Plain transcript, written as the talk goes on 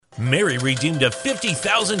Mary redeemed a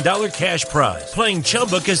 $50,000 cash prize playing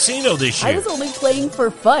Chumba Casino this year. I was only playing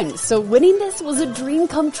for fun, so winning this was a dream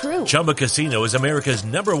come true. Chumba Casino is America's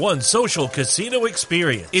 #1 social casino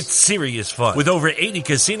experience. It's serious fun. With over 80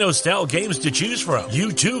 casino-style games to choose from,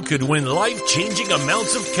 you too could win life-changing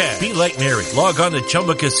amounts of cash. Be like Mary. Log on to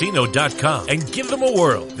ChumbaCasino.com and give them a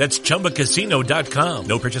whirl. That's ChumbaCasino.com.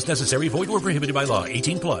 No purchase necessary. Void where prohibited by law.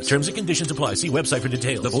 18 plus. Terms and conditions apply. See website for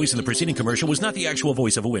details. The voice in the preceding commercial was not the actual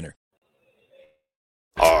voice of a winner.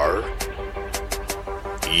 Are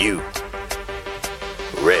you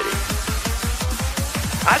ready?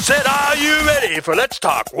 I said, are you ready for Let's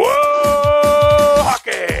Talk Whoa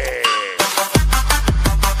Hockey?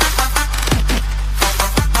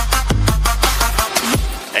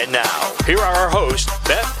 And now, here are our hosts,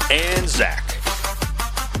 Beth and Zach.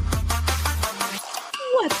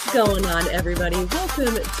 What's going on, everybody?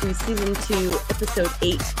 Welcome to Season 2, Episode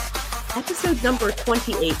 8. Episode number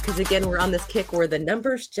 28, because again, we're on this kick where the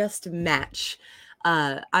numbers just match.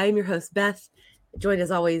 I am your host, Beth, joined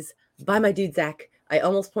as always by my dude, Zach. I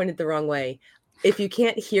almost pointed the wrong way. If you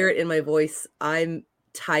can't hear it in my voice, I'm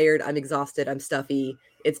tired, I'm exhausted, I'm stuffy.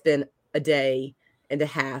 It's been a day and a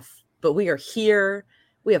half, but we are here.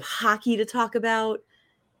 We have hockey to talk about.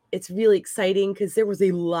 It's really exciting because there was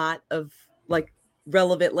a lot of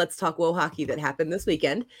relevant Let's Talk Whoa Hockey that happened this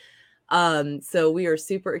weekend. So we are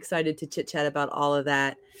super excited to chit chat about all of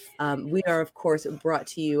that. We are, of course, brought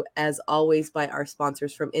to you as always by our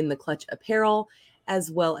sponsors from In the Clutch Apparel,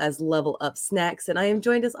 as well as Level Up Snacks. And I am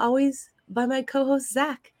joined as always by my co-host,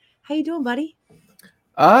 Zach. How you doing, buddy?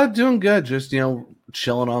 Doing good. Just,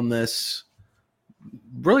 chilling on this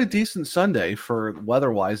really decent Sunday for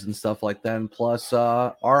weather-wise and stuff like that. And plus,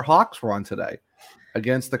 our Hawks were on today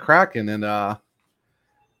against the Kraken. And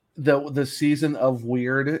the season of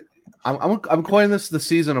weird... I'm calling this the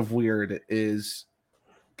season of weird is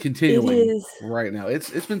continuing right now.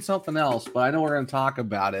 It's been something else, but I know we're going to talk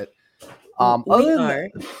about it. Other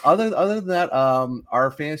than that, our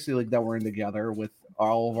fantasy league that we're in together with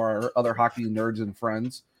all of our other hockey nerds and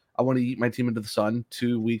friends, I want to eat my team into the sun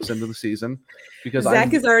 2 weeks into the season because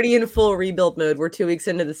Zach is already in full rebuild mode. We're 2 weeks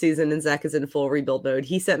into the season and Zach is in full rebuild mode.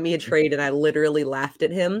 He sent me a trade and I literally laughed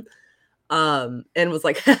at him and was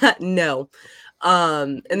like, no.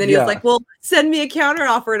 And then he was like, well, send me a counter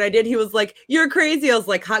offer. And I did. He was like, you're crazy. I was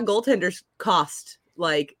like, hot goaltenders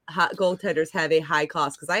have a high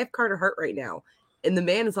cost because I have Carter Hart right now and the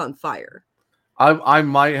man is on fire. I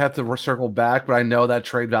might have to circle back, but I know that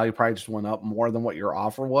trade value probably just went up more than what your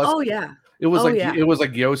offer was. Oh yeah. It was it was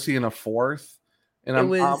like Yossi in a fourth. And it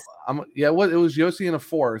was Yossi in a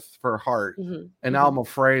fourth for Hart. Mm-hmm. And now I'm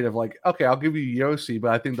afraid of okay, I'll give you Yossi, but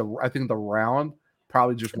I think the round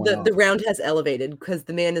probably just went up. The round has elevated because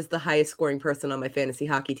the man is the highest scoring person on my fantasy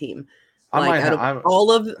hockey team. Out of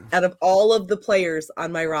all of the players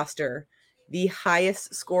on my roster, the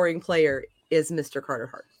highest scoring player is Mr. Carter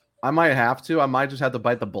Hart. I might have to. I might just have to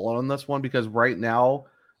bite the bullet on this one because right now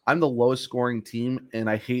I'm the lowest scoring team and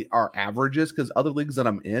I hate our averages because other leagues that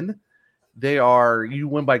I'm in, you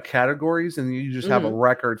win by categories and you just have a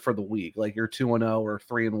record for the week. Like you're 2-0 or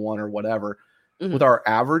 3-1 or whatever. Mm-hmm. With our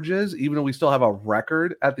averages, even though we still have a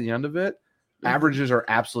record at the end of it, averages are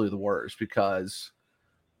absolutely the worst because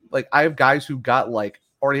I have guys who got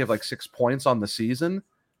already have 6 points on the season,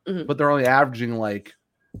 but they're only averaging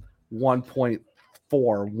 1.4,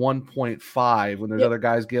 1.5 when there's other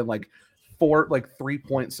guys getting 3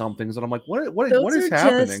 point somethings. And I'm like, what is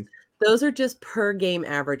happening? Those are just per game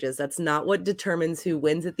averages. That's not what determines who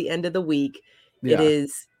wins at the end of the week. Yeah. It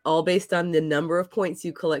is all based on the number of points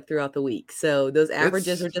you collect throughout the week. So those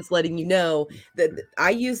averages are just letting you know that I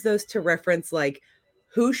use those to reference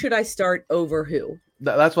who should I start over who.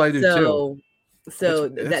 That's what I do too. So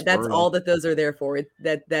that's all that those are there for.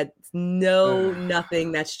 That's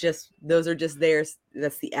nothing. That's just those are just there.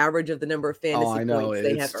 That's the average of the number of fantasy points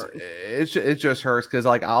they have earned. It just hurts because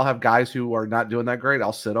I'll have guys who are not doing that great.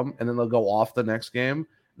 I'll sit them and then they'll go off the next game.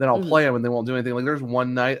 Then I'll play them and they won't do anything. There's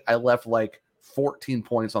one night I left 14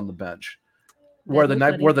 points on the bench, where the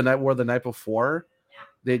night before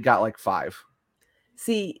they got 5.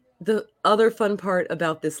 See, the other fun part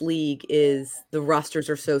about this league is the rosters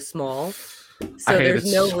are so small, so there's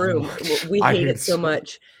no room. We hate it so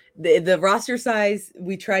much. The roster size,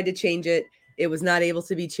 we tried to change it. It was not able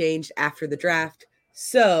to be changed after the draft.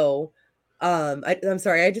 So I'm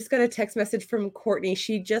sorry. I just got a text message from Courtney.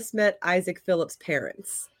 She just met Isaac Phillips'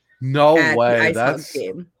 parents. No way.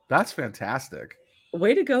 That's fantastic.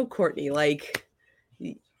 Way to go, Courtney.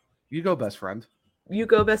 You go, best friend. you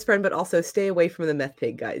go, best friend, but also stay away from the meth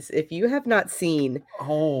pig, guys. If you have not seen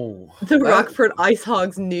the that, Rockford Ice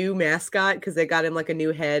Hogs new mascot, because they got him like a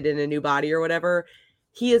new head and a new body or whatever,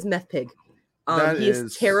 he is meth pig. He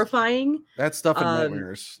is terrifying. That stuff in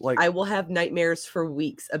nightmares. Like I will have nightmares for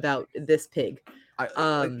weeks about this pig.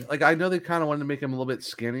 I know they kind of wanted to make him a little bit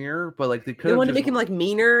skinnier, but like they wanted to make him like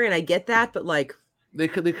meaner, and I get that, but like they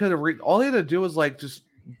could have all they had to do was like just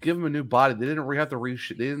give him a new body. They didn't have to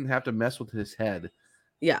reshoot. They didn't have to mess with his head.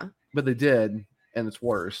 Yeah, but they did, and it's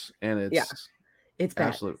worse. And it's bad.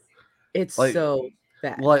 Absolute. It's like, so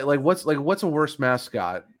bad. What's a worse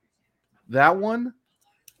mascot? That one,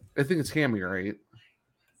 I think it's Hammy, right?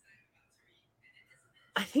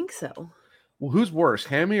 I think so. Well, who's worse,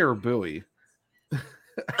 Hammy or Bowie?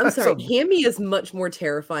 I'm sorry, Hammy is much more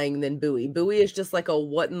terrifying than Bowie. Bowie is just like a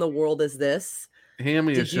what in the world is this?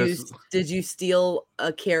 Hammy Did you steal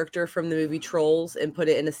a character from the movie Trolls and put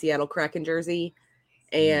it in a Seattle Kraken jersey,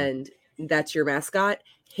 and that's your mascot?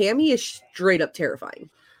 Hammy is straight up terrifying.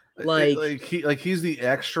 He's the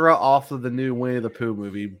extra off of the new Winnie the Pooh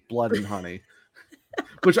movie, Blood and Honey,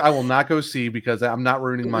 which I will not go see because I'm not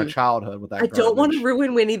ruining my childhood with that. I don't want to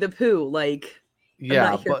ruin Winnie the Pooh. Yeah,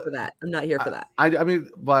 I'm not here for that. I'm not here for that. I mean,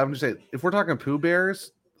 but I'm just saying, if we're talking Pooh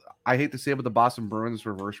Bears, I hate to say it, but the Boston Bruins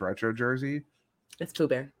reverse retro jersey, it's Pooh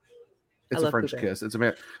Bear. It's a French kiss. It's a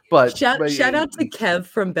man. But shout out to Kev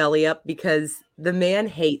from Belly Up, because the man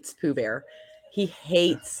hates Pooh Bear. He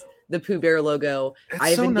hates the Pooh Bear logo.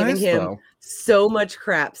 I've been giving him so much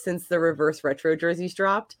crap since the reverse retro jerseys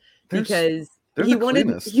dropped because he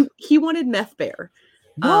wanted Meth Bear.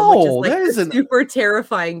 No, which is like super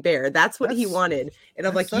terrifying bear. That's what he wanted. And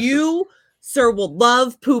I'm like, you, sir, will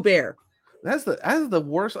love Pooh Bear. That's the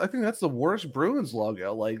worst. I think that's the worst Bruins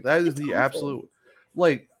logo. Like that is the awful. Absolute,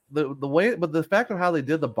 like the way, but the fact of how they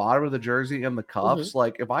did the bottom of the jersey and the cuffs.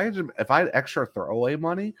 Like if I had extra throwaway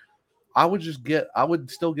money, I would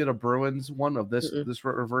still get a Bruins one of this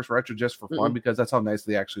reverse retro just for fun because that's how nice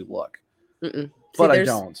they actually look. But I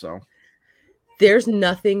don't. So there's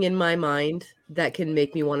nothing in my mind that can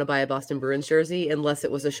make me want to buy a Boston Bruins jersey unless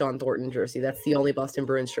it was a Sean Thornton jersey. That's the only Boston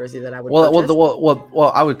Bruins jersey that I would purchase.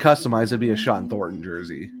 Well, I would customize it to be a Sean Thornton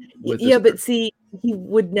jersey. But see, he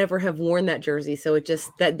would never have worn that jersey, so it just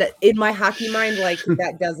that in my hockey mind, like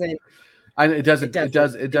that doesn't. It doesn't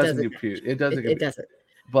compute. It doesn't.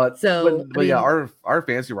 But yeah, our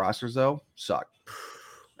fantasy rosters though suck.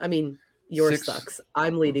 I mean, yours sucks.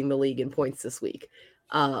 I'm leading the league in points this week.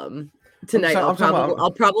 Tonight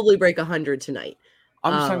I'll probably break 100 tonight.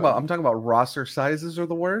 I'm talking about roster sizes are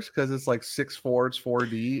the worst because it's like 6 forwards,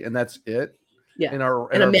 4D, and that's it. Yeah,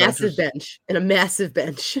 and a massive bench, and a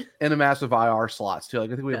massive IR slots too.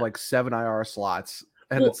 Like I think we have like 7 IR slots.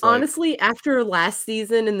 And well, honestly, after last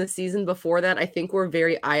season and the season before that, I think we're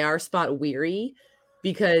very IR spot weary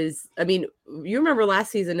because I mean, you remember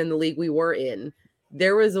last season in the league we were in,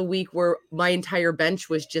 there was a week where my entire bench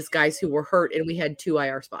was just guys who were hurt, and we had 2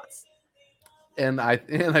 IR spots. And I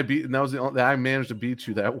I managed to beat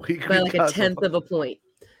you that week by like a tenth of a point.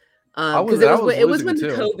 Because it was when the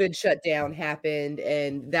COVID shutdown happened,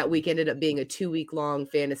 and that week ended up being a 2-week long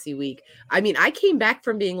fantasy week. I mean, I came back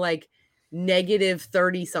from being like negative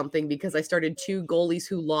 30 something because I started 2 goalies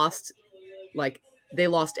who lost, like they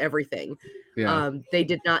lost everything. Yeah. They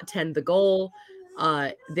did not tend the goal.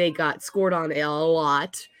 They got scored on a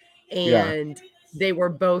lot, and they were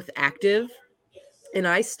both active. And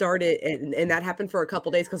I started, and that happened for a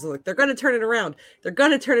couple days because I was like, they're going to turn it around. They're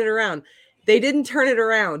going to turn it around. They didn't turn it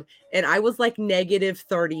around. And I was like negative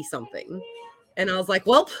 30 something. And I was like,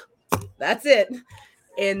 well, that's it.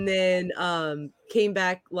 And then came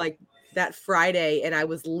back like that Friday, and I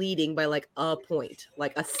was leading by like a point,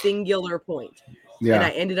 like a singular point. Yeah. And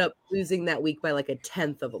I ended up losing that week by like a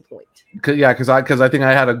tenth of a point. Because I think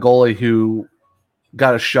I had a goalie who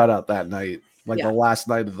got a shutout that night. The last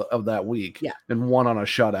night of that week, and won on a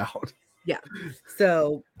shutout. Yeah.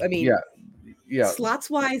 So I mean, yeah. Slots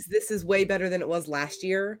wise, this is way better than it was last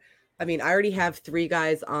year. I mean, I already have 3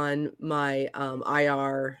 guys on my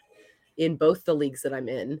IR in both the leagues that I'm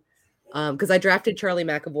in, because I drafted Charlie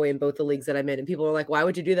McAvoy in both the leagues that I'm in, and people are like, "Why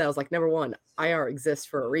would you do that?" I was like, number 1, IR exists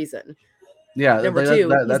for a reason. Yeah. Number 2,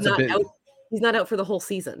 he's not out for the whole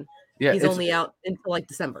season. Yeah, he's only out until like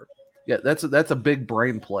December. Yeah, that's a big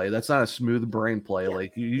brain play. That's not a smooth brain play. Yeah.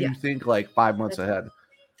 Like you think like 5 months ahead.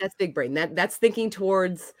 That's big brain. That's thinking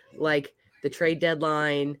towards like the trade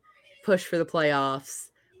deadline, push for the playoffs,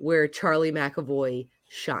 where Charlie McAvoy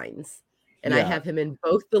shines. And I have him in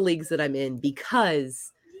both the leagues that I'm in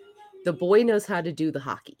because the boy knows how to do the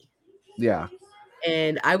hockey. Yeah.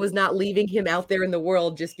 And I was not leaving him out there in the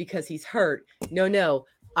world just because he's hurt. No.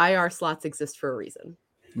 IR slots exist for a reason.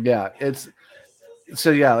 Yeah,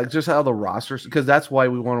 like just how the rosters, because that's why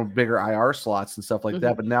we want bigger IR slots and stuff like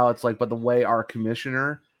that. But now it's like, but the way our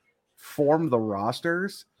commissioner formed the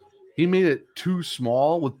rosters, he made it too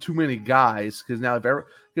small with too many guys. Because now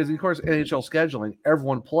because of course NHL scheduling,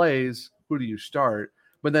 everyone plays. Who do you start?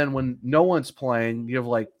 But then when no one's playing, you have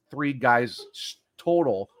like 3 guys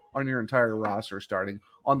total on your entire roster starting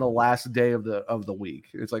on the last day of the week.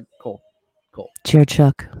 It's like cool. Cheer,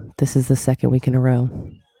 Chuck. This is the second week in a row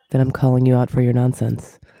that I'm calling you out for your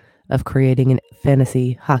nonsense of creating a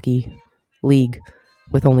fantasy hockey league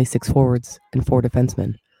with only 6 forwards and 4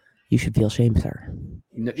 defensemen. You should feel shame, sir.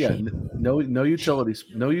 Shame. No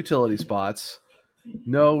utility spots.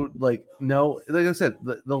 Like I said,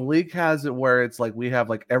 the league has it where it's like we have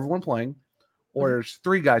like everyone playing, or there's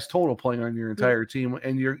 3 guys total playing on your entire team,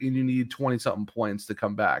 and you need 20-something points to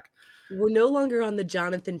come back. We're no longer on the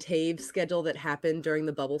Jonathan Taves schedule that happened during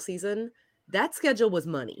the bubble season. That schedule was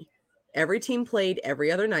money. Every team played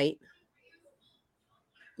every other night.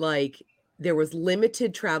 Like, there was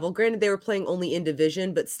limited travel. Granted, they were playing only in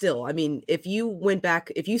division, but still, I mean, if you went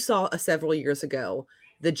back, if you saw several years ago,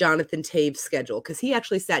 the Jonathan Taves schedule, because he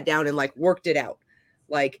actually sat down and like worked it out.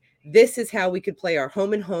 Like, this is how we could play our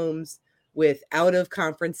home and homes with out of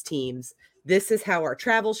conference teams. This is how our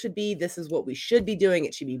travel should be. This is what we should be doing.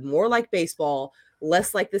 It should be more like baseball,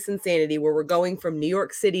 less like this insanity where we're going from New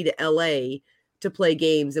York City to LA to play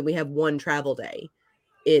games and we have 1 travel day.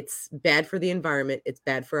 It's bad for the environment. It's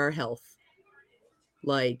bad for our health.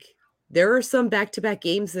 Like, there are some back-to-back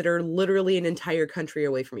games that are literally an entire country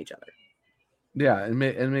away from each other. Yeah, it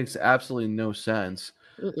makes absolutely no sense.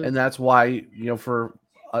 And that's why, for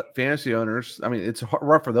fantasy owners, I mean, it's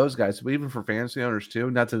rough for those guys, but even for fantasy owners too,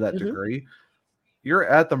 not to that degree, you're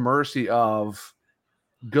at the mercy of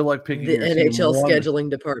good luck picking the your NHL team scheduling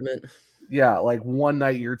department. Yeah, like one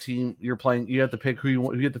night your team you're playing, you have to pick you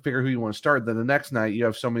have to figure who you want to start. Then the next night you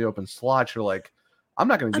have so many open slots. You're like, I'm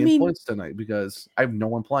not going to gain points tonight because I have no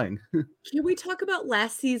one playing. Can we talk about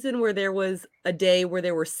last season where there was a day where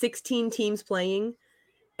there were 16 teams playing,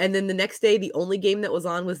 and then the next day the only game that was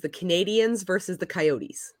on was the Canadiens versus the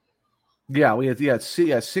Coyotes? Yeah, we had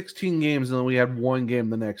 16 games, and then we had 1 game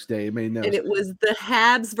the next day. It made no and it was the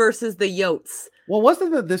Habs versus the Yotes. Well,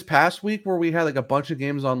 wasn't it this past week where we had like a bunch of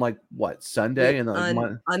games on like what Sunday and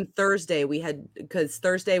on Thursday we had, because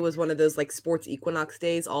Thursday was one of those like sports equinox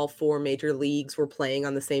days. All 4 major leagues were playing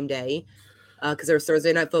on the same day. Because there was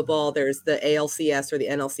Thursday night football, there's the ALCS or the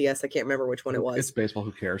NLCS. I can't remember which one it was. It's baseball.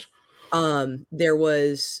 Who cares? There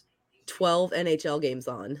was 12 NHL games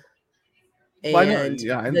on. And, and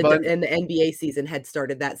the NBA season had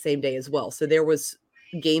started that same day as well. So there was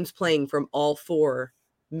games playing from all 4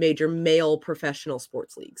 major male professional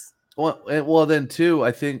sports leagues. Well, then too,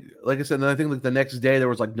 I think, like I said, then I think like the next day there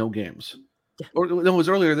was like no games. Yeah. Or it was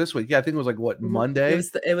earlier this week. Yeah, I think it was like what, Monday?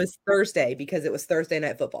 It was Thursday because it was Thursday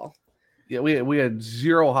night football. Yeah, we had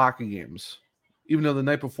 0 hockey games, even though the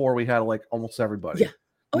night before we had like almost everybody. Yeah.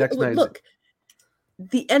 Next night, look.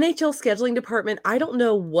 The NHL scheduling department, I don't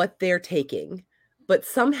know what they're taking, but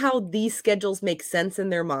somehow these schedules make sense in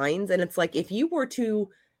their minds. And it's like, if you were to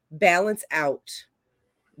balance out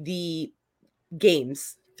the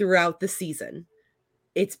games throughout the season,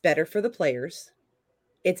 it's better for the players.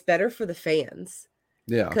 It's better for the fans.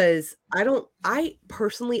 Yeah. Because I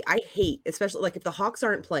personally hate, especially like if the Hawks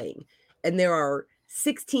aren't playing and there are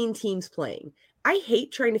 16 teams playing, I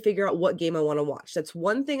hate trying to figure out what game I want to watch. That's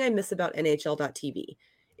one thing I miss about NHL.tv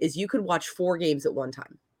is you could watch 4 games at one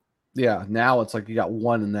time. Yeah, now it's like you got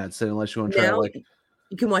 1 in that set unless you want to try now,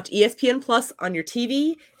 you can watch ESPN Plus on your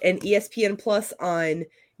TV and ESPN Plus on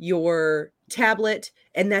your tablet,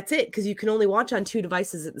 and that's it, because you can only watch on 2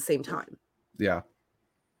 devices at the same time. Yeah.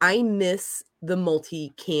 I miss the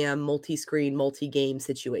multi-cam, multi-screen, multi-game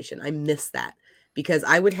situation. I miss that because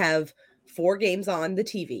I would have 4 games on the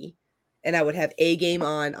TV and I would have a game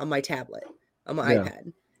on my tablet, on my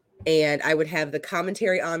iPad. And I would have the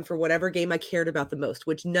commentary on for whatever game I cared about the most,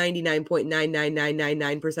 which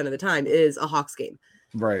 99.99999% of the time is a Hawks game.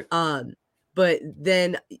 Right. But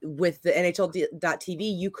then with the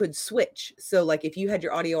NHL.tv, you could switch. So like if you had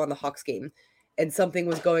your audio on the Hawks game and something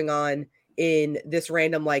was going on in this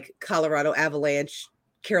random like Colorado Avalanche,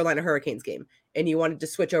 Carolina Hurricanes game, and you wanted to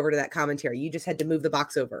switch over to that commentary, you just had to move the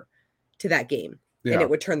box over to that game. Yeah. And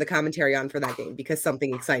it would turn the commentary on for that game because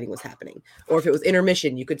something exciting was happening. Or if it was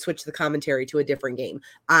intermission, you could switch the commentary to a different game.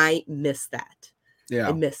 I miss that. Yeah.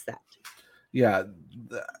 I miss that. Yeah.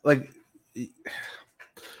 Like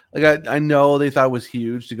I know they thought it was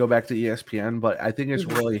huge to go back to ESPN, but I think it's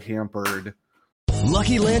really hampered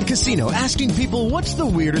Lucky Land Casino, asking people, what's the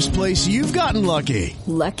weirdest place you've gotten lucky?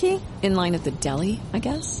 Lucky? In line at the deli, I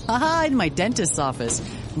guess? Aha, in my dentist's office.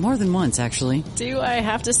 More than once, actually. Do I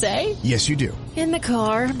have to say? Yes, you do. In the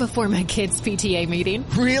car before my kids' PTA meeting.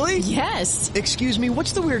 Really? Yes. Excuse me,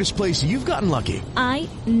 what's the weirdest place you've gotten lucky? I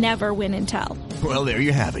never win and tell. Well, there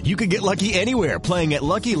you have it. You can get lucky anywhere, playing at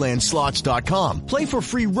LuckyLandSlots.com. Play for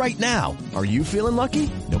free right now. Are you feeling lucky?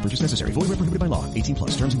 No purchase necessary. Void where prohibited by law.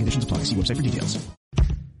 18+. Terms and conditions apply. See website for details.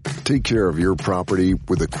 Take care of your property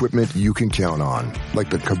with equipment you can count on, like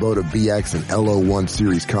the Kubota BX and LO1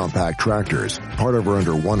 Series compact tractors, part of our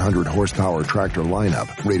under 100 horsepower tractor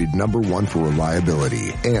lineup, rated #1 for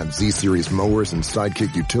reliability, and Z-Series mowers and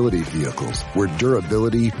Sidekick utility vehicles, where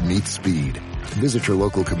durability meets speed. Visit your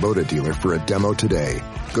local Kubota dealer for a demo today.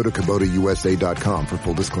 Go to KubotaUSA.com for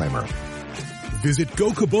full disclaimer. Visit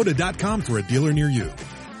GoKubota.com for a dealer near you.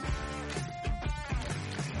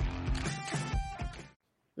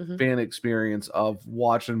 Fan experience of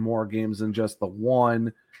watching more games than just the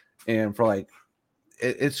one, and for like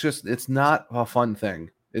it's not a fun thing.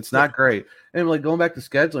 It's not great. And like going back to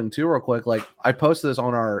scheduling too real quick, like I posted this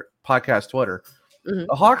on our podcast Twitter. The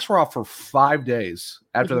Hawks were off for 5 days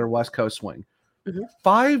after their West Coast swing.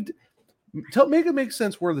 Make it make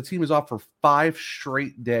sense where the team is off for 5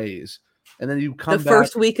 straight days, and then you come the back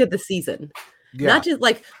first week of the season. Yeah. Not just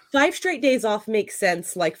like 5 straight days off makes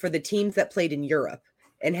sense, like for the teams that played in Europe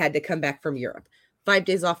and had to come back from Europe. 5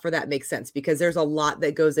 days off for that makes sense because there's a lot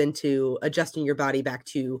that goes into adjusting your body back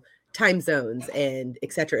to time zones and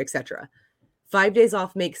et cetera, et cetera. 5 days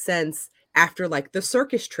off makes sense after like the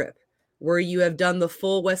circus trip where you have done the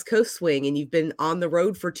full West Coast swing and you've been on the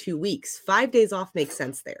road for 2 weeks. 5 days off makes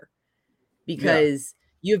sense there because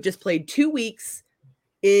you have just played 2 weeks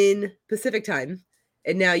in Pacific time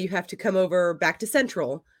and now you have to come over back to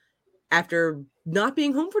Central after not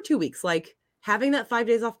being home for 2 weeks. Like, having that 5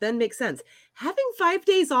 days off then makes sense. Having 5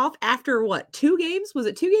 days off after what? 2 games? Was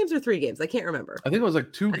it 2 games or 3 games? I can't remember. I think it was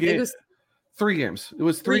like 2 games. 3 games. It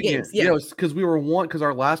was 3 games. Yeah, it was because we were because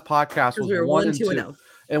our last podcast was 1 and 2.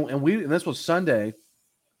 And this was Sunday.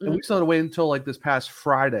 And we still had to wait until like this past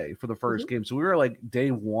Friday for the first game. So we were like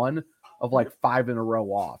day 1 of like 5 in a row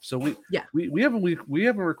off. So we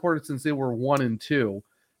haven't recorded since they were 1 and 2.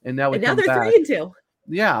 And now they're back. 3 and 2.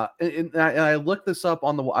 Yeah, and I looked this up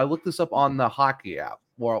on the hockey app.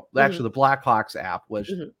 Well, actually, the Blackhawks app, which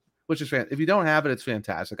is fantastic. If you don't have it, it's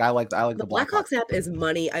fantastic. I like the Blackhawks app is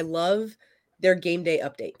money. I love their game day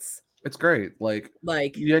updates. It's great. Like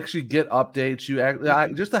you actually get updates.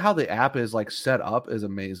 Just how the app is like set up is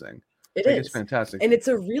amazing. It's fantastic, and it's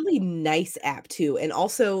a really nice app too. And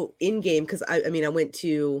also in game because I went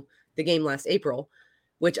to the game last April.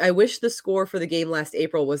 Which I wish the score for the game last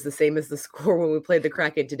April was the same as the score when we played the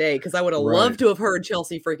Kraken today, because I would have loved to have heard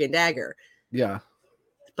Chelsea freaking dagger. Yeah.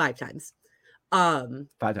 5 times. 5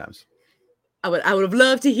 times. I would have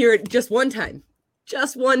loved to hear it just one time.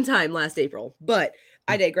 Just one time last April. But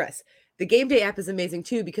I digress. The game day app is amazing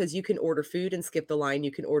too, because you can order food and skip the line.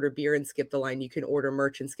 You can order beer and skip the line. You can order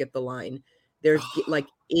merch and skip the line. There's like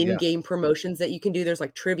in-game promotions that you can do. There's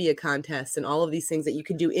like trivia contests and all of these things that you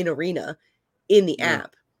can do in arena. In the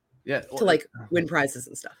app, to like win prizes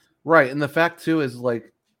and stuff. Right, and the fact too is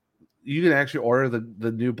like you can actually order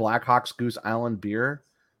the new Blackhawks Goose Island beer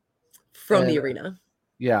from the arena.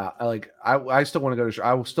 Yeah, I still want to go to.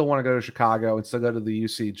 I still want to go to Chicago and still go to the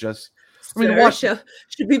UC.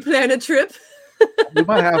 Should we plan a trip? We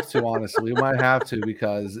might have to, honestly. We might have to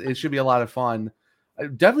because it should be a lot of fun. I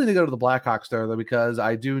definitely need to go to the Blackhawks there though because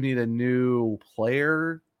I do need a new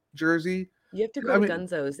player jersey. You have to go to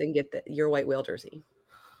Gunzo's and get your white whale jersey.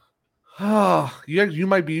 Oh, you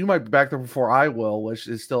might be back there before I will, which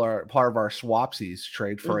is still part of our swapsies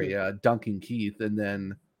trade for a Duncan Keith, and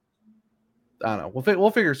then I don't know.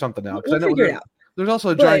 We'll figure something out. We'll figure it out. There's also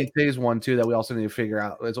a Johnny Tays one too that we also need to figure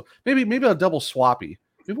out. So maybe a double swappy.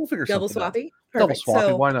 Maybe we'll figure double something swappy. out. Double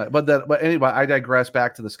swappy. Why not? But anyway, I digress.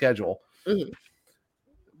 Back to the schedule.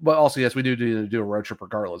 But also, yes, we do need to do a road trip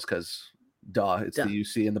regardless because. The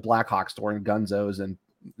UC and the Blackhawks store and Gunzo's and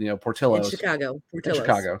Portillo's. In Chicago. Portillo's. In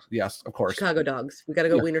Chicago, yes, of course. Chicago dogs. We got to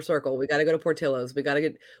go Wiener Circle. We got to go to Portillo's. We got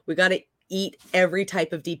to eat every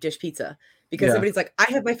type of deep dish pizza because everybody's like, I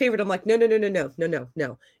have my favorite. I'm like,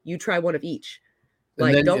 no. You try one of each.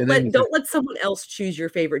 Like, don't let someone else choose your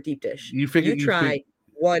favorite deep dish. You try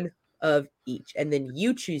one of each, and then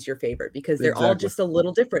you choose your favorite because they're all just a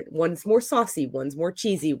little different. One's more saucy, one's more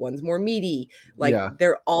cheesy, one's more meaty.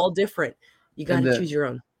 They're all different. You got to choose your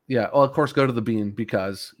own. Yeah. Well, of course, go to the Bean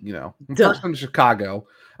because first one to Chicago.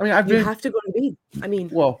 I mean, you have to go to the Bean. I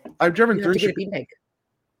mean, I've driven through Beanbank.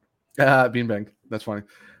 Beanbank. That's funny.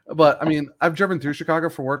 But I mean, I've driven through Chicago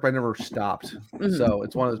for work, but I never stopped. Mhm. So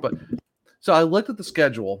it's one of those. But so I looked at the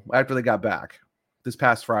schedule after they got back this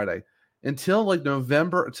past Friday until like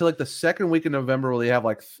November, until like the second week in November, where they have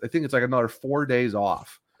like, I think it's like another 4 days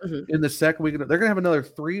off. Mhm. In the second week, they're going to have another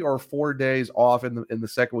 3 or 4 days off in the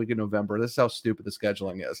second week of November. This is how stupid the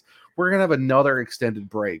scheduling is. We're going to have another extended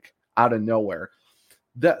break out of nowhere.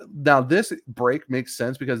 Now this break makes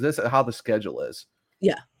sense because this is how the schedule is.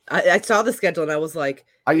 Yeah. I saw the schedule and I was like,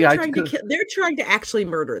 they're trying to actually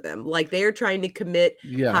murder them. Like they're trying to commit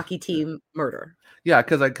hockey team murder. Yeah,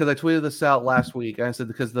 because I tweeted this out last week. And I said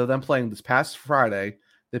because they're them playing this past Friday,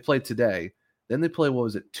 they played today. Then they play, what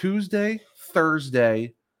was it, Tuesday,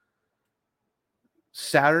 Thursday,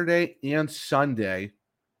 Saturday, and Sunday.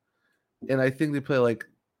 And I think they play like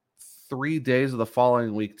 3 days of the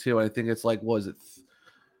following week too. I think it's like, what was it?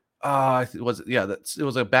 It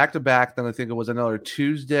was a back-to-back. Then I think it was another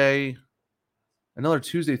Tuesday,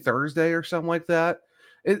 Thursday, or something like that.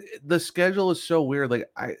 The schedule is so weird. Like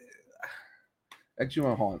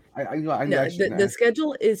actually, hold on. The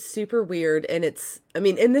schedule is super weird, and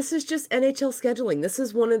and this is just NHL scheduling. This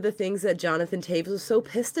is one of the things that Jonathan Taves was so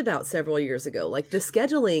pissed about several years ago. Like the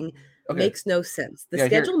scheduling makes no sense. The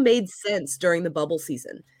schedule made sense during the bubble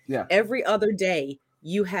season. Yeah, every other day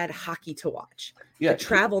you had hockey to watch. Yeah, the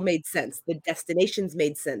travel made sense. The destinations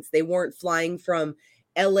made sense. They weren't flying from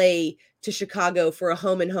LA to Chicago for a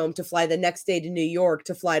home and home to fly the next day to New York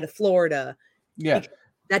to fly to Florida. Yeah.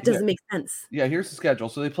 That doesn't make sense. Yeah, here's the schedule.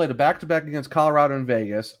 So they played a back-to-back against Colorado and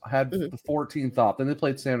Vegas, had the 14th off. Then they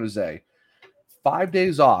played San Jose. 5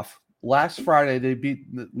 days off. Last Friday, they beat,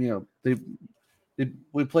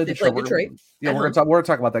 we played Detroit. We're going to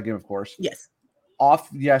talk about that game, of course. Yes. Off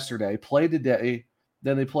yesterday, played today.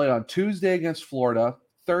 Then they played on Tuesday against Florida,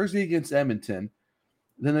 Thursday against Edmonton.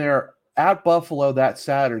 Then they're at Buffalo that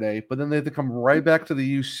Saturday, but then they have to come right back to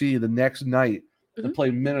the UC the next night to play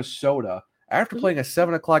Minnesota. After playing a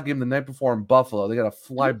 7:00 game the night before in Buffalo, they got to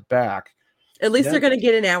fly back. At least they're going to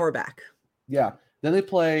get an hour back. Yeah. Then they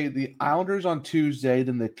play the Islanders on Tuesday,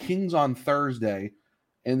 then the Kings on Thursday,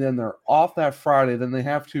 and then they're off that Friday. Then they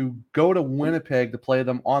have to go to Winnipeg to play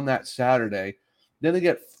them on that Saturday. Then they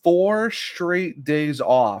get 4 straight days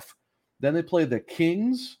off. Then they play the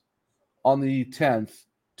Kings on the 10th.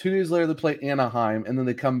 2 days later, they play Anaheim, and then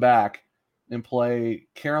they come back and play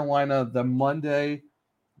Carolina the Monday,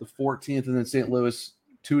 the 14th, and then St. Louis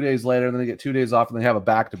 2 days later. And then they get 2 days off, and they have a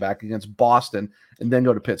back-to-back against Boston, and then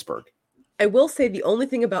go to Pittsburgh. I will say the only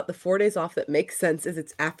thing about the 4 days off that makes sense is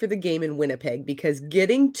it's after the game in Winnipeg, because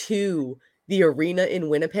getting to the arena in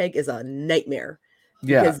Winnipeg is a nightmare.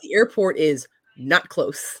 Yeah. Because the airport is not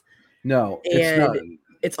close. No, it's not.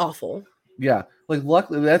 It's awful. Yeah, like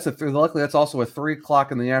luckily that's also a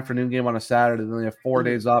 3:00 in the afternoon game on a Saturday. Then they have 4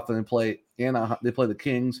 days off, and they play Anaheim. They play the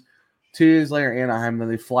Kings. 2 days later, Anaheim. Then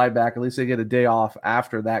they fly back. At least they get a day off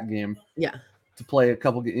after that game. Yeah, to play a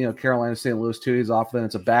couple. Carolina, St. Louis, 2 days off. Then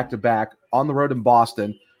it's a back-to-back on the road in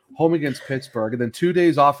Boston, home against Pittsburgh, and then 2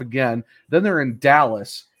 days off again. Then they're in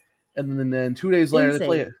Dallas, and then 2 days later they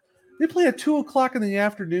play it. They play a 2:00 in the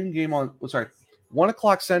afternoon game on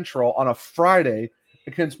 1:00 Central on a Friday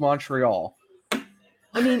against Montreal.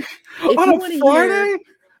 I mean, on a Friday?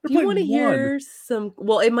 If you want to hear some,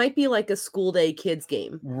 well, it might be like a school day kids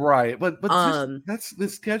game, right? But that's the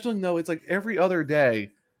scheduling though. It's like every other day.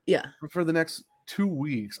 Yeah. For the next 2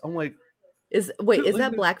 weeks, I'm like, is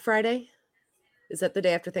that Black Friday? Is that the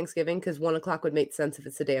day after Thanksgiving? Because 1:00 would make sense if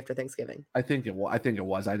it's the day after Thanksgiving. I think it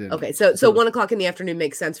was. I didn't. Okay, so 1:00 in the afternoon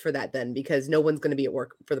makes sense for that then, because no one's going to be at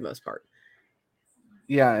work for the most part.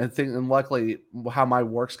 Yeah, and luckily, how my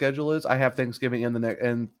work schedule is, I have Thanksgiving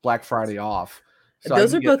and Black Friday off. So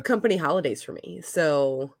those are both company holidays for me.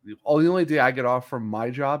 So the only day I get off from my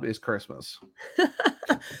job is Christmas.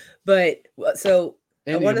 I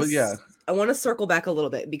want to circle back a little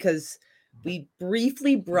bit because we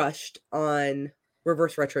briefly brushed on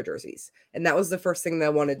reverse retro jerseys, and that was the first thing that I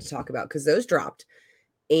wanted to talk about because those dropped,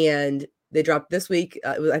 and they dropped this week.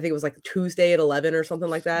 I think it was like Tuesday at 11 or something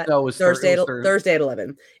like that. No, it was Thursday at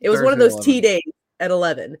 11. It was one of those T days at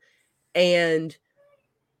 11, and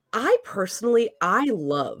I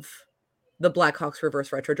love the Blackhawks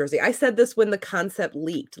reverse retro jersey. I said this when the concept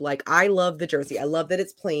leaked. Like, I love the jersey. I love that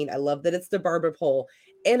it's plain. I love that it's the barber pole.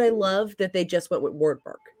 And I love that they just went with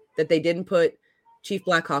Wardbark, that they didn't put Chief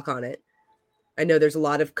Blackhawk on it. I know there's a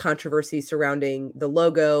lot of controversy surrounding the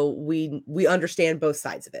logo. We understand both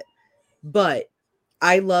sides of it. But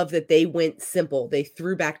I love that they went simple. They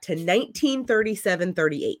threw back to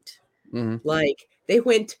 1937-38. Mm-hmm. Like, they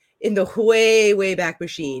went in the way, way back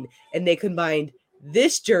machine, and they combined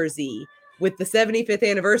this jersey with the 75th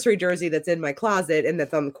anniversary jersey that's in my closet and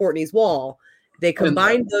that's on Courtney's wall. They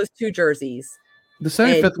combined those two jerseys. The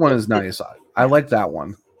 75th one is nice. I like that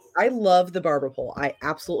one. I love the barber pole. I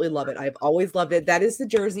absolutely love it. I've always loved it. That is the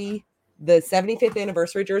jersey. The 75th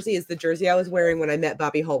anniversary jersey is the jersey I was wearing when I met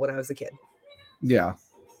Bobby Hull when I was a kid. Yeah.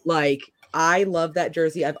 Like, I love that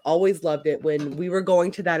jersey. I've always loved it. When we were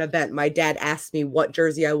going to that event, my dad asked me what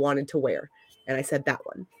jersey I wanted to wear. And I said that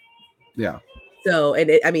one. Yeah. So,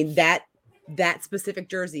 that specific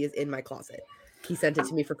jersey is in my closet. He sent it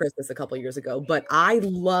to me for Christmas a couple years ago. But I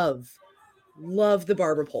love the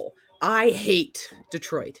barber pole. I hate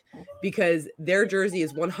Detroit because their jersey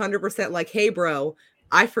is 100% like, hey, bro,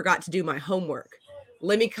 I forgot to do my homework.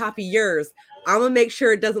 Let me copy yours. I'm going to make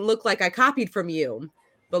sure it doesn't look like I copied from you,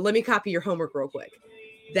 but let me copy your homework real quick.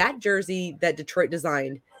 That jersey that Detroit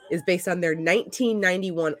designed is based on their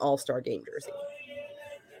 1991 All-Star Game jersey.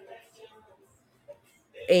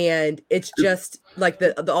 And it's just like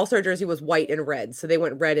the All-Star jersey was white and red, so they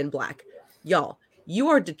went red and black. Y'all, you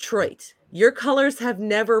are Detroit. Your colors have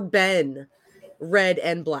never been red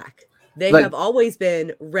and black. They have always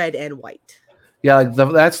been red and white. Yeah,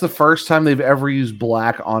 that's the first time they've ever used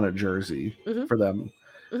black on a jersey for them.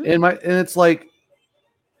 And it's like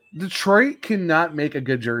Detroit cannot make a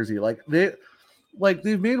good jersey.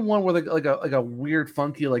 They've made one with like a weird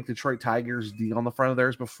funky like Detroit Tigers D on the front of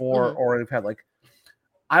theirs before, or they've had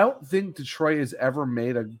I don't think Detroit has ever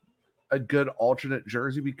made a good alternate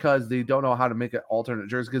jersey because they don't know how to make an alternate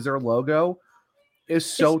jersey because their logo is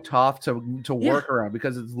so tough to work around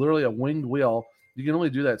because it's literally a winged wheel. You can only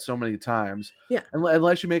do that so many times. Yeah.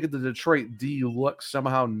 Unless you make it the Detroit D look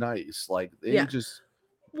somehow nice. Well,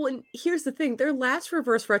 and here's the thing. Their last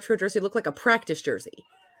reverse retro jersey looked like a practice jersey.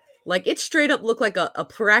 Like, it straight up looked like a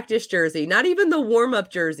practice jersey, not even the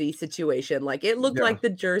warm-up jersey situation. Like, it looked like the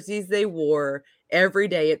jerseys they wore every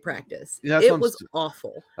day at practice. Yeah, it was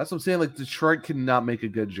awful. That's what I'm saying. Like, Detroit cannot make a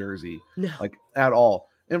good jersey. No. Like, at all.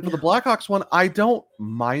 And for the Blackhawks one, I don't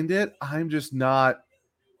mind it. I'm just not...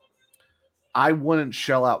 I wouldn't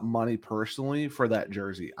shell out money personally for that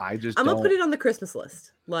jersey. I'm gonna put it on the Christmas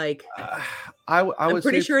list. Like, I'm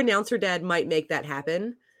pretty sure announcer dad might make that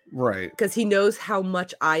happen. Right. Because he knows how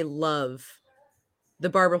much I love the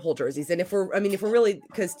barber pole jerseys. And if we're really,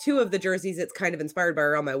 because two of the jerseys it's kind of inspired by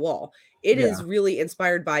are on my wall. It is really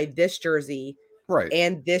inspired by this jersey. Right.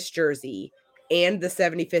 And this jersey and the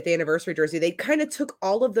 75th anniversary jersey. They kind of took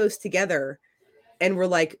all of those together and were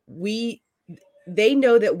like, they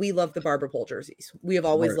know that we love the barber pole jerseys. We have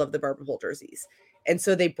always loved the barber pole jerseys. And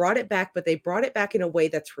so they brought it back, but they brought it back in a way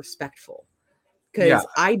that's respectful. Because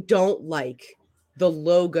I don't like the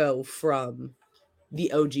logo from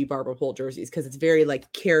the OG barber pole jerseys because it's very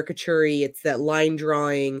like caricature-y. It's that line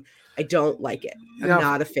drawing. I don't like it. I'm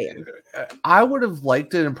not a fan. I would have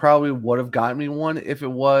liked it and probably would have gotten me one if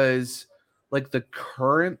it was like the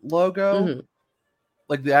current logo,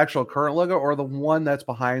 like the actual current logo, or the one that's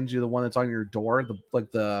behind you, the one that's on your door,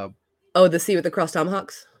 the C with the cross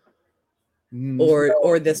tomahawks,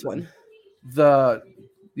 or this one, the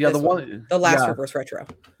last reverse retro.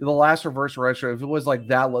 The last reverse retro. If it was like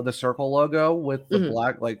that, the circle logo with the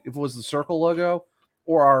black, like if it was the circle logo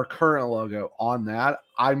or our current logo on that,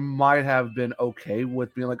 I might have been okay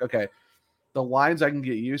with being like, okay, the lines I can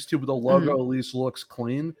get used to, but the logo at least looks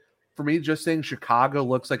clean. For me, just saying Chicago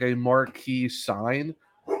looks like a marquee sign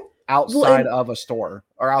outside of a store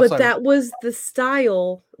or outside. But that was the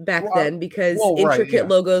style back then because intricate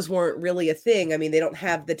logos weren't really a thing. I mean, they don't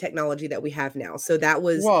have the technology that we have now. So that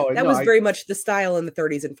was very much the style in the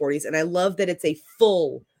 30s and 40s. And I love that it's a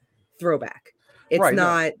full throwback.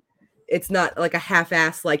 It's not like a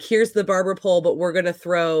half-ass, like here's the barber pole, but we're going to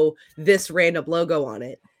throw this random logo on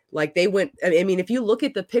it. Like they went, I mean, if you look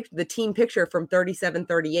at the team picture from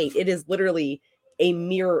 37-38, it is literally a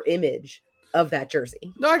mirror image of that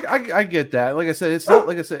jersey. No, I get that. Like I said, it's not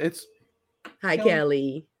like I said, it's Hi,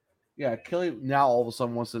 Kelly. Yeah, Kelly now all of a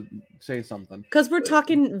sudden wants to say something. Because we're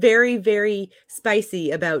talking very, very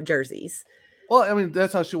spicy about jerseys. Well, I mean,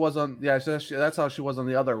 that's how she was on. Yeah, that's how she was on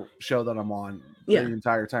the other show that I'm on the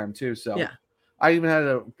entire time too. So I even had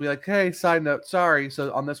to be like, "Hey, side note, sorry."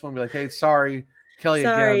 So on this one, be like, "Hey, sorry, Kelly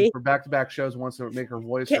again for back-to-back shows wants to make her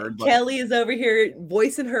voice heard." But Kelly is over here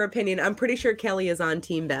voicing her opinion. I'm pretty sure Kelly is on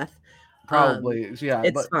Team Beth. Probably,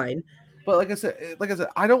 it's fine. But like I said,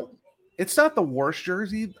 I don't. It's not the worst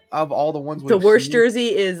jersey of all the ones. The worst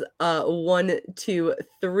jersey is 1, 2,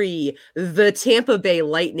 3. The Tampa Bay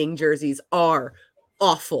Lightning jerseys are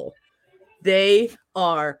awful. They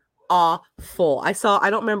are awful. I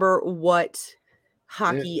don't remember what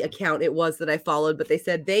hockey account it was that I followed, but they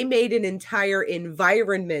said they made an entire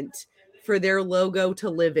environment for their logo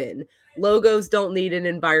to live in. Logos don't need an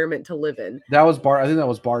environment to live in. That was Bar. I think that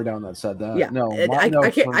was Bar Down that said that. Yeah. No,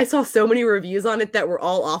 I saw so many reviews on it that were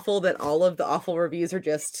all awful that all of the awful reviews are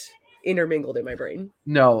just intermingled in my brain.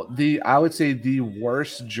 No, I would say the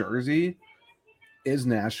worst jersey is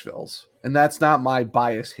Nashville's. And that's not my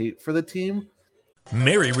bias hate for the team.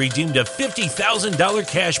 Mary redeemed a $50,000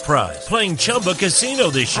 cash prize playing Chumba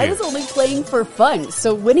Casino this year. I was only playing for fun,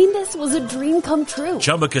 so winning this was a dream come true.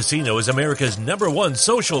 Chumba Casino is America's #1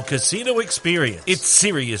 social casino experience. It's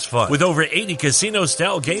serious fun. With over 80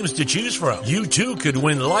 casino-style games to choose from, you too could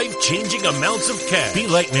win life-changing amounts of cash. Be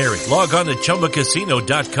like Mary. Log on to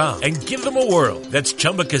ChumbaCasino.com and give them a whirl. That's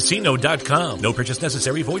ChumbaCasino.com. No purchase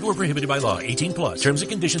necessary. Void or prohibited by law. 18+. Terms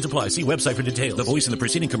and conditions apply. See website for details. The voice in the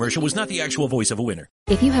preceding commercial was not the actual voice of a winner.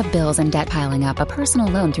 If you have bills and debt piling up, a personal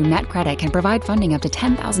loan through NetCredit can provide funding up to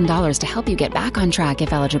 $10,000 to help you get back on track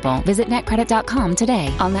if eligible. Visit netcredit.com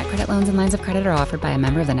today. All NetCredit loans and lines of credit are offered by a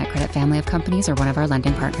member of the NetCredit family of companies or one of our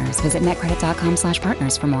lending partners. Visit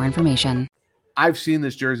netcredit.com/partners for more information. I've seen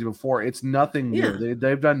this jersey before. It's nothing new.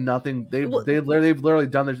 They've done nothing. They've literally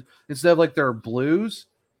done this instead of like their blues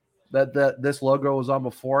that this logo was on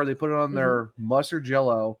before. They put it on their mustard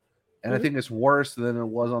yellow, and I think it's worse than it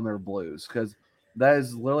was on their blues because that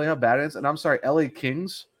is literally how bad it is. And I'm sorry, LA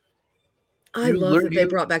Kings. I love that they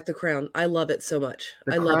brought back the crown. I love it so much.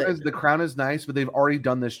 I love it. The crown is nice, but they've already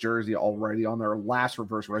done this jersey already on their last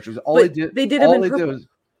reverse retros. They did them in purple.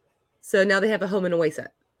 So now they have a home and away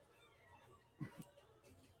set.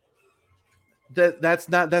 That's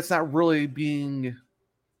not really being.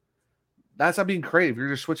 That's not being creative. You're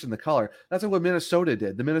just switching the color. That's what Minnesota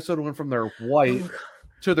did. The Minnesota went from their white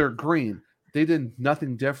to their green. They did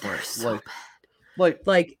nothing different. There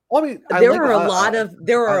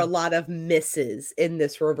are a lot of misses in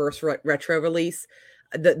this reverse retro release.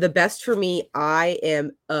 The best for me, I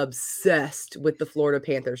am obsessed with the Florida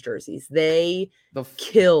Panthers jerseys. They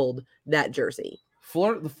killed that jersey.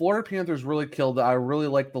 The Florida Panthers really killed it. I really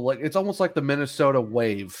like it's almost like the Minnesota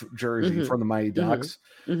Wave jersey from the Mighty Ducks.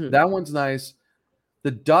 That one's nice.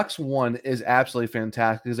 The Ducks one is absolutely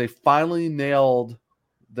fantastic because they finally nailed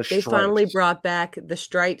the stripes. They finally brought back the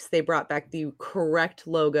stripes. They brought back the correct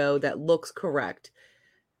logo that looks correct.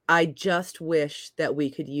 I just wish that we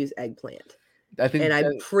could use eggplant.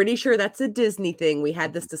 I'm pretty sure that's a Disney thing. We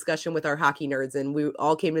had this discussion with our hockey nerds, and we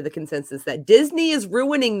all came to the consensus that Disney is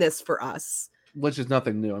ruining this for us. Which is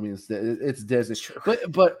nothing new. I mean, it's Disney.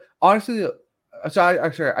 But honestly,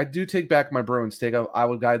 so I do take back my Bruins take. I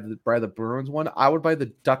would buy the Bruins one. I would buy the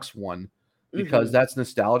Ducks one because that's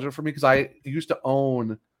nostalgia for me because I used to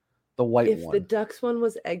own the white one. If the Ducks one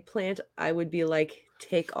was eggplant, I would be like,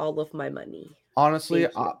 take all of my money. Honestly,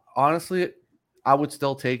 I would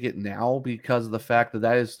still take it now because of the fact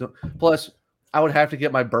that is. Plus, I would have to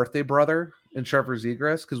get my birthday brother and Trevor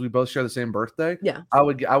Zegras because we both share the same birthday. Yeah, I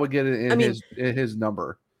would get it in his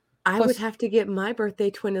number. I would have to get my birthday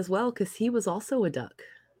twin as well because he was also a Duck.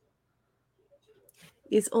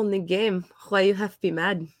 It's only game. Why you have to be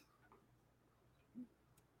mad?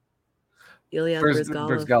 Ilya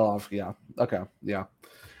Brizgalov. Yeah. Okay. Yeah.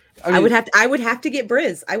 I would have to get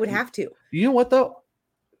Briz. I would have to. You know what though?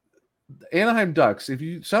 Anaheim Ducks.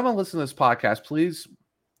 If someone listen to this podcast, please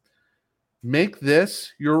make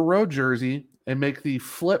this your road jersey and make the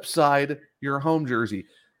flip side your home jersey.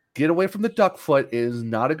 Get away from the duck foot. It is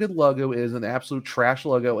not a good logo. It is an absolute trash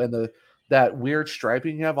logo. And that weird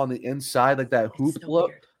striping you have on the inside, like that hoop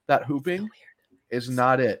look, that hooping is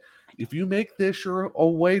not it. If you make this your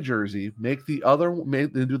away jersey, do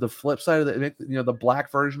the flip side of it, make the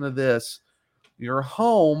black version of this your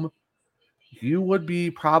home, you would be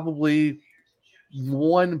probably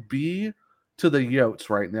 1B to the Yotes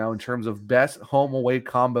right now in terms of best home away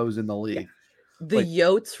combos in the league. The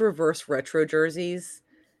Yotes reverse retro jerseys,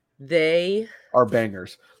 they are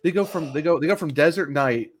bangers. They go from Desert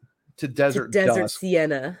Night to Desert Dusk.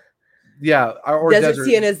 Sienna. Yeah, or Desert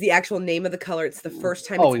Sienna is the actual name of the color. It's the first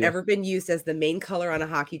time it's ever been used as the main color on a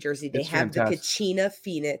hockey jersey. They have fantastic. The Kachina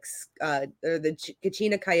Phoenix, or the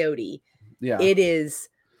Kachina Coyote. Yeah, it is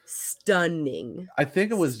stunning. I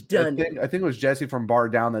think it was Jesse from Bar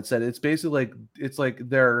Down that said it's basically like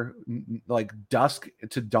their like dusk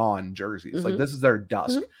to dawn jerseys. Like this is their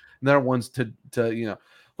dusk, and their ones to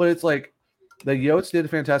But it's like the Yotes did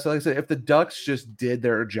fantastic. Like I said, if the Ducks just did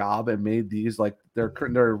their job and made these like their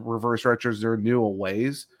reverse retros, their new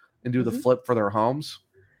aways, and do the flip for their homes.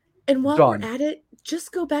 And while we're at it,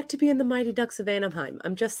 just go back to being the Mighty Ducks of Anaheim.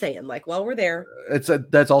 I'm just saying, like while we're there,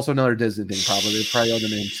 that's also another Disney thing. Probably they probably own the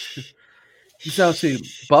name. Now see,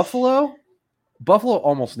 Buffalo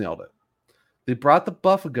almost nailed it. They brought the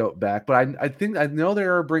Buffalo Goat back, but I know they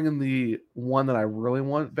are bringing the one that I really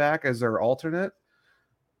want back as their alternate.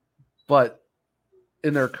 But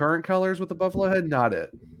in their current colors with the buffalo head, not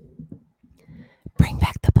it. Bring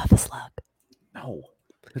back the Buffalo Slug. No,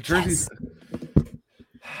 the jerseys. Yes.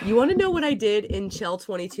 You want to know what I did in Chell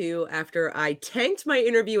 22 after I tanked my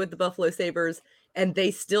interview with the Buffalo Sabres and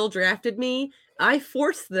they still drafted me? I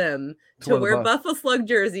forced them to wear Buffalo Slug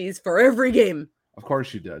jerseys for every game. Of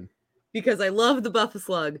course you did. Because I love the Buffalo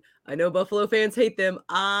Slug. I know Buffalo fans hate them.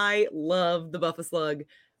 I love the Buffalo Slug.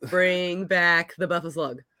 Bring back the Buffalo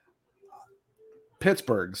Slug.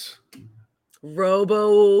 Pittsburgh's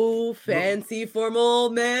Robo Fancy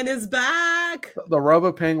Formal Man is back. The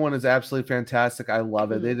Robo Penguin is absolutely fantastic. I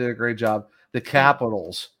love it. They did a great job. The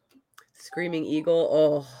Capitals. Screaming Eagle.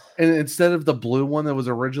 Oh. And instead of the blue one that was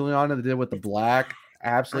originally on it, they did with the black.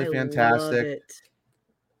 Absolutely fantastic. Love it.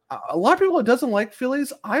 A lot of people that doesn't like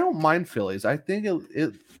Phillies. I don't mind Phillies. I think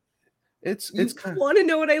it's kind of... Want to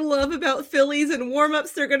know what I love about Phillies and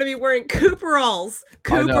warm-ups? They're going to be wearing Cooperalls.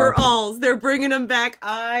 Cooperalls. They're bringing them back.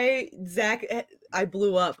 I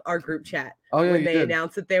blew up our group chat when they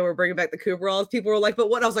announced that they were bringing back the Cooperalls. People were like, "But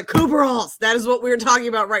what?" I was like, "Cooperalls. That is what we are talking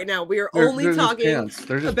about right now. We are only talking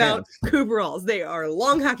about Cooperalls. They are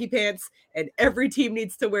long hockey pants, and every team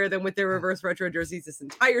needs to wear them with their reverse retro jerseys this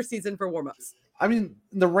entire season for warm-ups." I mean,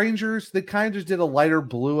 the Rangers, they kind of just did a lighter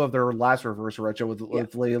blue of their last reverse retro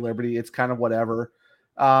with Lady Liberty. It's kind of whatever.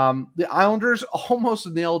 The Islanders almost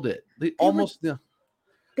nailed it. They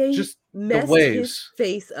just messed the waves. His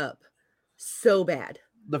face up so bad.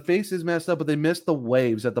 The face is messed up, but they missed the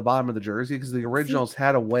waves at the bottom of the jersey because the originals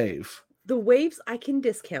had a wave. The waves I can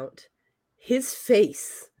discount. His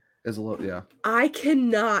face is a little, yeah. I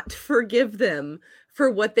cannot forgive them for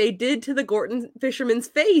what they did to the Gorton Fisherman's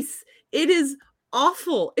face. It is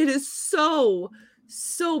awful. It is so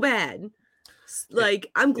bad. Like,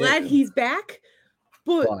 I'm glad he's back,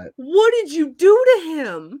 but what did you do to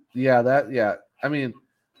him? Yeah, I mean,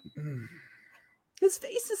 his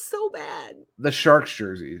face is so bad. The Sharks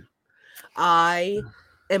jersey. I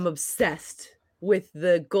am obsessed with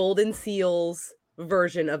the Golden Seals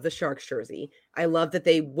version of the Sharks jersey. I love that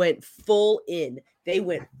they went full in. They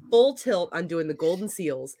went full tilt on doing the Golden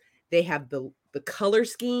Seals. They have the color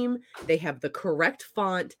scheme. They have the correct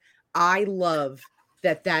font. I love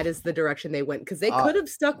that is the direction they went because they could have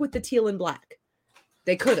stuck with the teal and black.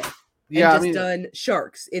 They could have. Done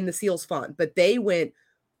Sharks in the Seals font, but they went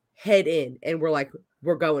head in and we're like,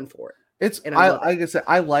 we're going for it. Like I said,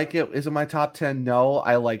 I like it. Is it my top 10? No,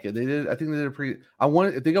 I like it. I think they did a pretty.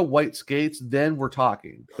 If they go white skates, then we're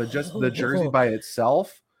talking. But just the jersey by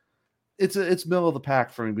itself, it's middle of the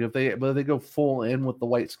pack for me. But if they go full in with the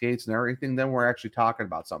white skates and everything, then we're actually talking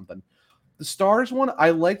about something. The Stars one,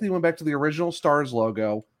 I like they went back to the original Stars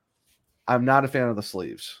logo. I'm not a fan of the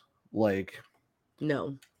sleeves.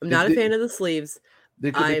 No, I'm not a fan of the sleeves.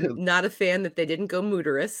 I'm not a fan that they didn't go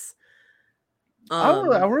Mooterous.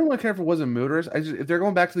 I really don't care if it wasn't Mooterous. If they're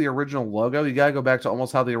going back to the original logo, you gotta go back to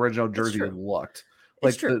almost how the original jersey looked.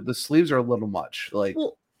 The sleeves are a little much.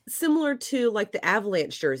 Similar to like the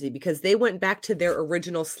Avalanche jersey because they went back to their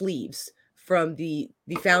original sleeves from the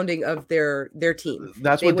founding of their team.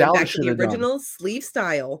 That's what Dallas should have done. The original sleeve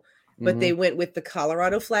style, but they went with the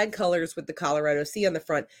Colorado flag colors with the Colorado C on the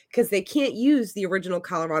front because they can't use the original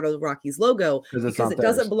Colorado Rockies logo because it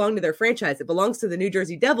doesn't belong to their franchise. It belongs to the New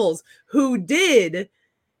Jersey Devils, who did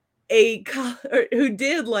like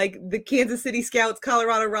the Kansas City Scouts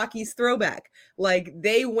Colorado Rockies throwback. Like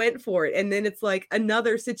they went for it, and then it's like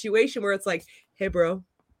another situation where it's like, hey, bro.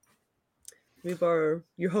 Let me borrow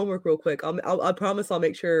your homework real quick. I promise I'll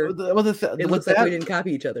make sure it looks like we didn't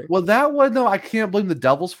copy each other. Well, that one, though, I can't blame the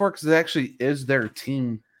Devils for it because it actually is their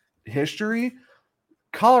team history.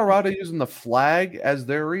 Colorado using the flag as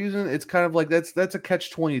their reason, it's kind of like that's a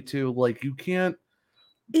catch-22. Like, you can't...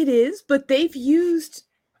 It is, but they've used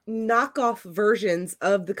knockoff versions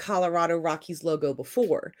of the Colorado Rockies logo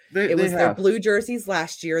before. It was their blue jerseys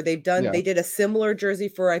last year. They did a similar jersey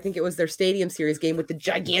for I think it was their Stadium Series game with the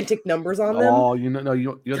gigantic numbers on them. Oh, you know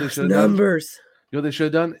they should have numbers. Done? You know what they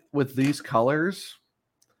should have done with these colors?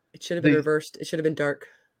 It should have been reversed. It should have been dark.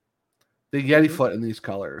 The Yeti foot in these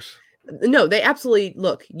colors. No, they absolutely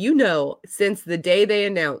look. Since the day they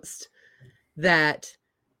announced that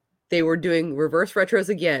they were doing reverse retros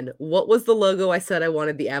again. What was the logo I said I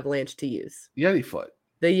wanted the Avalanche to use? Yeti foot.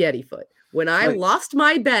 The Yeti foot. When I lost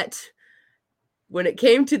my bet, when it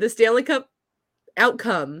came to the Stanley Cup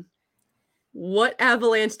outcome, what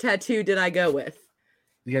Avalanche tattoo did I go with?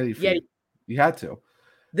 The Yeti foot. You had to.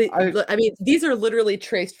 I mean, these are literally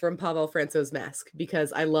traced from Pavel Franco's mask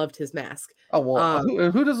because I loved his mask. Oh well,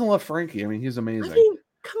 who doesn't love Frankie? I mean, he's amazing. I mean,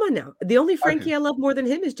 come on now. The only Frankie I love more than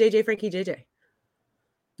him is JJ Frankie JJ.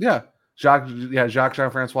 Yeah, Jacques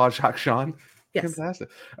Jean-Francois Jacques Jean. Yes. Fantastic.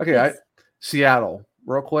 Okay, Seattle,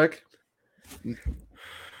 real quick.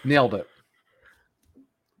 Nailed it.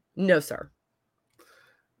 No, sir.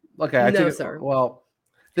 Okay, no, sir. Well,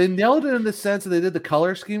 they nailed it in the sense that they did the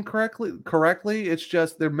color scheme correctly. It's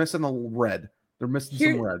just they're missing a red. They're missing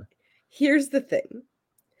some red. Here's the thing.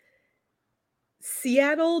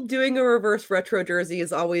 Seattle doing a reverse retro jersey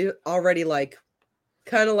is already like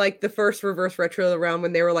kind of like the first reverse retro around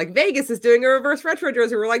when they were like, Vegas is doing a reverse retro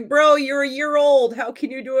jersey. We're like, bro, you're a year old. How can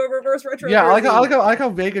you do a reverse retro jersey? I like how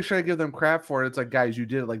Vegas tried to give them crap for it. It's like, guys, you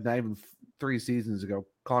did it like not even 3 seasons ago.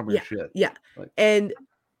 Calm your shit. Yeah. And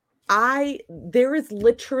there is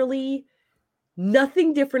literally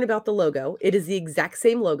nothing different about the logo. It is the exact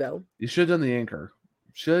same logo. You should have done the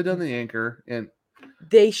anchor. And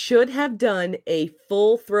they should have done a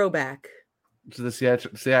full throwback to the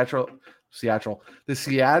Seattle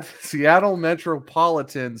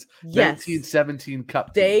Metropolitans 1917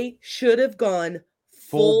 Cup. They should have gone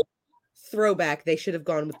full throwback. They should have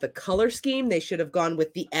gone with the color scheme. They should have gone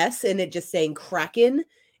with the S and it just saying Kraken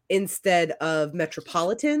instead of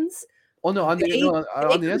Metropolitans. Oh no, on the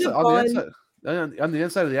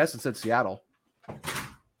inside of the S it said Seattle.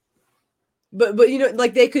 But you know,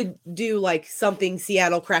 like they could do like something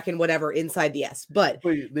Seattle Kraken whatever inside the S, but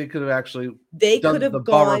they could have actually done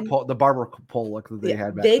the barber pole like they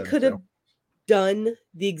had back they then, could have done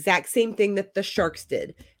the exact same thing that the Sharks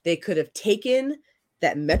did. They could have taken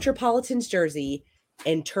that Metropolitans jersey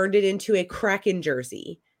and turned it into a Kraken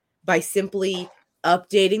jersey by simply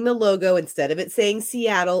updating the logo. Instead of it saying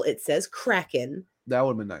Seattle, it says Kraken. That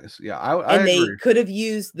would have been nice. Yeah, I agree. They could have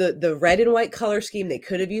used the red and white color scheme. They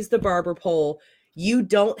could have used the barber pole. You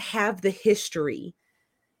don't have the history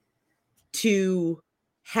to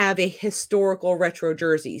have a historical retro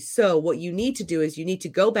jersey. So what you need to do is you need to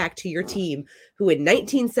go back to your team who in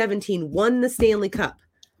 1917 won the Stanley Cup.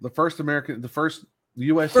 The first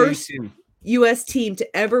U.S. team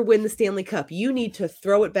to ever win the Stanley Cup. You need to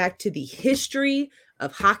throw it back to the history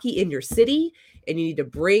of hockey in your city, and you need to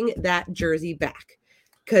bring that jersey back.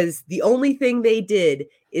 Because the only thing they did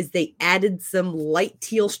is they added some light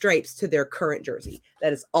teal stripes to their current jersey.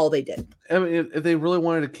 That is all they did. I mean, if they really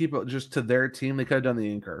wanted to keep it just to their team, they could have done the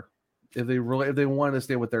anchor. If they wanted to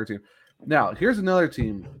stay with their team. Now, here's another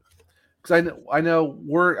team. Because I know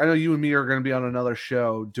you and me are going to be on another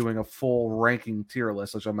show doing a full ranking tier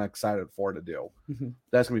list, which I'm excited for to do. Mm-hmm.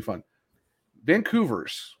 That's gonna be fun.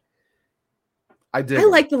 Vancouver's. I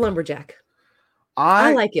like the Lumberjack.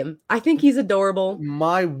 I like him. I think he's adorable.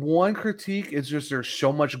 My one critique is just there's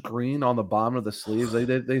so much green on the bottom of the sleeves.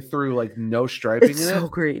 They threw like no striping in it. So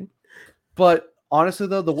green. But honestly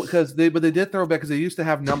though, they did throw it back because they used to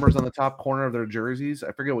have numbers on the top corner of their jerseys.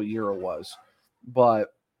 I forget what year it was,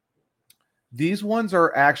 but these ones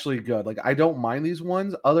are actually good. Like I don't mind these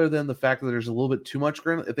ones, other than the fact that there's a little bit too much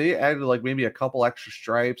green. If they added like maybe a couple extra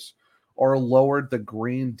stripes or lowered the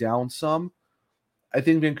green down some, I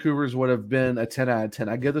think Vancouver's would have been a 10 out of 10.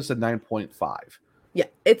 I give this a 9.5. Yeah,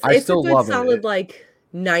 it's still a good solid like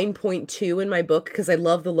 9.2 in my book because I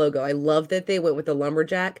love the logo. I love that they went with the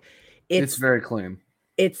Lumberjack. It's very clean.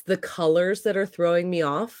 It's the colors that are throwing me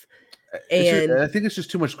off. And I think it's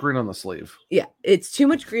just too much green on the sleeve. Yeah, it's too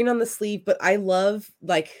much green on the sleeve, but I love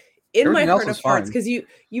like in everything my heart of hearts because you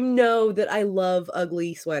know that I love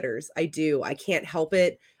ugly sweaters. I do. I can't help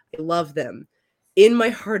it. I love them. In my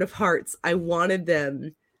heart of hearts, I wanted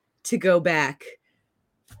them to go back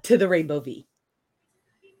to the Rainbow V.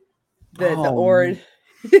 The orange.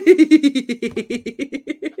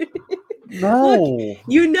 No. Look,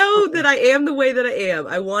 you know that I am the way that I am.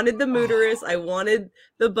 I wanted the Mooterus. I wanted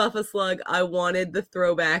the Buffaslug. I wanted the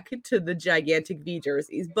throwback to the gigantic V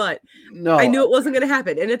jerseys, but no, I knew it wasn't going to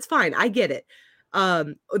happen, and it's fine. I get it.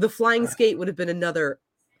 The Flying Skate would have been another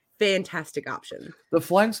fantastic option. The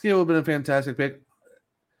Flying Skate would have been a fantastic pick.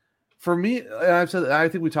 For me, and I've said, I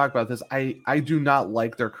think we talked about this. I do not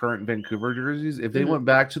like their current Vancouver jerseys. If they went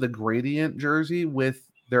back to the gradient jersey with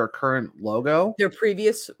their current logo, their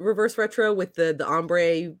previous reverse retro with the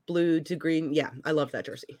ombre blue to green, yeah, I love that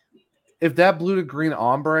jersey. If that blue to green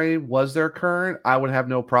ombre was their current, I would have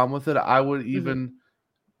no problem with it. I would even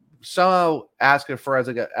somehow ask it for as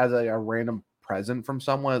a random present from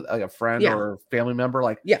someone, like a friend or family member.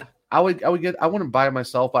 Like, I wouldn't buy it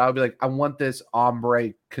myself, but I would be like, I want this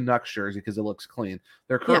ombre Canucks jersey because it looks clean.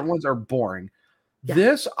 Their current ones are boring. Yeah.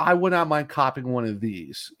 This, I would not mind copying one of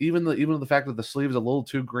these. Even the fact that the sleeve is a little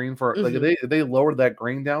too green for like they lowered that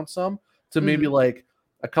green down some to maybe like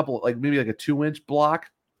a couple, like maybe like a 2-inch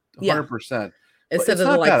block, 100%. Instead of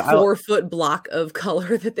the like 4-foot block of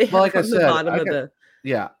color that they have on the bottom of the.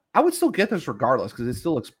 Yeah, I would still get this regardless because it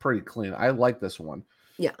still looks pretty clean. I like this one.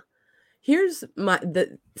 Yeah. Here's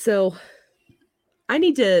so I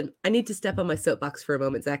need to step on my soapbox for a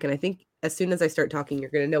moment, Zach, and I think as soon as I start talking,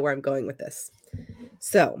 you're going to know where I'm going with this.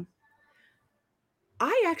 So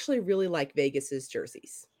I actually really like Vegas's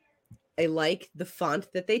jerseys. I like the font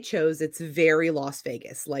that they chose. It's very Las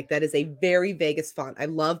Vegas. Like that is a very Vegas font. I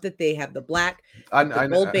love that they have the black, the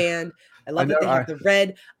gold band. I love that they have the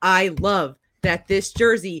red. I love that this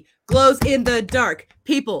jersey glows in the dark.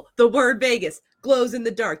 People, the word Vegas glows in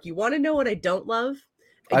the dark. You want to know what I don't love?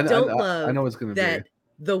 I don't love I know it's gonna that be.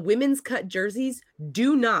 The women's cut jerseys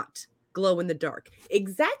do not glow in the dark.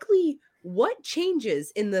 Exactly what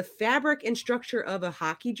changes in the fabric and structure of a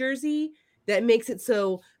hockey jersey that makes it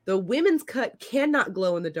so the women's cut cannot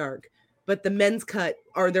glow in the dark, but the men's cut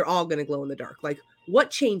they're all going to glow in the dark? Like, what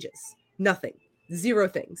changes? Nothing. Zero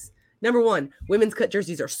things. Number one, women's cut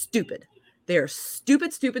jerseys are stupid. They are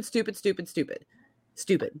stupid.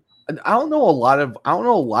 And I don't know a lot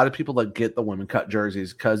of people that get the women cut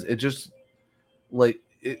jerseys because it just like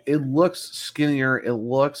it looks skinnier. It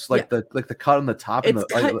looks like the cut on the top. It's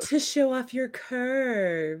cut to show off your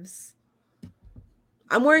curves.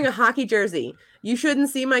 I'm wearing a hockey jersey. You shouldn't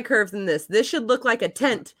see my curves in this. This should look like a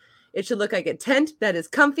tent. It should look like a tent that is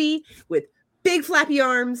comfy with big flappy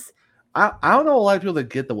arms. I don't know a lot of people that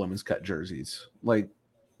get the women's cut jerseys. Like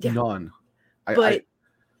none. But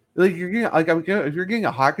like you're getting if you're getting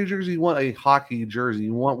a hockey jersey, you want a hockey jersey.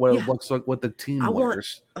 You want what it looks like, what the team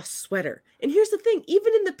wears. Want a sweater. And here's the thing: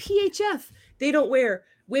 even in the PHF, they don't wear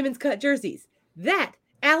women's cut jerseys. That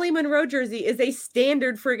Allie Monroe jersey is a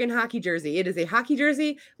standard friggin' hockey jersey. It is a hockey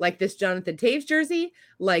jersey like this Jonathan Taves jersey,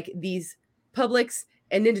 like these Publix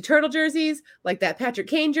and Ninja Turtle jerseys, like that Patrick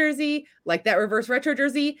Kane jersey, like that reverse retro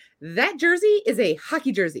jersey. That jersey is a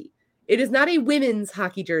hockey jersey. It is not a women's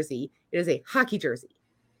hockey jersey. It is a hockey jersey.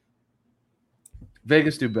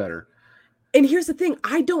 Vegas do better. And here's the thing.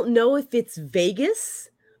 I don't know if it's Vegas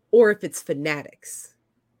or if it's Fanatics.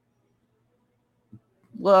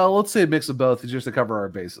 Well, let's say a mix of both just to cover our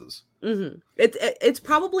bases. Mm-hmm. It's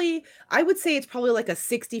probably, I would say it's probably like a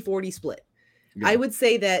 60-40 split. Yeah. I would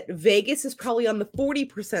say that Vegas is probably on the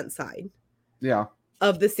 40% side. Yeah.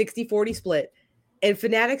 Of the 60-40 split. And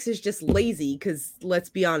Fanatics is just lazy because, let's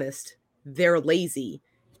be honest, they're lazy.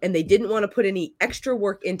 And they didn't want to put any extra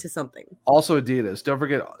work into something. Also, Adidas. Don't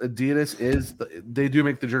forget, Adidas they do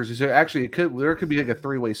make the jersey. So actually, there could be like a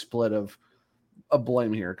 3-way split of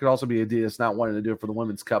blame here. It could also be Adidas not wanting to do it for the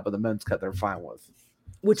women's cut, but the men's cut they're fine with.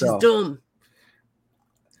 Which is dumb.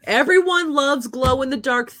 Everyone loves glow in the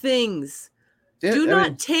dark things. Do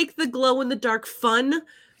not take the glow in the dark fun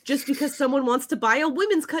just because someone wants to buy a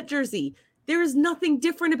women's cut jersey. There is nothing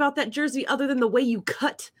different about that jersey other than the way you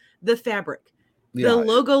cut the fabric. The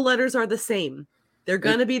logo letters are the same. They're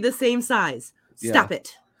going to be the same size. Stop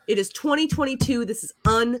it. It is 2022. This is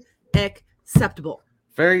unacceptable.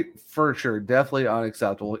 For sure. Definitely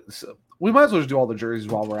unacceptable. So we might as well just do all the jerseys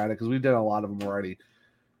while we're at it because we've done a lot of them already.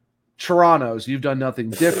 Toronto's, you've done nothing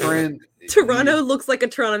different. Toronto looks like a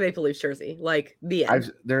Toronto Maple Leafs jersey. Like the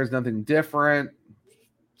end. There's nothing different.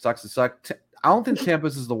 Sucks to suck. I don't think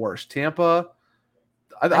Tampa's is the worst. Tampa,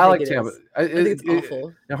 I like Tampa. I think it's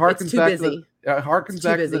awful. It harkens it's too back busy.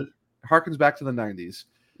 Harkens back to the 90s.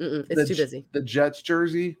 It's too busy. The Jets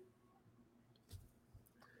jersey.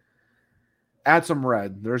 Add some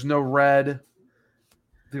red. There's no red.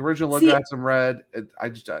 The original look had some red. I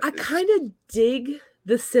kind of dig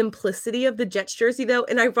the simplicity of the Jets jersey, though.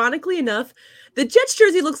 And ironically enough, the Jets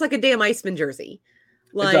jersey looks like a damn Iceman jersey.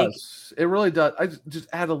 Like, it does. It really does. I just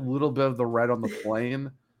add a little bit of the red on the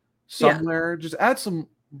plane somewhere. Just add some,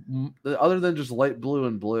 other than just light blue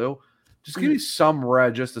and blue. Just give me some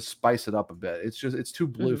red just to spice it up a bit. It's too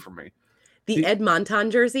blue for me. The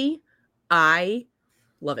Edmonton jersey, I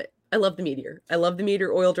love it. I love the Meteor. I love the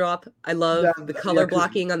Meteor oil drop. I love the color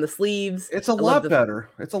blocking on the sleeves. It's a lot better.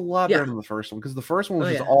 It's a lot better than the first one because the first one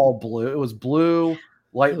was just all blue. It was blue,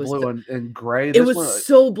 light blue, and gray. It was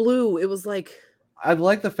so blue. It was like... I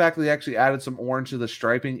like the fact that they actually added some orange to the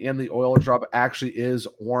striping, and the oil drop actually is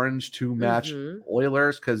orange to match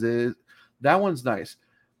Oilers because that one's nice.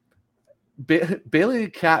 Bailey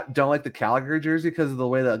and Kat don't like the Calgary jersey because of the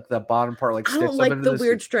way that the bottom part sticks up. I don't like the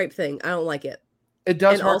weird stripe thing. I don't like it. It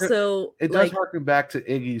does harken back to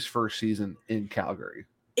Iggy's first season in Calgary.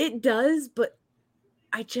 It does, but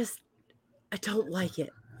I don't like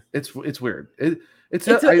it. It's weird. It's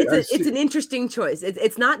an interesting choice.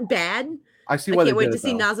 It's not bad. I see why I can't they wait did to it,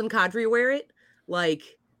 see though. Nazem Kadri wear it. Like,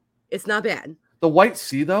 it's not bad. The white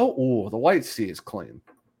C though, the white C is clean.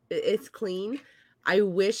 It's clean. I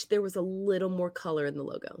wish there was a little more color in the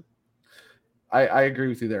logo. I agree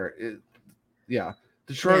with you there. Yeah,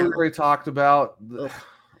 Detroit we already talked about.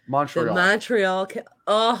 Montreal. The Montreal.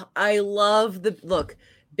 Oh, I love the look.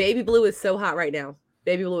 Baby blue is so hot right now.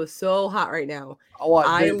 Baby blue is so hot right now.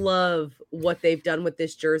 I love what they've done with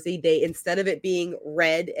this jersey. They, instead of it being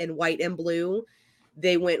red and white and blue,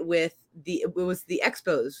 they went with it was the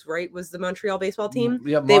Expos, right? Was the Montreal baseball team?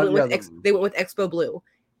 Yeah, they went with Expo blue,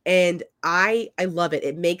 and I love it.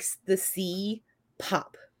 It makes the C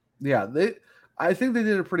pop. Yeah, I think they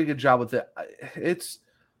did a pretty good job with it. It's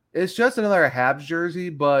just another Habs jersey,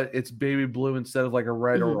 but it's baby blue instead of like a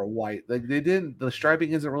red or a white. Like the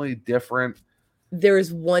striping isn't really different. There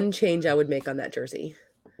is one change I would make on that jersey.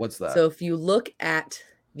 What's that? So if you look at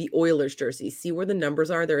the Oilers jersey, see where the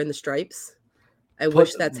numbers are? They're in the stripes. I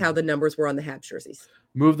wish that's how the numbers were on the Habs jerseys.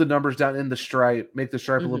 Move the numbers down in the stripe, make the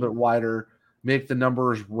stripe a little bit wider, make the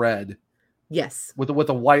numbers red. Yes. Make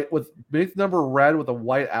the number red with a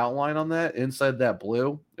white outline on that inside that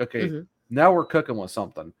blue. Okay. Now we're cooking with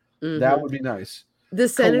something. That would be nice. The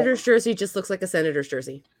Senators jersey just looks like a Senators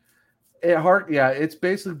jersey. It's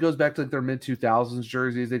basically goes back to like their mid 2000s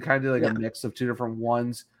jerseys. They kind of like a mix of two different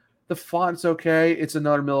ones. The font's okay. It's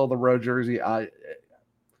another middle of the road jersey.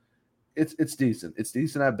 It's decent. It's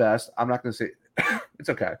decent at best. I'm not going to say it's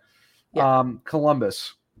okay. Yeah.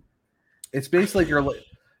 Columbus. It's basically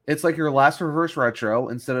like your last reverse retro.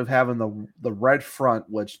 Instead of having the red front,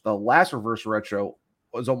 which the last reverse retro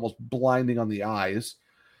was almost blinding on the eyes.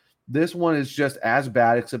 This one is just as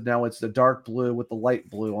bad, except now it's the dark blue with the light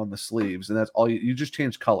blue on the sleeves, and that's all you just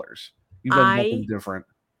change colors. You've done nothing different.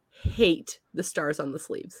 Hate the stars on the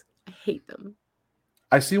sleeves. I hate them.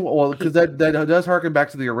 I see. Well, because that does harken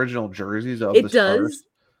back to the original jerseys of the stars.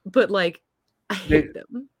 But like, I hate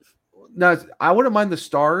them. Now, I wouldn't mind the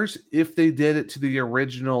stars if they did it to the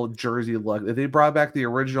original jersey look. If they brought back the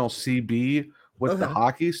original CB with the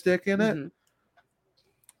hockey stick in it,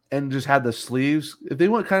 and just had the sleeves. If they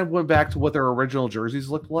went back to what their original jerseys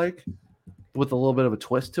looked like, with a little bit of a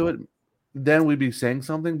twist to it, then we'd be saying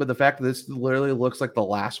something. But the fact that this literally looks like the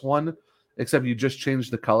last one, except you just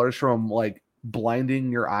changed the colors from like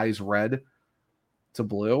blinding your eyes red to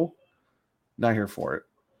blue, not here for it.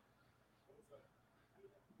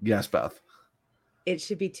 Yes, Beth. It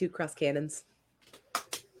should be 2 cross cannons.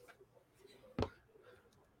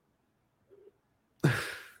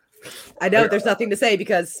 I know there's nothing to say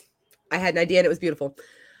because I had an idea and it was beautiful.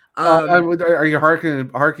 Are you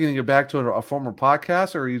harkening it back to a former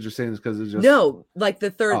podcast, or are you just saying this because it's just no? Like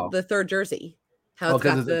the third jersey, how it's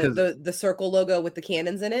got the circle logo with the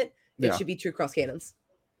cannons in it. It should be 2 cross cannons.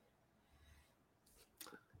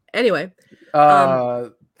 Anyway,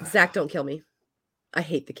 Zach, don't kill me. I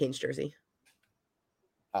hate the Canes jersey.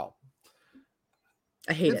 Oh,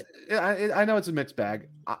 I hate it. I know it's a mixed bag.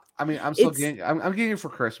 I mean, I'm still getting. I'm getting it for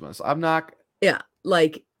Christmas. I'm not. Yeah,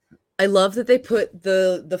 like I love that they put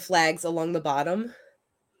the flags along the bottom.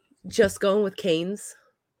 Just going with Canes.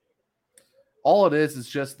 All it is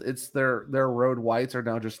just it's their road whites are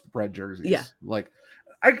now just red jerseys. Yeah, like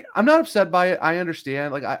I'm not upset by it. I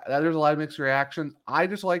understand. Like there's a lot of mixed reactions. I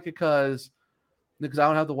just like it because I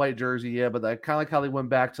don't have the white jersey yet, but I kind of like how they went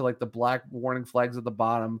back to like the black warning flags at the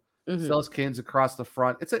bottom. Sells Canes across the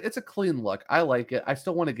front. It's a clean look. I like it. I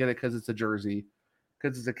still want to get it because it's a jersey,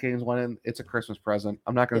 because it's a Canes one, and it's a Christmas present.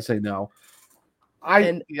 I'm not going to say no.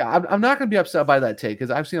 I'm not going to be upset by that take because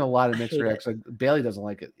I've seen a lot of mixed reactions. Like, Bailey doesn't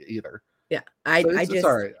like it either. Yeah, it's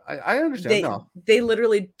all right. I understand. They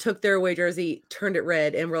literally took their away jersey, turned it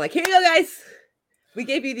red, and were like, "Here you go, guys. We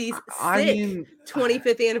gave you these sick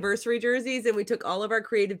 25th anniversary jerseys, and we took all of our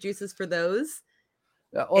creative juices for those."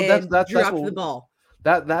 Well, that's dropped the ball.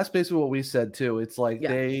 That's basically what we said too. It's like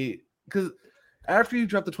because after you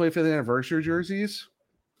drop the 25th anniversary jerseys,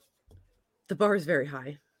 the bar is very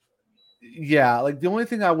high. Yeah, like the only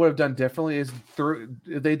thing I would have done differently is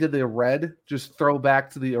if they did the red, just throw back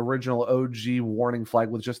to the original OG warning flag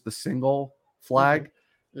with just the single flag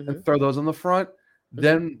and throw those on the front.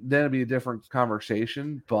 Then it'd be a different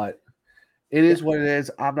conversation. But it is what it is.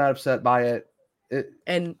 I'm not upset by it.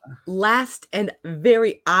 And last and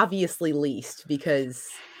very obviously least, because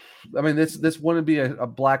I mean this wouldn't be a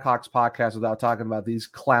Blackhawks podcast without talking about these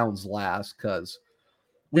clowns last, because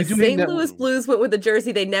the St. Louis Blues went with a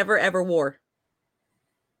jersey they never ever wore.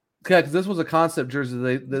 Yeah, because this was a concept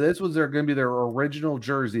jersey. This was going to be their original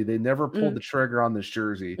jersey. They never pulled the trigger on this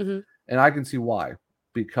jersey, and I can see why.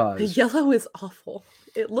 because yellow is awful.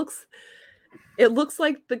 It looks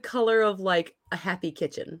like the color of like a happy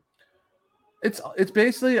kitchen. It's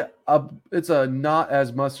basically it's a not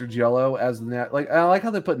as mustard yellow as I like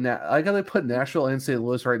how they put Nashville and St.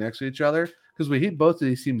 Louis right next to each other because we hate both of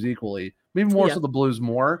these teams equally. Maybe more so the Blues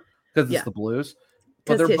more because it's the Blues,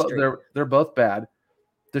 but they're both bad.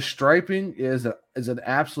 The striping is an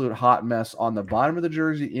absolute hot mess on the bottom of the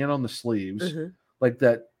jersey and on the sleeves. Mm-hmm. Like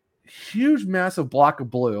that huge massive block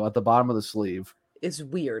of blue at the bottom of the sleeve. It's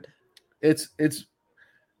weird. It's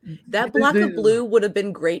that block of blue would have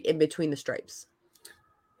been great in between the stripes.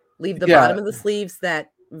 Leave the bottom of the sleeves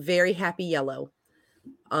that very happy yellow.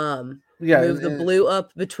 Move the blue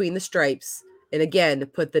up between the stripes. And again,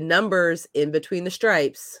 put the numbers in between the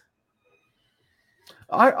stripes.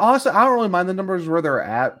 I don't really mind the numbers where they're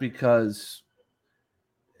at because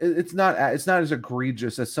it's not as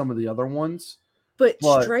egregious as some of the other ones. But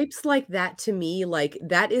stripes like that, to me, like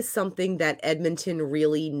that is something that Edmonton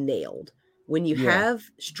really nailed. When you have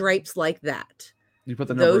stripes like that, you put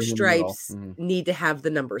those stripes need to have the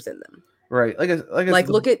numbers in them. Right.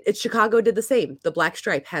 Look at Chicago did the same. The black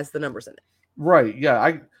stripe has the numbers in it. Right. Yeah.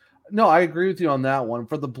 I agree with you on that one.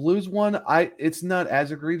 For the Blues one, it's not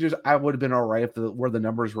as egregious. I would have been all right where the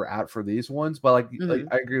numbers were at for these ones. But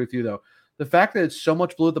I agree with you though. The fact that it's so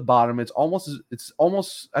much blue at the bottom, it's almost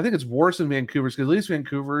I think it's worse than Vancouver's because at least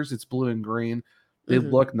Vancouver's it's blue and green. They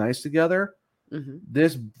look nice together. Mm-hmm.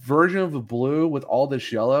 This version of the blue with all this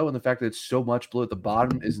yellow and the fact that it's so much blue at the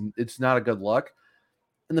bottom it's not a good look.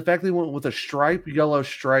 And the fact that they went with a yellow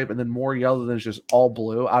stripe, and then more yellow than it's just all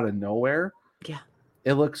blue out of nowhere. Yeah.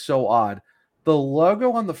 It looks so odd. The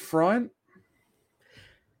logo on the front.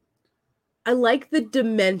 I like the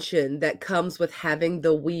dimension that comes with having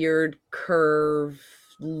the weird curve,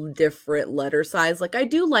 different letter size. Like I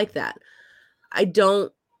do like that. I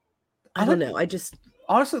don't know. I just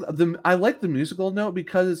honestly, I like the musical note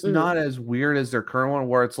because it's not as weird as their current one,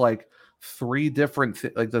 where it's like three different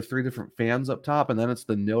fans up top, and then it's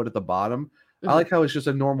the note at the bottom. I like how it's just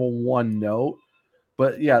a normal one note,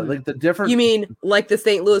 but yeah, like the different. You mean like the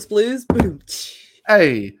St. Louis Blues?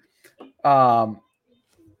 Hey,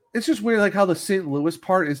 it's just weird, like how the St. Louis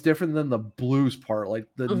part is different than the Blues part. Like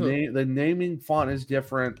the the naming font is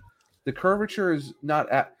different. The curvature is not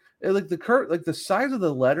at. Like the size of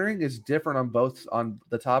the lettering is different on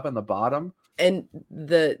the top and the bottom, and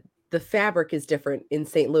the fabric is different in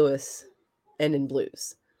St. Louis and in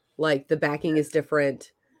Blues. Like the backing is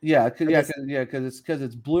different. Yeah, because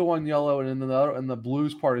it's blue on yellow, and then the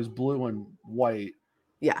Blues part is blue and white.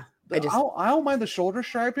 Yeah, I don't mind the shoulder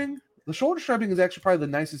striping. The shoulder striping is actually probably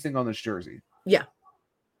the nicest thing on this jersey. Yeah,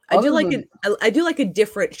 I do like a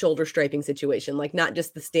different shoulder striping situation, like not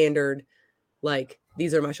just the standard. Like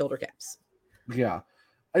these are my shoulder caps. Yeah,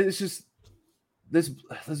 it's just this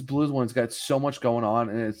Blues one's got so much going on,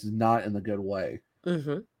 and it's not in the good way.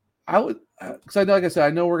 Mm-hmm. I would, because like I said,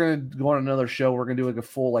 I know we're gonna go on another show. We're gonna do like a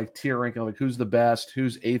full like tier ranking, like who's the best,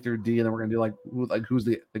 who's A through D, and then we're gonna do who's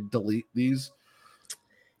the delete these.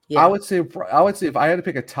 Yeah. I would say if I had to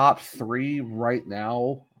pick a top three right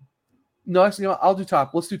now, no, actually,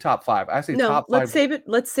 let's do top five. I say top five.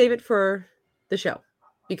 Let's save it for the show.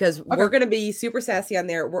 Because we're going to be super sassy on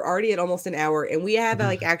there. We're already at almost an hour, and we have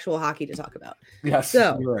like actual hockey to talk about. Yes,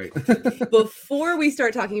 so you're right. Before we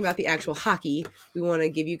start talking about the actual hockey, we want to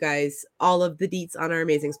give you guys all of the deets on our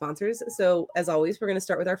amazing sponsors. So as always, we're going to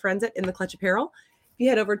start with our friends at In the Clutch Apparel. If you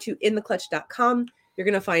head over to intheclutch.com, you're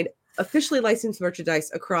going to find officially licensed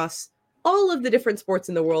merchandise across all of the different sports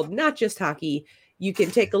in the world, not just hockey. You can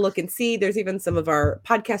take a look and see. There's even some of our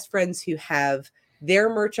podcast friends who have their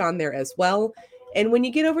merch on there as well. And when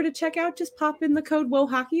you get over to checkout, just pop in the code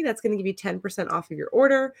WOHOCKEY. That's going to give you 10% off of your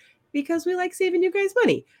order because we like saving you guys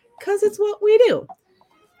money because it's what we do.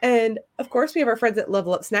 And of course, we have our friends at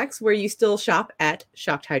Level Up Snacks where you still shop at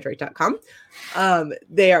shoptohydrate.com.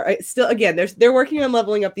 They are still, again, they're working on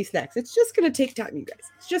leveling up these snacks. It's just going to take time, you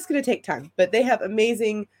guys. It's just going to take time. But they have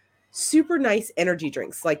amazing, super nice energy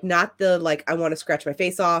drinks. Like not the, like, I want to scratch my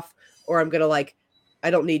face off or I'm going to I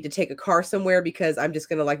don't need to take a car somewhere because I'm just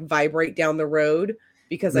going to vibrate down the road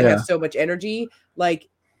because I have so much energy. Like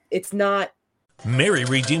it's not. Mary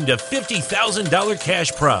redeemed a $50,000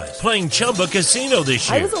 cash prize playing Chumba Casino this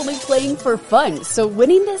year. I was only playing for fun, so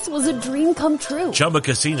winning this was a dream come true. Chumba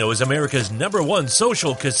Casino is America's #1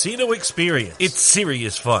 social casino experience. It's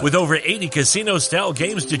serious fun. With over 80 casino-style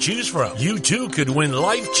games to choose from, you too could win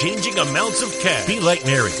life-changing amounts of cash. Be like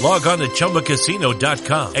Mary. Log on to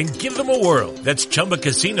ChumbaCasino.com and give them a whirl. That's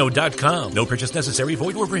ChumbaCasino.com. No purchase necessary.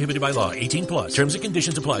 Void where prohibited by law. 18+. Terms and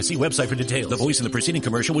conditions apply. See website for details. The voice in the preceding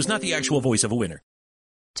commercial was not the actual voice of a winner.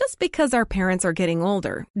 Just because our parents are getting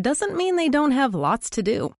older doesn't mean they don't have lots to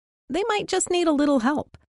do. They might just need a little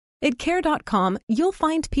help. At Care.com, you'll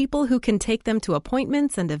find people who can take them to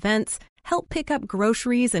appointments and events, help pick up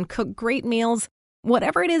groceries and cook great meals.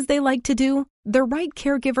 Whatever it is they like to do, the right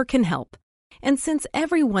caregiver can help. And since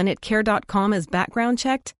everyone at Care.com is background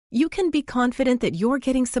checked, you can be confident that you're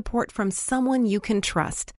getting support from someone you can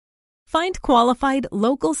trust. Find qualified,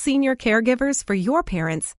 local senior caregivers for your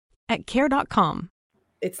parents at Care.com.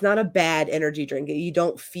 It's not a bad energy drink. You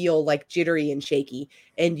don't feel like jittery and shaky,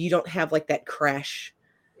 and you don't have like that crash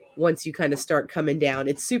once you kind of start coming down.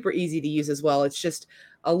 It's super easy to use as well. It's just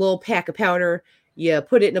a little pack of powder. You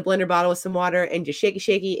put it in a blender bottle with some water, and you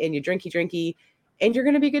shaky, and you drinky, and you're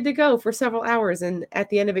going to be good to go for several hours. And at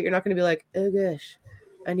the end of it, you're not going to be like, oh gosh,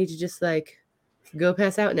 I need to just like go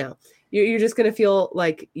pass out now. You're just going to feel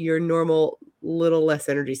like your normal little less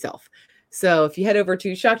energy self. So if you head over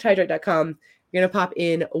to shockedhydrate.com, you're going to pop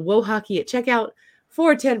in Whoa Hockey at checkout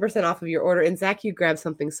for 10% off of your order. And Zach, you grabbed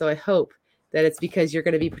something. So I hope that it's because you're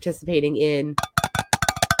going to be participating in.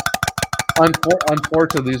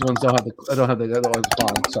 Unfortunately, these ones don't have the other ones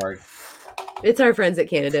on. Sorry. It's our friends at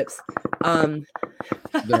Canadips. Sorry.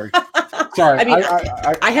 I mean,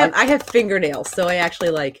 I have fingernails, so I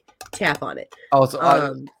actually like tap on it. Oh,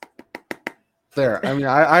 so there. I mean,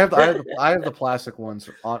 I have the plastic ones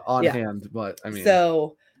on hand, but I mean,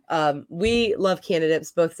 so we love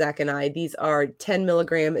Canadips, both Zach and I. These are 10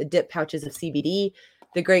 milligram dip pouches of CBD.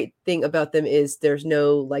 The great thing about them is there's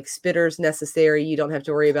no like spitters necessary. You don't have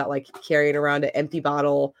to worry about like carrying around an empty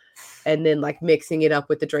bottle and then like mixing it up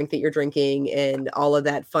with the drink that you're drinking and all of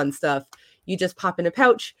that fun stuff. You just pop in a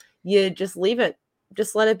pouch, you just leave it,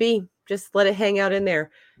 just let it be, just let it hang out in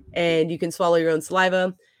there, and you can swallow your own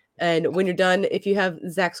saliva. And when you're done, if you have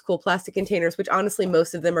Zach's cool plastic containers, which honestly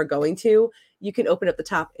most of them are going to, you can open up the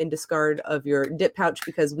top and discard of your dip pouch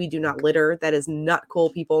because we do not litter. That is not cool,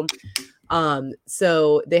 people.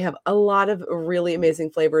 So they have a lot of really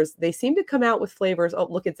amazing flavors. They seem to come out with flavors. Oh,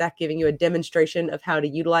 look at Zach giving you a demonstration of how to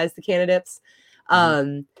utilize the Canadips.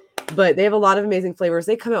 But they have a lot of amazing flavors.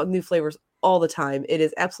 They come out with new flavors all the time. It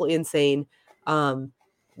is absolutely insane.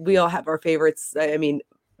 We all have our favorites. I mean,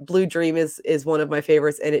 Blue Dream is one of my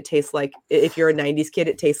favorites, and it tastes like, if you're a 90s kid,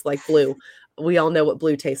 it tastes like blue. We all know what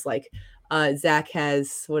blue tastes like. Zach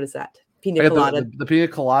has, what is that? Pina colada. The pina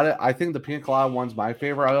colada. I think the pina colada one's my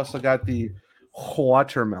favorite. I also got the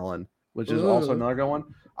watermelon, which is also another good one.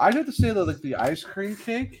 I'd have to say that like the ice cream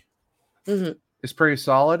cake is pretty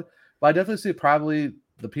solid, but I definitely say probably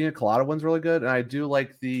the pina colada one's really good, and I do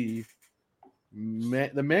like the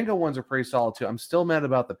mango ones are pretty solid too. I'm still mad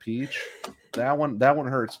about the peach. That one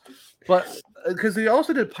hurts, but because they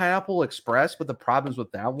also did Pineapple Express, but the problems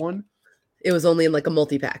with that one, it was only in like a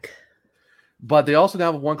multi-pack. But they also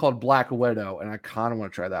now have one called Black Widow, and I kind of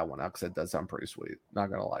want to try that one out because it does sound pretty sweet.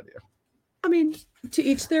 Not gonna lie to you. I mean, to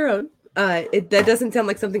each their own. That doesn't sound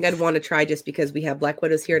like something I'd want to try just because we have Black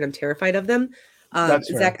Widows here and I'm terrified of them.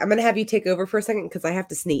 Zach, I'm gonna have you take over for a second because I have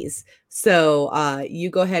to sneeze. So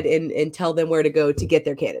you go ahead and tell them where to go to get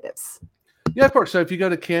their Canadips. Yeah, of course. So if you go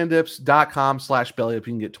to candips.com/belly up,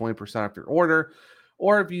 you can get 20% off your order.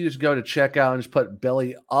 Or if you just go to checkout and just put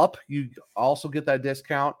belly up, you also get that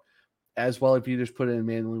discount as well if you just put it in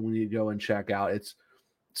manually when you go and check out. It's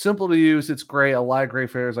simple to use. It's great. A lot of great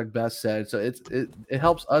flavors, like Beth said. So it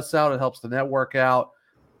helps us out. It helps the network out.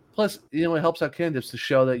 Plus, it helps out Candips to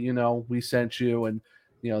show that, we sent you, and,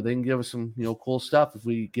 they can give us some, cool stuff if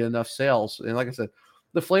we get enough sales. And like I said,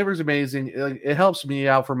 the flavor's amazing. It helps me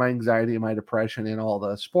out for my anxiety and my depression and all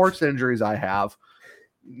the sports injuries I have,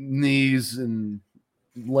 knees and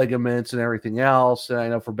ligaments and everything else. And I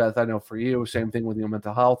know for Beth, I know for you, same thing with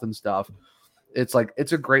mental health and stuff. It's like,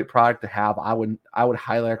 it's a great product to have. I would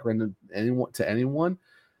highly recommend to anyone.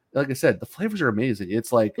 Like I said, the flavors are amazing.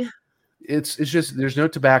 It's like, it's just, there's no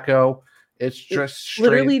tobacco. It's just straight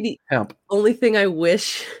literally the hemp. Only thing I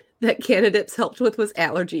wish that Canadips helped with was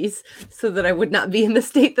allergies so that I would not be in the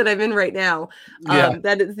state that I'm in right now.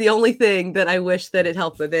 That is the only thing that I wish that it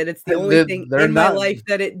helped with it. It's the only thing in my life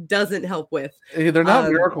that it doesn't help with. They're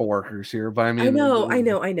not miracle workers here, but I mean, I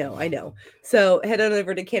know. So head on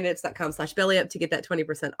over to candidates.com/bellyup to get that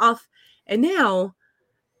 20% off. And now,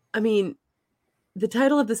 I mean, the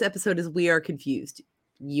title of this episode is We Are Confused.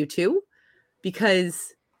 You too?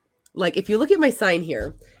 Because like, if you look at my sign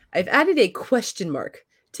here, I've added a question mark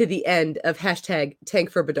to the end of hashtag Tank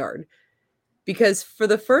for Bedard, because for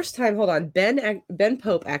the first time, hold on, Ben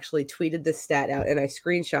Pope actually tweeted this stat out and I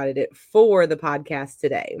screenshotted it for the podcast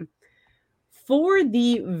today. For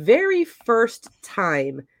the very first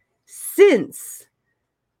time since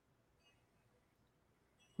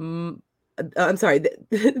I'm sorry,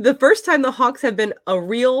 the first time the Hawks have been a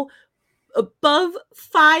real above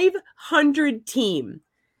 500 team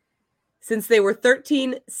since they were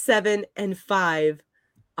 13-7-5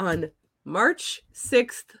 on March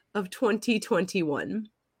 6th of 2021.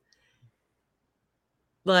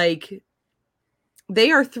 Like,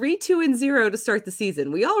 they are 3-2-0 to start the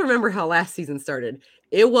season. We all remember how last season started.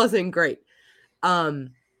 It wasn't great.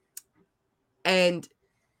 And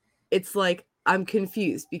it's like, I'm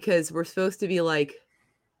confused because we're supposed to be like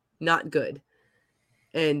not good.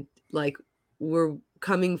 And like we're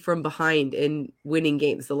coming from behind and winning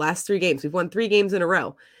games. The last 3 games, we've won 3 games in a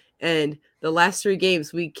row. And the last 3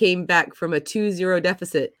 games, we came back from a 2-0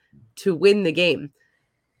 deficit to win the game.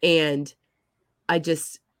 And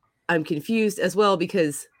I'm confused as well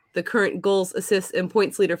because the current goals, assists, and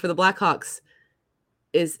points leader for the Blackhawks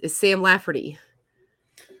is Sam Lafferty.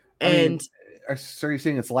 And so are you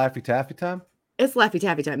saying it's Laffy Taffy time? It's Laffy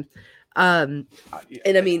Taffy time. And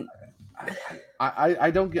I mean,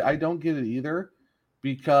 I don't get it either,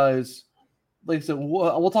 because like I said,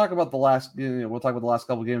 we'll talk about the last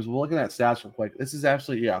couple of games. We're looking at stats real quick. This is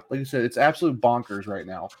absolutely, like you said, it's absolute bonkers right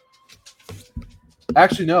now.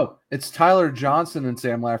 Actually, no, it's Tyler Johnson and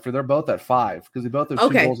Sam Lafferty. They're both at 5 because they both have 2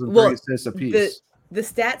 goals and 3 assists apiece. The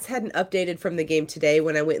stats hadn't updated from the game today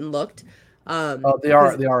when I went and looked. They are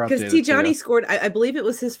updated. Because Tijani scored, I believe it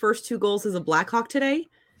was his first 2 goals as a Blackhawk today.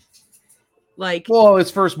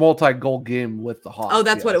 His first multi-goal game with the Hawks. Oh,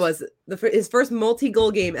 that's what it was. His first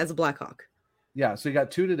multi-goal game as a Blackhawk. Yeah, so he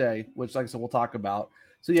got 2 today, which, like I said, we'll talk about.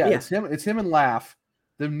 So yeah. It's him and Laff.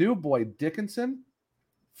 The new boy Dickinson,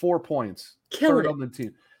 4 points. Third on the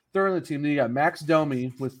team. Then you got Max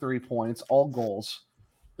Domi with 3 points, all goals.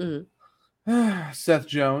 Mm-hmm. Seth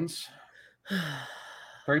Jones,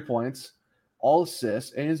 3 points, all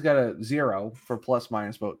assists, and he's got a 0 for plus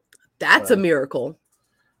minus. But that's a miracle.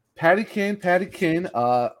 Patty Kane,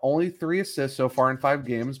 only 3 assists so far in 5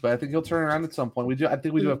 games, but I think he'll turn around at some point. I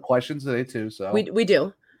think we do have questions today too. So we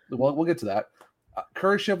do. We'll get to that.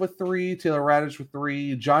 Kurashev with 3, Taylor Radich with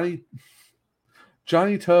 3, Johnny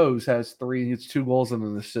Toes has 3. He gets 2 goals and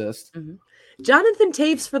an assist. Mm-hmm. Jonathan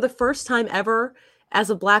Taves, for the first time ever as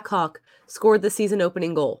a Blackhawk, scored the season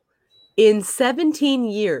opening goal. In 17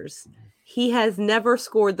 years, he has never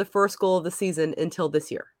scored the first goal of the season until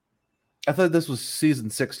this year. I thought this was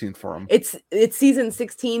season 16 for him. It's season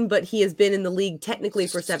 16, but he has been in the league technically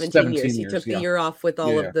for 17 years. He took the year off with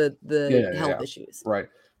all of the health issues. Right.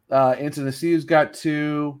 Anthony C's got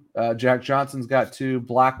 2. Jack Johnson's got 2.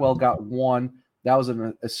 Blackwell got 1. That was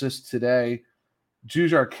an assist today.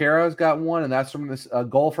 Jujar Kara's got 1, and that's from this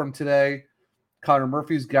goal from today. Connor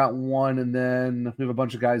Murphy's got 1, and then we have a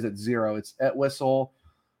bunch of guys at 0. It's Etwistle,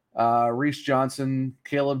 Reese Johnson,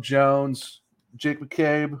 Caleb Jones, Jake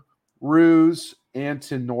McCabe, Ruse, and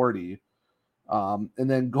Tenorti. And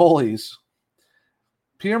then goalies.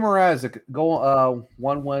 Pierre Mrazek, goal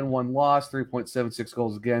 1 win, 1 loss, 3.76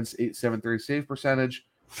 goals against, 8.73 save percentage.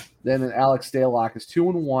 Then Alex Stalock is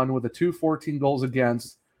 2-1 with a 2.14 goals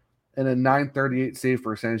against and a 9.38 save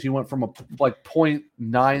percentage. He went from a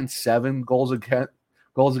 0.97 goals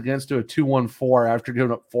against to a 2.14 after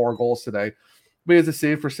giving up 4 goals today. But he has a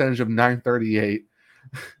save percentage of 9.38.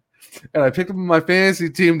 And I picked him in my fantasy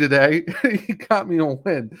team today. He got me a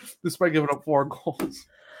win despite giving up 4 goals.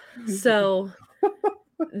 So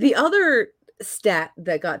the other stat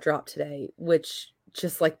that got dropped today, which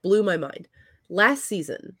just blew my mind. Last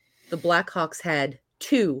season, the Blackhawks had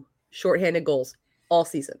 2 shorthanded goals all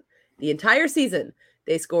season. The entire season,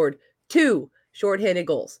 they scored 2 shorthanded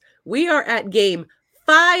goals. We are at game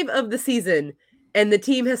 5 of the season, and the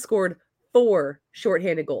team has scored 4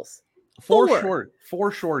 shorthanded goals. 4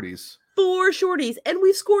 shorties. 4 shorties, and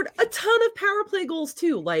we've scored a ton of power play goals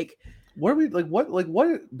too. What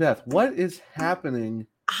Beth? What is happening?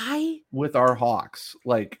 With our Hawks,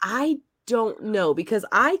 I don't know, because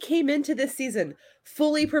I came into this season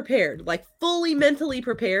fully prepared, fully mentally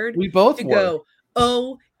prepared. We both to go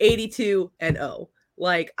 82-0.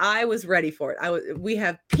 I was ready for it. We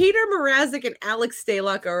have Peter Mrazek and Alex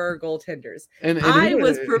Stalock are our goaltenders. And I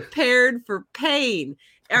was prepared for pain.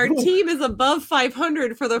 Our team is above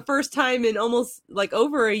 500 for the first time in almost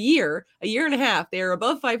over a year and a half. They are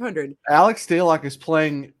above 500. Alex Stalock is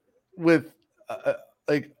playing with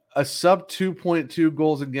a sub 2.2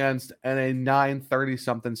 goals against and a 930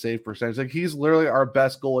 something save percentage. He's literally our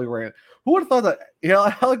best goalie right now. Who would have thought that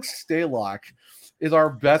Alex Stalock is our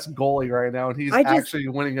best goalie right now, and he's actually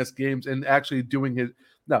winning us games and actually doing his.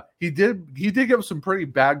 No, he did give us some pretty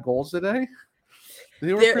bad goals today.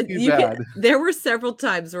 They were pretty bad. There were several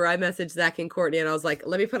times where I messaged Zach and Courtney, and I was like,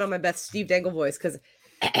 "Let me put on my best Steve Dangle voice because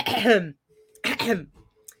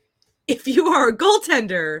if you are a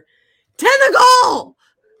goaltender, 10 the goal.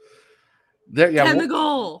 There, yeah, 10 the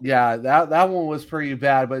goal. Yeah, that one was pretty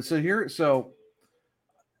bad. But I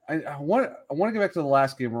want to get back to the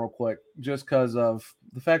last game real quick, just because of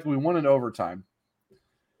the fact that we won in overtime.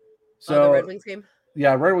 So the Red Wings game.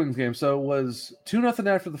 Yeah, Red Wings game. So it was 2-0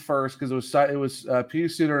 after the first because it was P.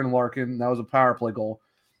 Suter and Larkin. That was a power play goal.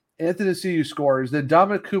 Anthony Ciu scores. Then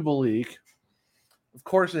Dominic Kubalik, of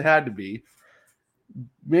course it had to be,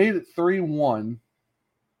 made it 3-1.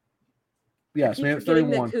 Yes, made it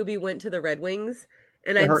 3-1. That Kubi went to the Red Wings,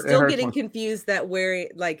 and I'm still getting confused that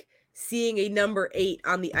seeing a number 8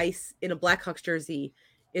 on the ice in a Blackhawks jersey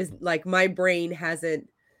is like my brain hasn't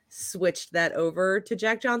switched that over to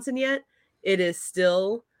Jack Johnson yet. It is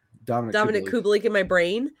still Dominic Kubalik in my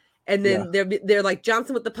brain, and then they're like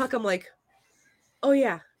Johnson with the puck. I'm like, oh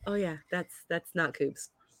yeah, that's not Kubes.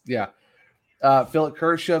 Yeah, Philip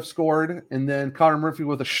Khrushchev scored, and then Connor Murphy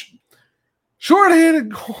with a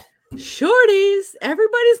short-handed goal. Shorties,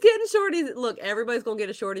 everybody's getting shorties. Look, everybody's gonna get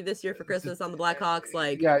a shorty this year for Christmas on the Blackhawks.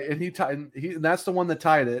 And that's the one that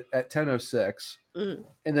tied it at 10:06. And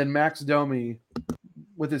then Max Domi,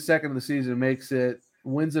 with his second of the season,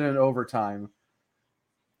 wins it in overtime.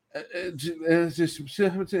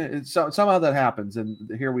 Somehow that happens, and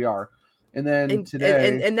here we are. And then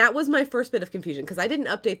today, and that was my first bit of confusion because I didn't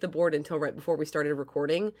update the board until right before we started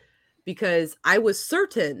recording, because I was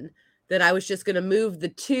certain that I was just going to move the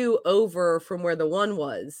 2 over from where the 1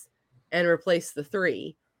 was and replace the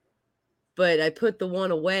 3. But I put the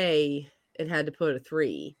 1 away and had to put a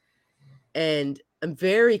 3. And I'm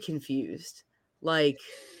very confused. Like,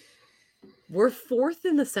 we're 4th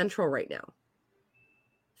in the Central right now.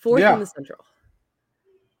 4th in the Central.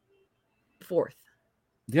 4th.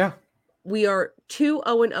 Yeah. We are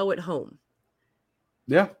 2-0-0 at home.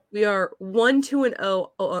 Yeah. We are 1-2-0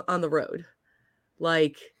 on the road.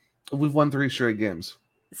 Like, we've won 3 straight games.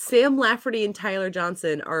 Sam Lafferty and Tyler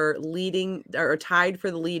Johnson are tied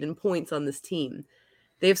for the lead in points on this team.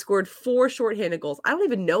 They've scored 4 shorthanded goals. I don't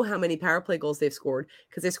even know how many power play goals they've scored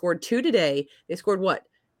because they scored 2 today. They scored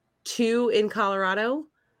 2 in Colorado?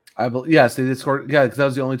 Yes, they did score. Yeah, because that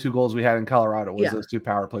was the only 2 goals we had in Colorado was those 2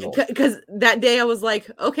 power play goals. Because that day I was like,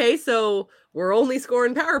 okay, so we're only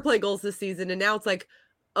scoring power play goals this season. And now it's like,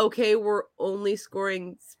 okay, we're only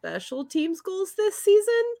scoring special teams goals this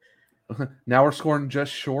season. Now we're scoring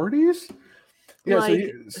just shorties? Yeah,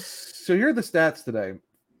 so here are the stats today.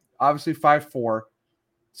 Obviously 5-4.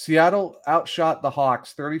 Seattle outshot the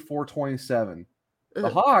Hawks 34-27. The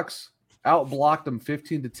Hawks outblocked them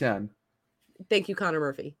 15-10. Thank you, Connor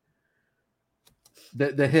Murphy.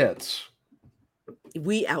 The hits.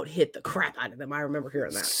 We out-hit the crap out of them. I remember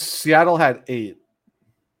hearing that. Seattle had 8.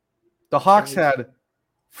 The Hawks had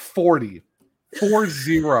 40.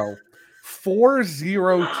 4-0.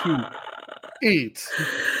 4-0 8.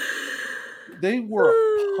 They were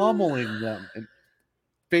pummeling them in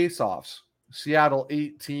face-offs. Seattle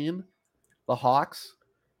 18. The Hawks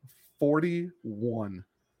 41.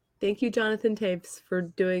 Thank you, Jonathan Tapes, for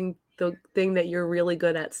doing the thing that you're really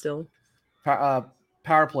good at still.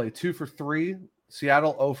 Power play 2 for 3.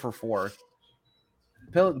 Seattle 0 for 4.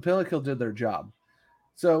 Penalty kill did their job.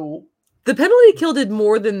 So the penalty kill did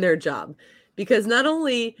more than their job, because not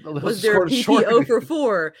only was there a PP 0 for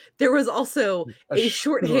 4, there was also a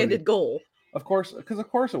shorthanded goal. Of course, because of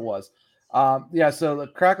course it was. So the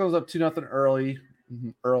Kraken was up 2-0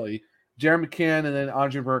 early. Jeremy McCann and then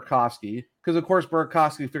Andre Burakovsky, because of course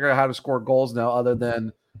Burakovsky figured out how to score goals now, other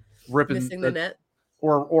than missing the net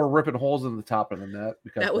or ripping holes in the top of the net.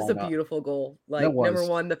 Because that was a beautiful goal. Like, number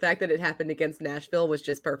one, the fact that it happened against Nashville was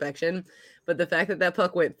just perfection, but the fact that that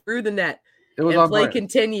puck went through the net and play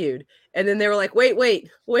continued, and then they were like, wait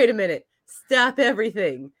a minute, stop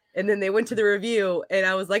everything, and then they went to the review, and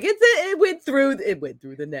I was like, it went through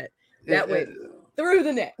the net. That went through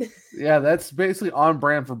the net. Yeah, that's basically on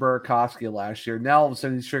brand for Burakovsky last year. Now all of a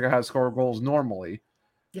sudden he's figured out how to score goals normally.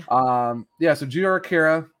 Yeah. So Gio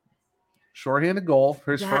Arquera, shorthanded goal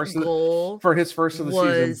for his first of the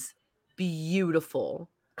season. Was beautiful.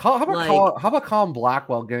 How about Colin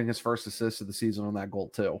Blackwell getting his first assist of the season on that goal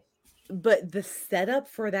too? But the setup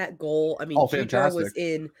for that goal, I mean, Gio was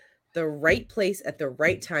in the right place at the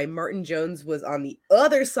right time. Martin Jones was on the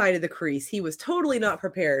other side of the crease. He was totally not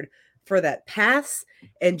prepared for that pass,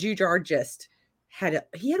 and Jujar just had a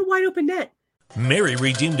wide open net. Mary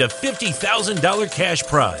redeemed a $50,000 cash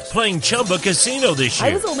prize playing Chumba Casino this year.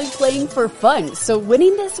 I was only playing for fun, so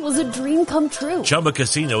winning this was a dream come true. Chumba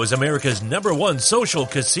Casino is America's #1 social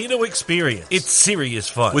casino experience. It's serious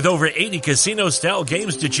fun. With over 80 casino-style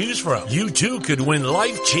games to choose from, you too could win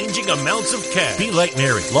life-changing amounts of cash. Be like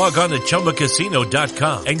Mary. Log on to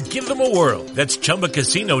ChumbaCasino.com and give them a whirl. That's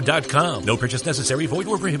ChumbaCasino.com. No purchase necessary. Void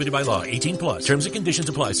where prohibited by law. 18 plus. Terms and conditions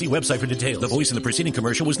apply. See website for details. The voice in the preceding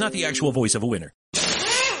commercial was not the actual voice of a winner.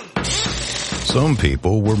 Some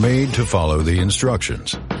people were made to follow the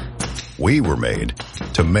instructions. We were made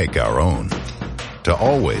to make our own. To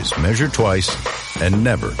always measure twice and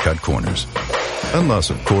never cut corners.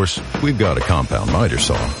 Unless, of course, we've got a compound miter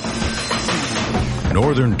saw.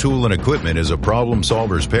 Northern Tool and Equipment is a problem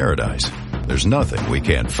solver's paradise. There's nothing we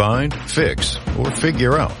can't find, fix, or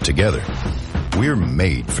figure out together. We're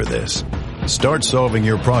made for this. Start solving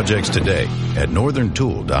your projects today at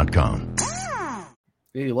northerntool.com.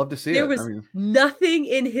 Yeah, you love to see there it. Was nothing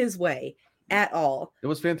in his way at all. It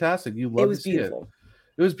was fantastic. You love to see beautiful.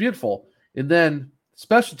 It was beautiful. And then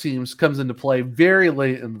special teams comes into play very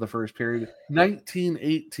late into the first period,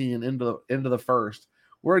 19-18 into the first.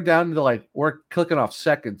 We're down to we're clicking off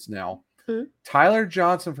seconds now. Mm-hmm. Tyler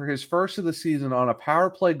Johnson for his first of the season on a power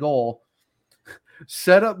play goal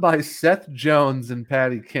set up by Seth Jones and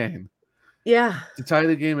Patty Kane. Yeah. To tie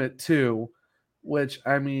the game at 2, which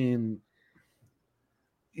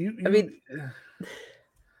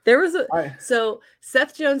there was so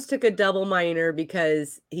Seth Jones took a double minor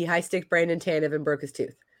because he high-sticked Brandon Tanev and broke his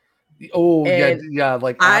tooth. Oh, and yeah.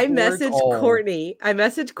 I messaged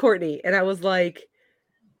Courtney. And I was like,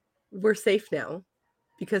 we're safe now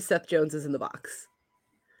because Seth Jones is in the box.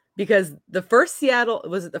 Because the first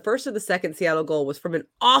the first or the second Seattle goal was from an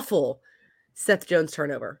awful Seth Jones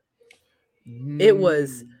turnover. It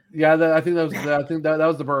was I think that was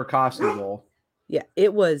the Burakovsky goal. Yeah,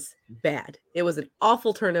 it was bad. It was an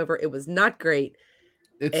awful turnover. It was not great.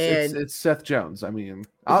 It's Seth Jones. I mean,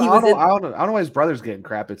 I don't know why his brother's getting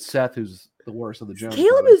crap. It's Seth who's the worst of the Jones.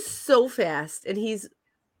 Caleb is so fast, and he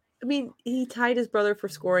tied his brother for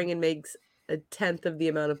scoring and makes 1/10 of the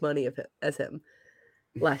amount of money as him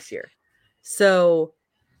last year. So,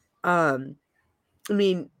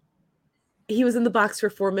 he was in the box for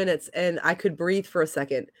 4 minutes, and I could breathe for a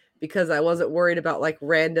second because I wasn't worried about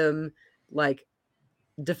random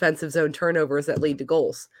defensive zone turnovers that lead to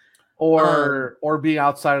goals, or being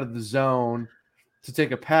outside of the zone to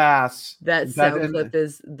take a pass. That sound clip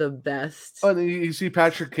is the best. Oh, and you see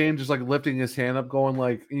Patrick Kane just lifting his hand up, going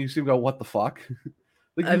and you see him go, "What the fuck?"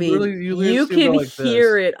 You can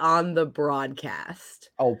hear it on the broadcast.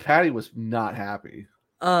 Oh, Patty was not happy.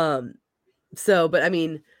 The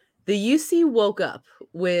UC woke up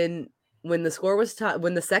when the score was tied,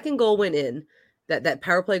 when the second goal went in. That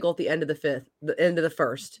power play goal at the end of the end of the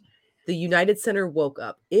first, the United Center woke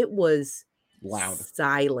up. It was loud,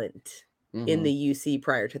 silent in the UC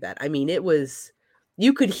prior to that. It was,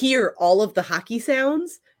 you could hear all of the hockey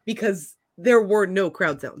sounds because there were no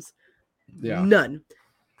crowd sounds. Yeah. None.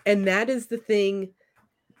 And that is the thing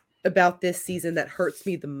about this season that hurts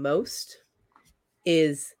me the most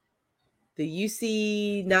is the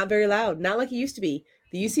UC not very loud, not like it used to be.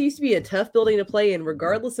 The UC used to be a tough building to play in,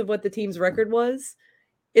 regardless of what the team's record was.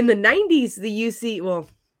 In the 90s, the UC,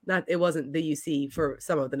 it wasn't the UC for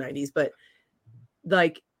some of the 90s, but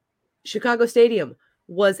Chicago Stadium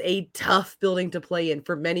was a tough building to play in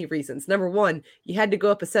for many reasons. Number one, you had to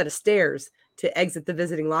go up a set of stairs to exit the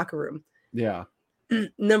visiting locker room. Yeah.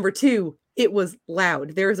 Number two, it was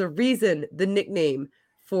loud. There's a reason the nickname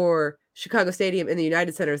for Chicago Stadium in the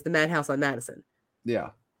United Center is the Madhouse on Madison. Yeah.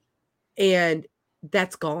 And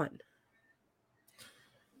that's gone.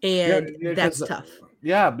 And that's tough.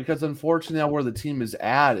 Yeah, because unfortunately now where the team is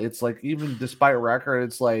at, it's even despite record,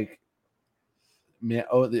 it's the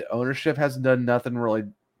ownership hasn't done nothing really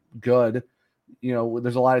good.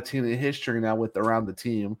 There's a lot of team history now around the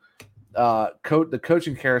team. The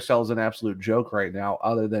coaching carousel is an absolute joke right now,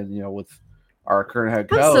 other than with our current head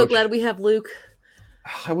coach. I'm so glad we have Luke.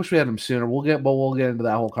 I wish we had him sooner. We'll get into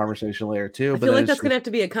that whole conversation later too. I feel like that's going to have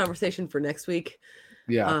to be a conversation for next week.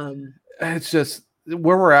 Yeah, it's just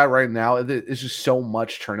where we're at right now. It's just so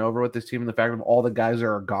much turnover with this team, and the fact that all the guys that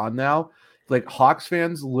are gone now. Hawks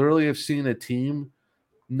fans literally have seen a team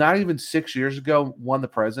not even 6 years ago won the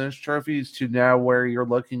President's Trophies to now where you're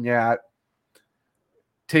looking at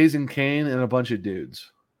Taze and Kane and a bunch of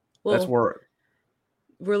dudes. Well, that's where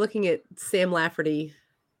we're looking at Sam Lafferty,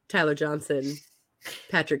 Tyler Johnson,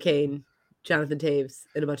 Patrick Kane, Jonathan Taves,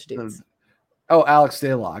 and a bunch of dudes. Oh, Alex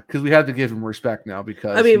Stalock, because we have to give him respect now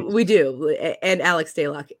because we do. And Alex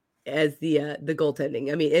Stalock as the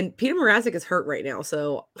goaltending. I mean, and Peter Mrazek is hurt right now,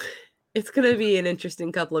 so it's going to be an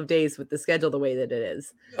interesting couple of days with the schedule the way that it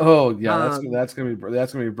is. Oh yeah, that's gonna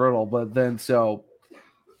be brutal. But then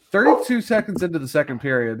 32 seconds into the second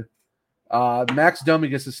period, Max Domi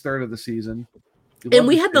gets his third of the season, and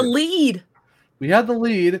we had the lead. We had the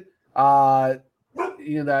lead. That,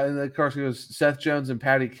 and of course it was Seth Jones and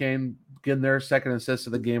Patty Kane getting their second assist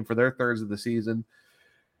of the game for their thirds of the season.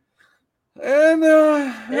 And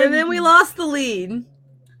then we lost the lead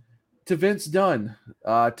to Vince Dunn.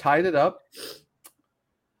 Tied it up.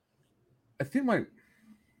 I think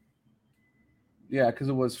because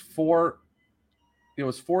it was 4-3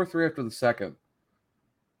 after the second.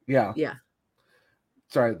 Yeah.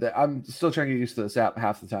 Sorry, I'm still trying to get used to this app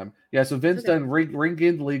half the time. Yeah, so Vince Dunn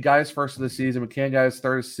regained the lead, got his first of the season. McCann got his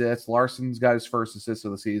third assist. Larson's got his first assist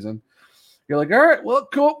of the season. You're like, all right, well,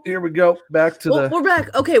 cool. Here we go. Back to we're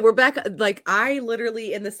back. Okay, we're back. Like, I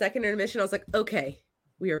literally, in the second intermission, I was like, okay,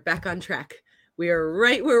 we are back on track. We are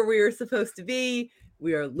right where we were supposed to be.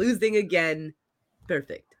 We are losing again.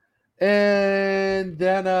 Perfect. And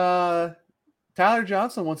then Tyler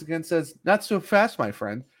Johnson once again says, not so fast, my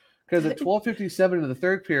friend. Because at 12:57 in the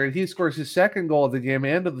third period, he scores his second goal of the game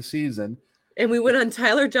and of the season. And we went on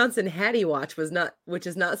Tyler Johnson Hattie Watch, which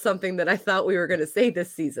is not something that I thought we were going to say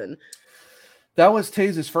this season. That was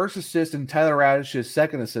Tays' first assist and Tyler Radish's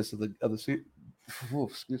second assist of the season.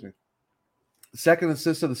 Excuse me. Second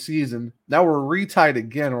assist of the season. Now we're retied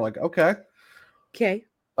again. We're like, okay.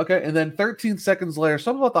 And then 13 seconds later,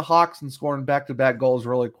 something about the Hawks and scoring back-to-back goals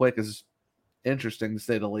really quick is interesting, to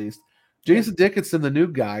say the least. Jason Dickinson, the new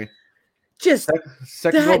guy. Just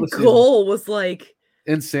second goal was like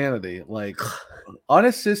insanity. Like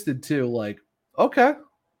unassisted too. Like, okay.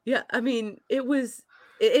 Yeah, I mean, it was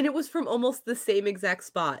from almost the same exact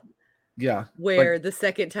spot. Yeah. Where the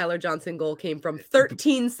second Tyler Johnson goal came from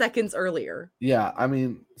 13 seconds earlier. Yeah, I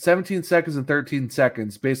mean, 17 seconds and 13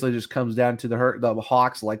 seconds basically just comes down to the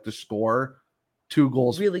Hawks like to score 2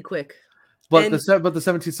 goals really quick. But the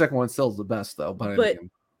 17-second one still is the best though. But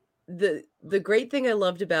the great thing I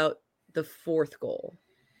loved about the fourth goal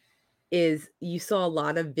is you saw a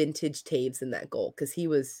lot of vintage Taves in that goal because he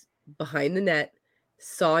was behind the net,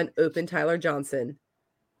 saw an open Tyler Johnson,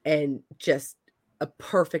 and just a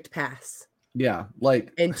perfect pass. Yeah,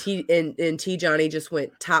 like and T Johnny just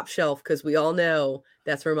went top shelf because we all know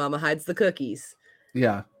that's where Mama hides the cookies.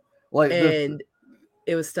 Yeah, like it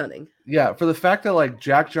was stunning. Yeah, for the fact that like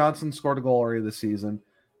Jack Johnson scored a goal already this season,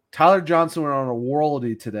 Tyler Johnson went on a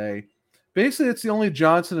worldie today. Basically, it's the only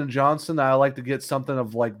Johnson & Johnson that I like to get something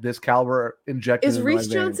of like this caliber injected. Is Reese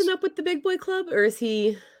Johnson up with the big boy club, or is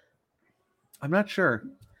he? I'm not sure.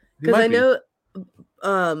 Because I know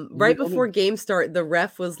right before game start, the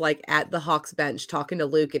ref was like at the Hawks bench talking to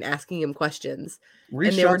Luke and asking him questions,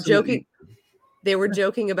 and they were joking. They were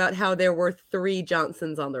joking about how there were 3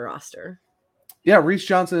 Johnsons on the roster. Yeah, Reese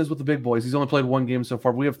Johnson is with the big boys. He's only played 1 game so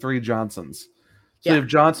far. We have 3 Johnsons. So you have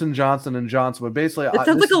Johnson, Johnson, and Johnson. But basically, it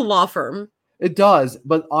sounds like a law firm. It does,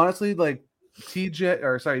 but honestly, like JJ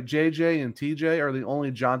and TJ are the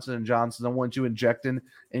only Johnson & Johnson I want you injecting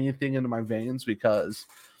anything into my veins because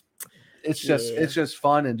it's just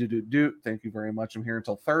fun and do. Thank you very much. I'm here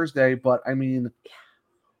until Thursday, but I mean,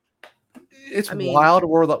 it's wild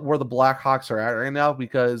where the Blackhawks are at right now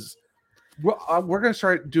because we're going to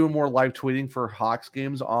start doing more live tweeting for Hawks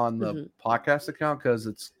games on the podcast account because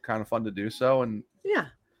it's kind of fun to do so. And yeah,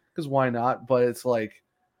 because why not? But it's like,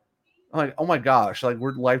 oh my gosh, like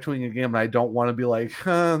we're live tweeting a game and I don't want to be like,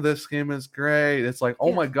 this game is great. It's like,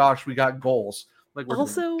 oh my gosh, we got goals. Like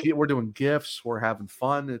we're doing gifts, we're having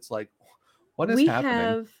fun. It's like, what is happening? We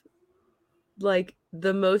have like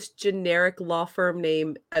the most generic law firm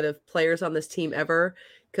name out of players on this team ever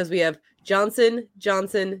because we have Johnson,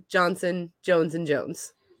 Johnson, Johnson, Jones, and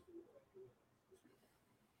Jones.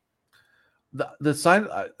 The sign,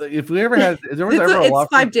 if we ever had, if there was ever a law firm,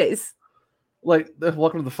 5 J's. Like,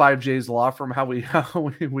 welcome to the 5 J's law firm. How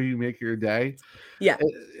we make your day. Yeah,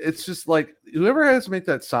 it's just like whoever has to make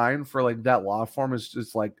that sign for like that law firm is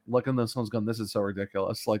just like looking at someone's going, this is so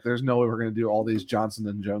ridiculous. Like, there's no way we're going to do all these Johnson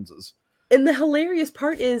and Joneses. And the hilarious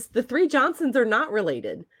part is the 3 Johnsons are not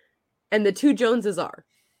related, and the 2 Joneses are.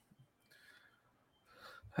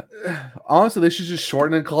 Honestly, they should just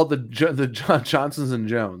shorten and call it the Johnsons and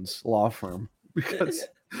Jones law firm because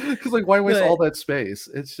like why waste all that space?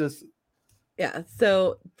 It's just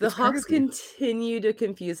so the Hawks continue to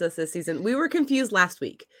confuse us this season. We were confused last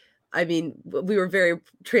week. I mean, we were very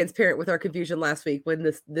transparent with our confusion last week when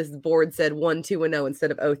this board said 1-2-0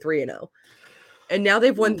 instead of 0-3-0. And now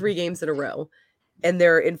they've won 3 games in a row and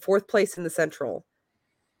they're in 4th place in the Central.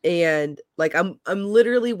 And like I'm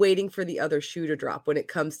literally waiting for the other shoe to drop when it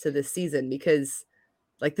comes to this season, because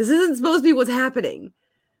like this isn't supposed to be what's happening.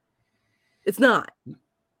 It's not.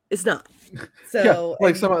 So yeah,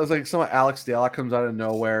 like some Alex Dale comes out of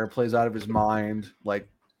nowhere, plays out of his mind. Like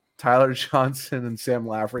Tyler Johnson and Sam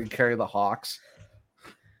Lafferty carry the Hawks.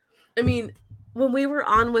 I mean, when we were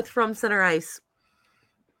on with From Center Ice,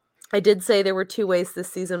 I did say there were two ways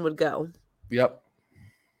this season would go. Yep.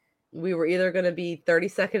 We were either going to be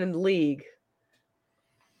 32nd in the league,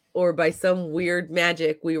 or by some weird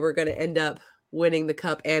magic, we were going to end up winning the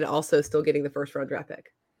cup and also still getting the first round draft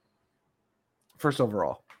pick. First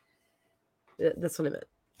overall. That's what I meant.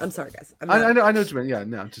 I'm sorry, guys. I know what you meant. Yeah,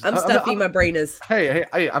 no. I'm stuffy. My brain is. Hey!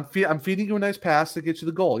 I'm feeding you a nice pass to get you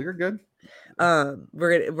the goal. You're good.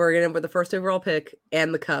 We're gonna with the first overall pick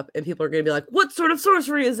and the cup, and people are gonna be like, "What sort of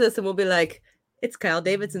sorcery is this?" And we'll be like, "It's Kyle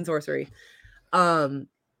Davidson sorcery." And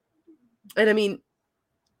I mean,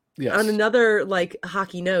 yes. On another like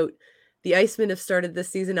hockey note, the Icemen have started this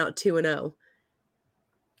season out 2-0.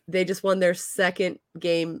 They just won their second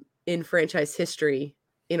game in franchise history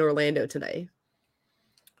in Orlando today.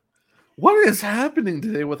 What is happening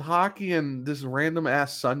today with hockey and this random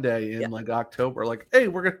ass Sunday in like October? Like, hey,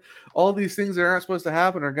 we're gonna all these things that aren't supposed to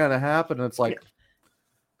happen are gonna happen. And it's like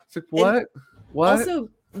what? And what? Also,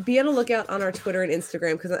 be on a lookout on our Twitter and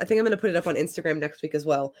Instagram, because I think I'm gonna put it up on Instagram next week as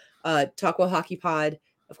well. Talk Well Hockey Pod.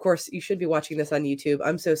 Of course, you should be watching this on YouTube.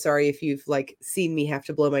 I'm so sorry if you've like seen me have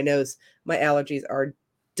to blow my nose. My allergies are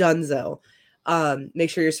donezo. Make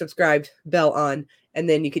sure you're subscribed, bell on, and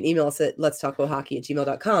then you can email us at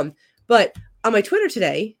letstalkabouthhockey@gmail.com. But on my Twitter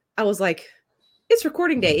today, I was like, it's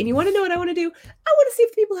recording day. And you want to know what I want to do? I want to see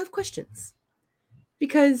if people have questions,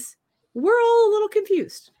 because we're all a little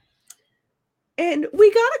confused. And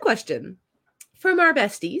we got a question from our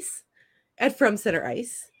besties at From Center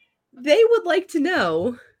Ice. They would like to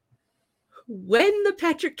know when the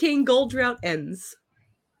Patrick Kane goal drought ends.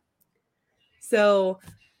 So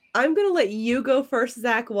I'm going to let you go first,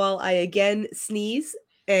 Zach, while I again sneeze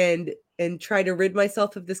and try to rid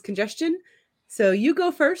myself of this congestion. So you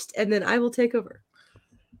go first, and then I will take over.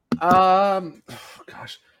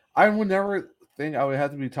 Gosh, I would never think I would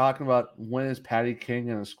have to be talking about when is Patty King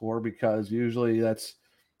going to score, because usually that's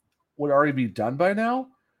would already be done by now.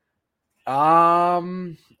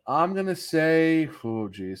 I'm going to say, oh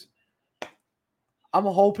geez, I'm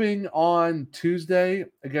hoping on Tuesday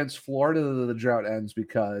against Florida the drought ends,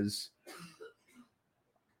 because.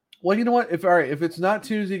 Well, you know what? If it's not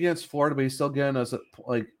Tuesday against Florida, but he's still getting us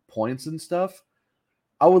like points and stuff,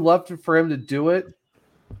 I would love for him to do it.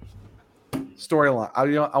 Storyline.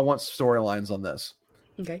 I want storylines on this.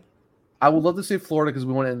 Okay. I would love to see Florida because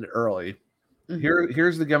we want to end early. Mm-hmm.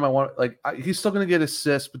 Here's the game I want. Like he's still going to get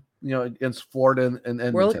assists, against Florida and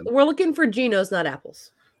Edmonton. We're looking for Genos, not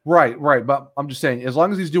apples. Right. But I'm just saying, as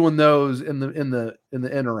long as he's doing those in the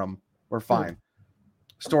interim, we're fine.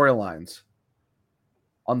 Storylines.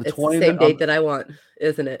 On the 20th, the same date that I want,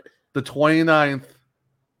 isn't it? The 29th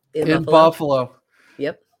in Buffalo.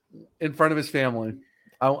 Yep. In front of his family.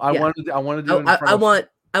 I want to do it in front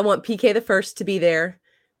I want PK the first to be there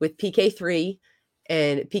with PK3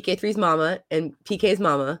 and PK3's mama and PK's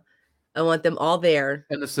mama. I want them all there.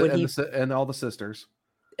 And all the sisters.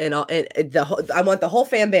 I want the whole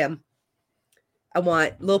fam bam. I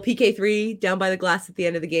want little PK3 down by the glass at the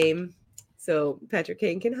end of the game, so Patrick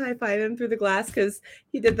Kane can high five him through the glass, because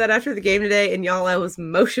he did that after the game today. And y'all, I was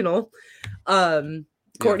emotional.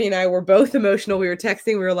 Courtney and I were both emotional. We were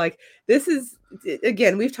texting. We were like, this is,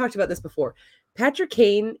 again, we've talked about this before. Patrick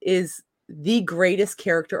Kane is the greatest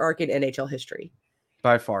character arc in NHL history.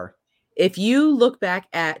 By far. If you look back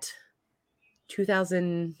at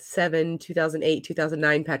 2007, 2008,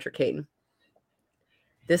 2009 Patrick Kane,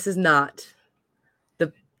 this is not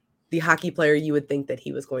the hockey player you would think that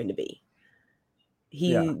he was going to be.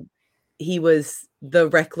 He was the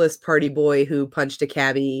reckless party boy who punched a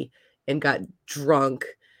cabbie and got drunk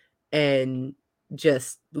and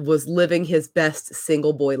just was living his best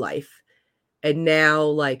single boy life. And now,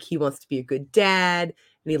 like, he wants to be a good dad,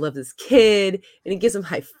 and he loves his kid, and he gives him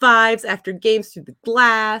high fives after games through the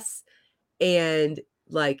glass. And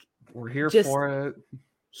like, we're here for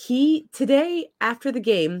it. Today after the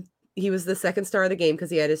game, he was the second star of the game because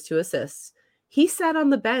he had his 2 assists. He sat on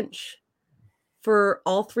the bench for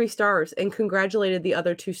all 3 stars and congratulated the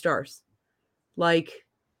other 2 stars. Like,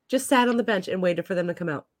 just sat on the bench and waited for them to come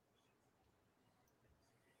out.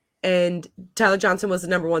 And Tyler Johnson was the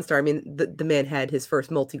number 1 star. I mean, the man had his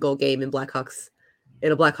first multi-goal game in a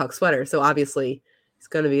Blackhawks sweater. So obviously he's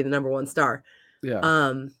going to be the number 1 star.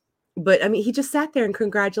 Yeah. But I mean, he just sat there and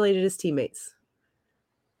congratulated his teammates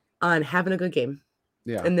on having a good game.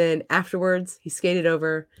 Yeah. And then afterwards, he skated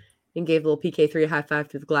over and gave little PK3 a high five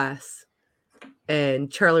through the glass.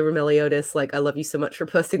 And Charlie Romeliotis, like, I love you so much for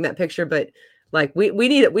posting that picture, but like we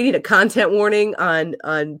need a content warning on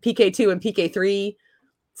PK2 and PK3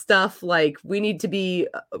 stuff. Like, we need to be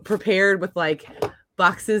prepared with like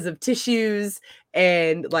boxes of tissues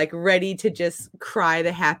and like ready to just cry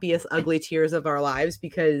the happiest ugly tears of our lives,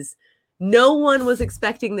 because no one was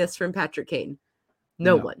expecting this from Patrick Kane.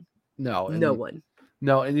 No one. No.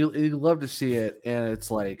 And you love to see it, and it's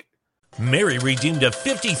like, Mary redeemed a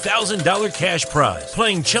 $50,000 cash prize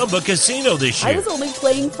playing Chumba Casino this year. I was only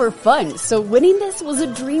playing for fun, so winning this was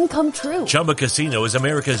a dream come true. Chumba Casino is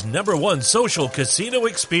America's #1 social casino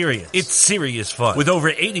experience. It's serious fun. With over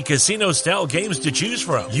 80 casino-style games to choose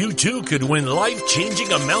from, you too could win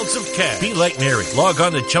life-changing amounts of cash. Be like Mary. Log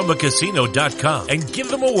on to ChumbaCasino.com and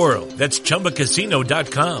give them a whirl. That's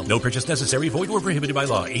ChumbaCasino.com. No purchase necessary. Void where prohibited by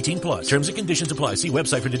law. 18+. Terms and conditions apply. See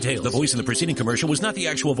website for details. The voice in the preceding commercial was not the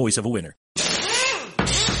actual voice of a winner.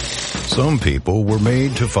 Some people were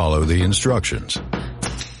made to follow the instructions.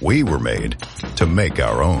 We were made to make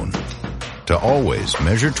our own. To always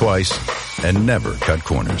measure twice and never cut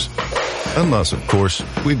corners. Unless, of course,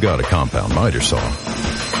 we've got a compound miter saw.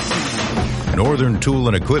 Northern Tool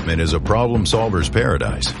and Equipment is a problem solver's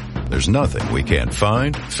paradise. There's nothing we can't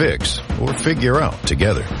find, fix, or figure out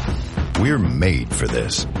together. We're made for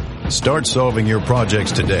this. Start solving your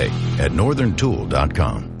projects today at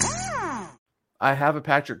northerntool.com. I have a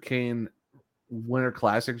Patrick Kane Winter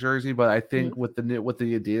Classic jersey, but I think with the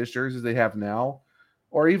Adidas jerseys they have now,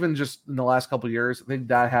 or even just in the last couple of years, I think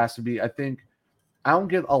that has to be. I think I don't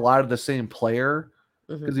get a lot of the same player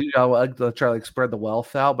because I like to try to like spread the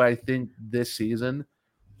wealth out, but I think this season,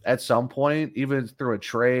 at some point, even through a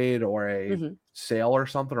trade or a sale or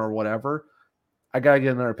something or whatever, I gotta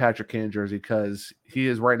get another Patrick Kane jersey because he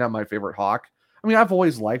is right now my favorite Hawk. I mean, I've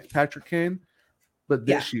always liked Patrick Kane. But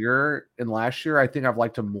this year and last year, I think I've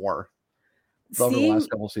liked him more over the last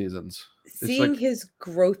couple seasons. Seeing his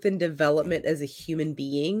growth and development as a human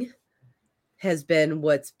being has been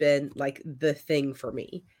what's been like the thing for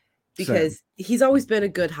me, because he's always been a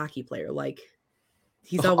good hockey player. Like,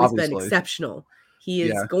 he's always been exceptional. He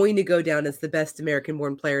is going to go down as the best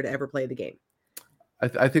American-born player to ever play the game.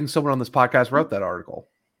 I think someone on this podcast wrote that article.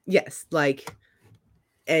 Yes, like,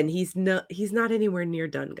 and he's not anywhere near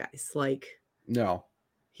done, guys. Like, no,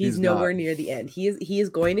 he's nowhere near the end. He is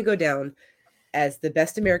going to go down as the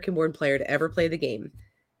best American-born player to ever play the game.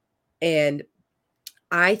 And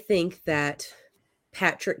I think that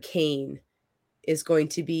Patrick Kane is going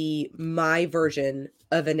to be my version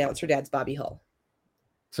of Announcer Dad's Bobby Hull.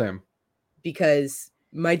 Same. Because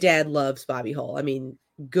my dad loves Bobby Hull. I mean,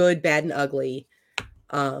 good, bad, and ugly.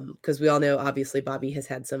 Because we all know, obviously, Bobby has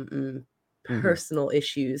had some personal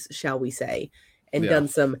issues, shall we say, and done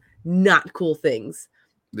some not cool things.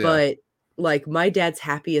 But like, my dad's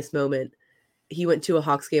happiest moment, he went to a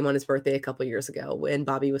Hawks game on his birthday a couple years ago when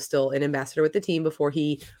Bobby was still an ambassador with the team before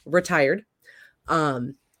he retired.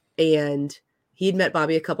 And he'd met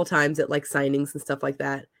Bobby a couple times at like signings and stuff like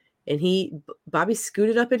that. And Bobby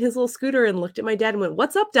scooted up in his little scooter and looked at my dad and went,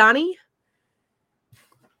 "What's up, Donnie?"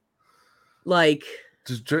 Like,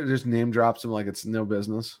 just name drops him like it's no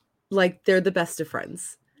business. Like, they're the best of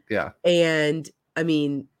friends. Yeah. And I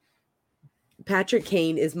mean, Patrick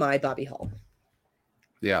Kane is my Bobby Hull.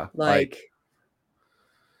 Yeah. Like,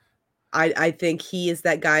 I think he is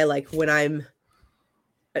that guy. Like, when I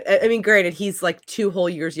mean, granted, he's like 2 whole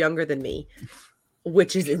years younger than me,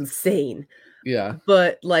 which is insane. Yeah.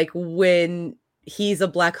 But like, when he's a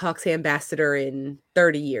Blackhawks ambassador in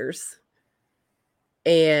 30 years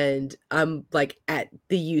and I'm like at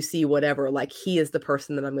the UC, whatever, like, he is the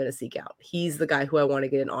person that I'm going to seek out. He's the guy who I want to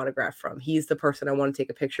get an autograph from. He's the person I want to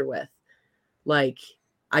take a picture with. Like,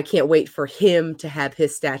 I can't wait for him to have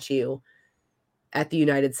his statue at the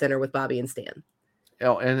United Center with Bobby and Stan.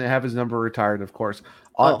 Oh, and have his number retired, of course.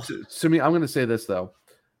 To me, I'm going to say this, though.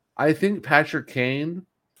 I think Patrick Kane,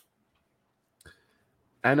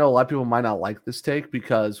 I know a lot of people might not like this take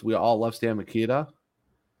because we all love Stan Mikita.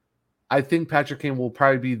 I think Patrick Kane will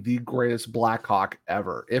probably be the greatest Blackhawk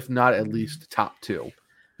ever, if not at least top 2.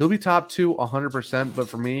 He'll be top 2 100%, but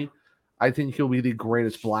for me, I think he'll be the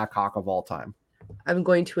greatest Blackhawk of all time. I'm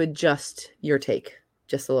going to adjust your take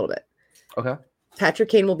just a little bit. Okay. Patrick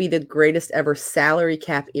Kane will be the greatest ever salary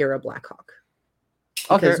cap era Blackhawk.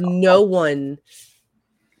 Because no one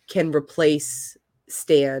can replace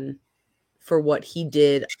Stan for what he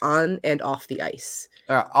did on and off the ice.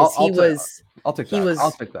 I'll take that.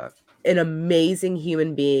 I'll take that. An amazing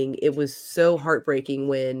human being. It was so heartbreaking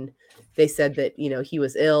when they said that, he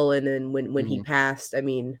was ill, and then when he passed. I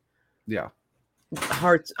mean, yeah,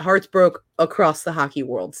 hearts broke across the hockey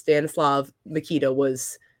world. Stanislav Mikita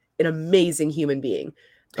was an amazing human being.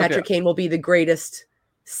 Patrick Kane will be the greatest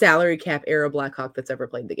salary cap era Blackhawk that's ever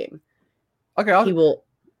played the game. Okay,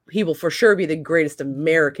 he will for sure be the greatest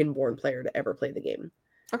American-born player to ever play the game.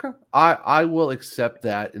 Okay, I will accept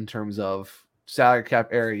that in terms of salary cap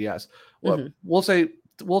area. Yes, well, we'll say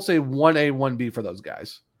 1A, 1B for those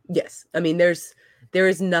guys. Yes, I mean there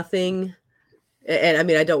is nothing, and I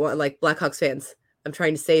mean I don't want like Blackhawks fans. I'm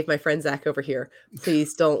trying to save my friend Zach over here.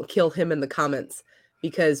 Please don't kill him in the comments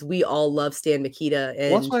because we all love Stan Mikita.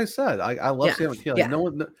 And well, that's what I said. I love Stan Mikita. Like, no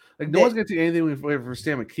one's going to do anything for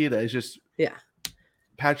Stan Mikita. It's just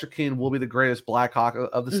Patrick Kane will be the greatest Blackhawk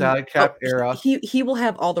of the salary cap era. He will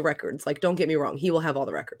have all the records. Like, don't get me wrong. He will have all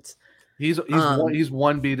the records. He's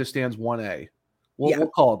 1B to Stan's 1A. We'll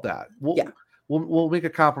call it that. We'll make a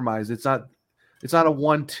compromise. It's not a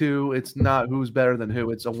 1-2. It's not who's better than who.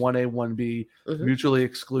 It's a 1A, 1B, mutually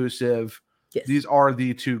exclusive. Yes. These are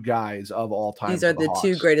the two guys of all time. These are the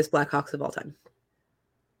two greatest Blackhawks of all time.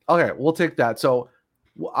 Okay, we'll take that. So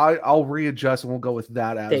I'll readjust and we'll go with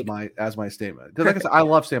that as my statement. Because like I said, I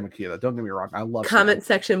love Stan Mikita. Don't get me wrong. I love comment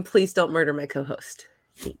section. Please don't murder my co-host.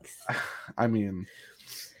 Thanks. I mean,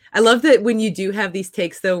 I love that when you do have these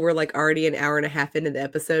takes, though, we're like already an hour and a half into the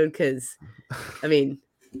episode. Because, I mean,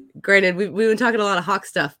 granted, we've been talking a lot of Hawk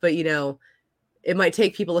stuff, but you know, it might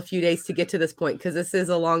take people a few days to get to this point because this is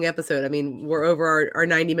a long episode. I mean, we're over our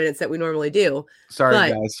 90 minutes that we normally do. Sorry,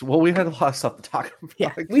 guys. Well, we had a lot of stuff to talk about.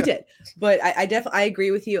 Yeah, we did. But I agree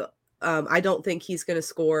with you. I don't think he's going to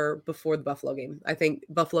score before the Buffalo game. I think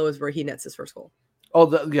Buffalo is where he nets his first goal. Oh,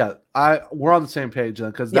 we're on the same page then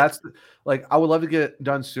because that's like I would love to get it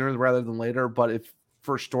done sooner rather than later. But if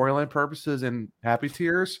for storyline purposes and happy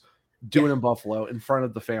tears, do it in Buffalo in front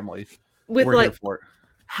of the family. We're here for it.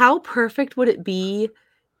 How perfect would it be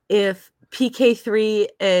if PK3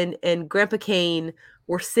 and Grandpa Kane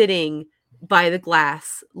were sitting by the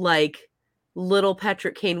glass like little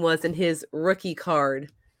Patrick Kane was in his rookie card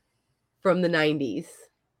from the 90s?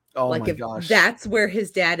 Oh like my if gosh. That's where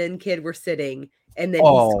his dad and kid were sitting and then he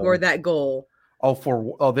scored that goal.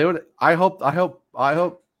 They would I hope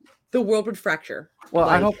the world would fracture. Well,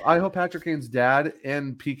 I hope Patrick Kane's dad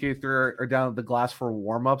and PK3 are down at the glass for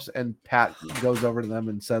warm-ups, and Pat goes over to them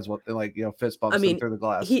and says fist bumps them through the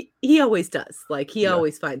glass. He always does. Like he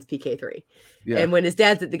always finds PK3. Yeah. And when his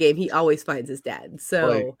dad's at the game, he always finds his dad.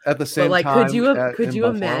 So at the same time, could you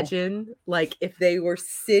imagine like if they were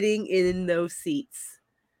sitting in those seats?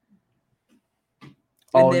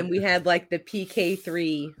 And then we had like the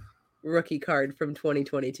PK3 rookie card from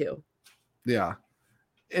 2022. Yeah.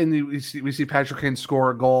 And we see Patrick Kane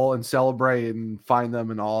score a goal and celebrate and find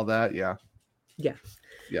them and all of that. Yeah. Yeah.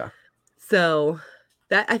 Yeah. So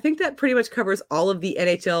I think that pretty much covers all of the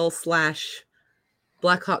NHL /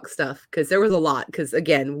 Blackhawk stuff because there was a lot. Because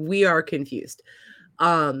again, we are confused.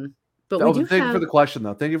 But thank you for the question,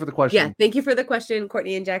 though. Thank you for the question. Yeah, thank you for the question,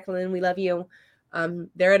 Courtney and Jacqueline. We love you.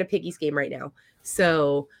 They're at a Piggies game right now,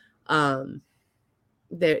 so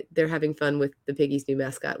they're having fun with the Piggies' new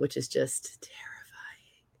mascot, which is just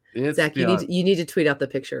terrifying. Zach, you need to tweet out the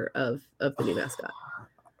picture of the new mascot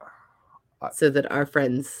so that our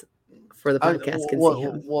friends for the podcast can see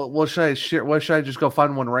him. Well, should I share? What should I just go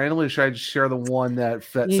find one randomly? Or should I just share the one that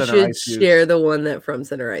you Center should Ice share used? the one that From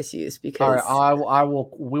Center Ice used because all right,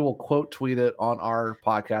 we will quote tweet it on our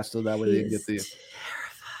podcast so that way they can get the terrifying.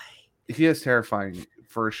 He is terrifying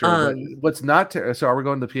for sure. But what's not so? Are we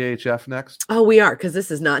going to PHF next? Oh, we are because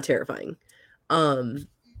this is not terrifying.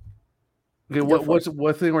 Okay,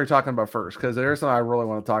 what thing were you talking about first? Because there's something I really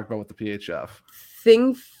want to talk about with the PHF.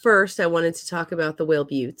 Thing first, I wanted to talk about the Whale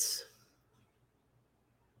Buttes.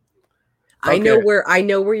 Okay. I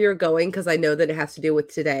know where you're going because I know that it has to do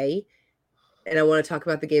with today, and I want to talk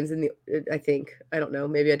about the games in the. I don't know.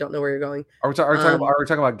 Maybe I don't know where you're going. Are we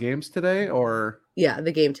talking about games today or? Yeah,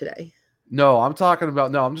 the game today. No, I'm just talking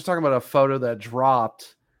about a photo that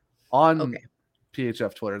dropped on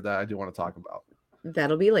PHF Twitter that I do want to talk about.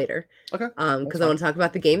 That'll be later. Okay. Because I want to talk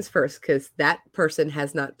about the games first, because that person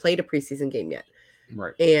has not played a preseason game yet.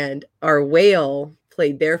 Right. And our Whale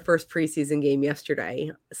played their first preseason game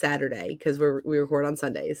Saturday, because we record on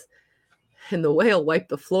Sundays. And the Whale wiped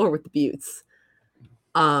the floor with the Buttes.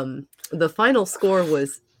 The final score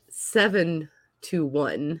was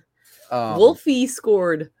 7-1. Wolfie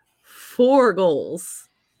scored 4 goals.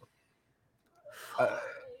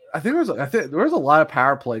 I think there was a lot of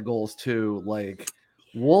power play goals too. Like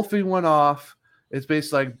Wolfie went off. It's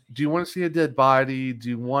basically like, do you want to see a dead body? Do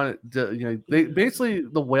you want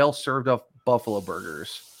the Whale served up buffalo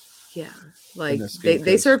burgers. Yeah, like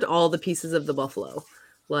they served all the pieces of the buffalo.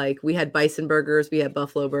 Like we had bison burgers, we had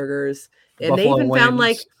buffalo burgers, and they Buffalo even found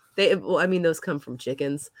like wings. those come from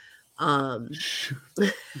chickens. They're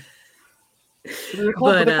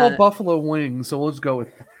called buffalo wings, so we'll just go with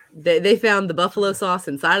they found the buffalo sauce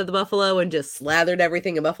inside of the buffalo and just slathered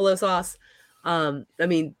everything in buffalo sauce. I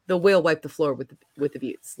mean, the whale wiped the floor with the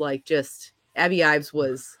Buttes. Like, just Abby Ives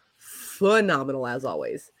was phenomenal as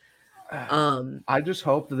always. I just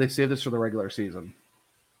hope that they save this for the regular season.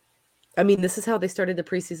 I mean, this is how they started the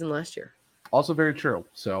preseason last year. Also, very true.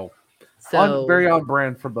 So very on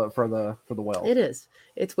brand for the whale. It is.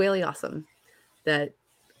 It's whaley awesome that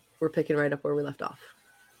we're picking right up where we left off.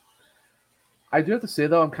 I do have to say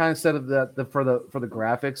though, I'm kind of sad of that for the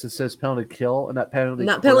graphics. It says penalty kill and that penalty.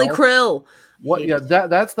 Not penalty krill. What? Yeah,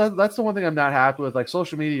 that's the one thing I'm not happy with. Like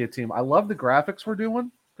social media team, I love the graphics we're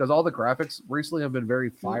doing because all the graphics recently have been very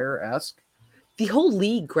fire-esque. The whole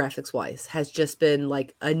league graphics wise has just been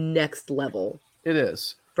like a next level. It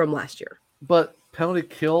is from last year. But penalty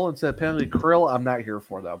kill instead of penalty krill, I'm not here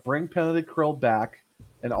for though. Bring penalty krill back.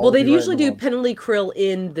 And well, they usually do penalty krill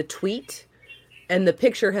in the tweet, and the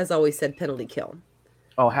picture has always said penalty kill.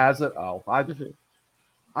 Oh, has it? Oh, I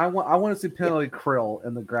want to see penalty krill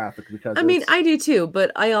in the graphic because I mean I do too,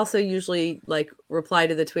 but I also usually like reply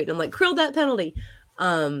to the tweet and I'm like krill that penalty.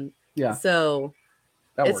 Yeah. So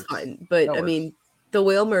it's fine, but I mean the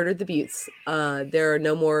whale murdered the Buttes. There are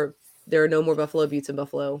no more Buffalo Buttes in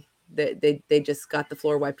Buffalo. They just got the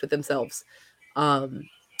floor wiped with themselves.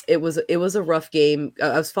 It was a rough game.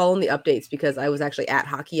 I was following the updates because I was actually at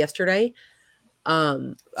hockey yesterday.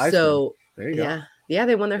 So there you go. Yeah,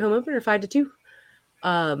 they won their home opener 5-2.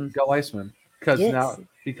 Go Iceman!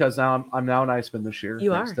 Because now I'm now an Iceman this year.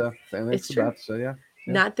 You are. Thanks to Beth. So yeah.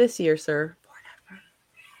 Not this year, sir.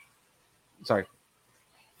 Sorry.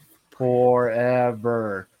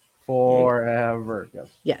 Forever. Yes.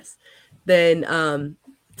 Yes. Then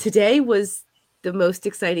today was the most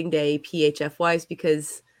exciting day PHF wise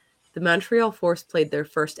because the Montreal Force played their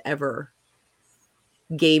first ever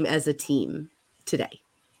game as a team today.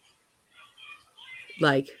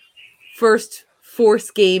 Like, first Force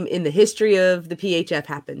game in the history of the PHF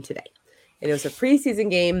happened today. And it was a preseason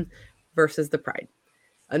game versus the Pride.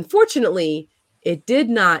 Unfortunately, it did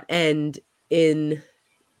not end in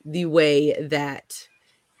the way that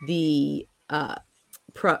the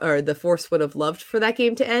Force would have loved for that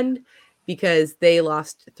game to end because they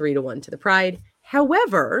lost 3-1 to the Pride.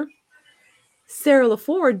 However, Sarah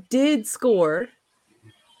LaFour did score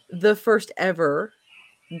the first ever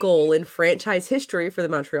goal in franchise history for the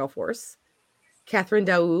Montreal Force. Catherine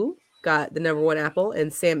Daou got the number 1 apple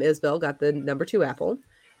and Sam Isbell got the number 2 apple.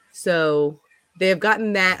 So they have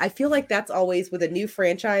gotten that. I feel like that's always with a new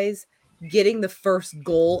franchise, getting the first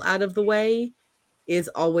goal out of the way is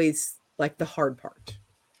always like the hard part.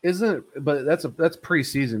 Isn't it? But that's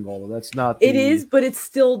preseason goal. That's not. It is, but it's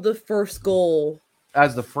still the first goal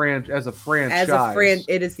as a franchise.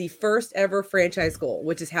 It is the first ever franchise goal,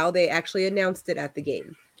 which is how they actually announced it at the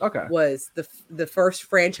game. Okay, was the first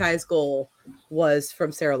franchise goal was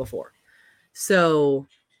from Sarah LaFour. So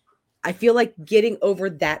I feel like getting over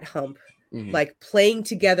that hump, like playing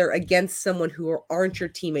together against someone who aren't your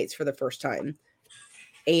teammates for the first time,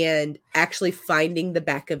 and actually finding the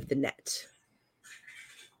back of the net.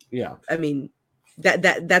 Yeah, I mean,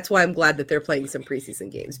 that's why I'm glad that they're playing some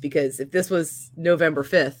preseason games, because if this was November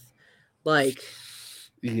 5th, like,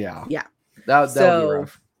 yeah, that would be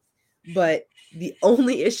rough. But the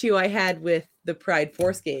only issue I had with the Pride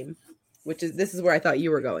Force game, this is where I thought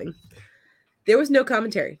you were going, there was no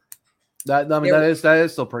commentary. That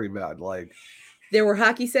is still pretty bad. Like, there were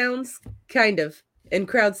hockey sounds, kind of, and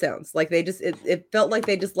crowd sounds. Like they just it felt like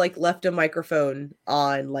they just like left a microphone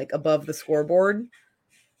on like above the scoreboard.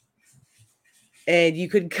 And you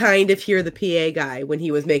could kind of hear the PA guy when he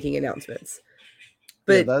was making announcements.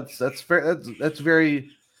 But yeah, that's very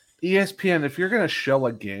ESPN. If you're going to show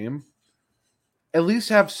a game, at least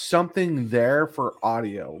have something there for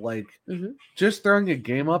audio. Like just throwing a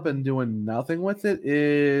game up and doing nothing with it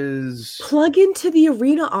is plug into the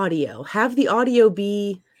arena audio. Have the audio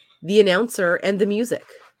be the announcer and the music.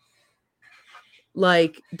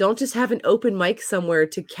 Like, don't just have an open mic somewhere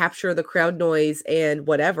to capture the crowd noise and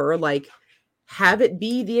whatever. Like, have it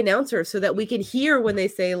be the announcer so that we can hear when they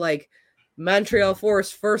say like Montreal Force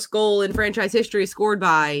first goal in franchise history scored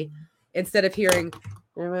by, instead of hearing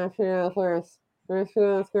Montreal Force first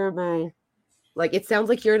goal scored by. Like, it sounds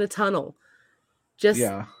like you're in a tunnel. Just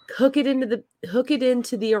hook it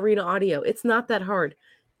into the arena audio. It's not that hard.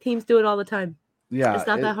 Teams do it all the time. Yeah, it's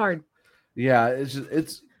not that hard. Yeah,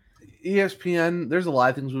 it's ESPN. There's a lot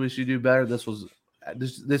of things we wish you do better. This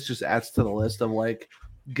just adds to the list of like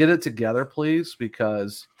get it together, please,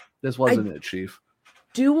 because this wasn't it, Chief.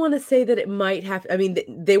 Do want to say that it might have. I mean,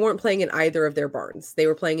 they weren't playing in either of their barns. They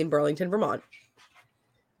were playing in Burlington, Vermont.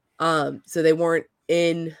 So they weren't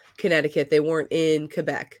in Connecticut. They weren't in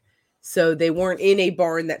Quebec. So they weren't in a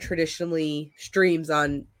barn that traditionally streams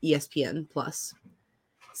on ESPN Plus.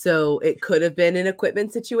 So it could have been an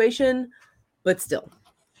equipment situation, but still.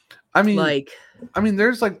 I mean,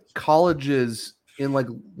 there's like colleges in like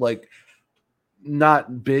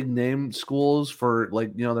not big name schools for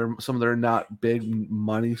like, they're some of their not big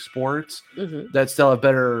money sports that still have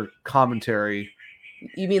better commentary.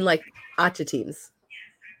 You mean like ACHA teams?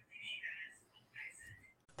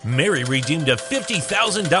 Mary redeemed a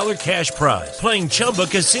 $50,000 cash prize playing Chumba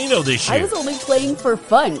Casino this year. I was only playing for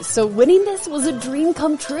fun, so winning this was a dream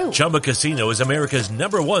come true. Chumba Casino is America's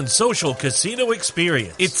 #1 social casino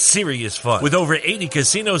experience. It's serious fun. With over 80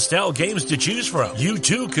 casino-style games to choose from, you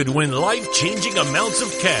too could win life-changing amounts of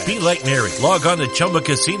cash. Be like Mary. Log on to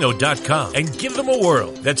ChumbaCasino.com and give them a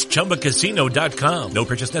whirl. That's ChumbaCasino.com. No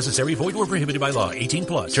purchase necessary. Void or prohibited by law.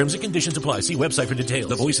 18+. Terms and conditions apply. See website for details.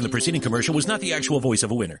 The voice in the preceding commercial was not the actual voice of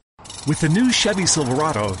a winner. With the new Chevy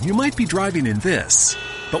Silverado, you might be driving in this.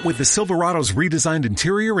 But with the Silverado's redesigned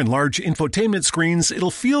interior and large infotainment screens,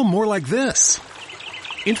 it'll feel more like this.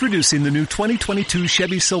 Introducing the new 2022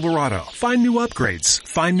 Chevy Silverado. Find new upgrades.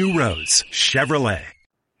 Find new roads. Chevrolet.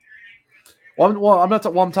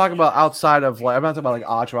 I'm talking about outside of I'm not talking about like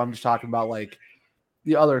ACHA. I'm just talking about like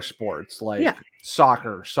the other sports like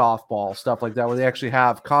soccer, softball, stuff like that, where they actually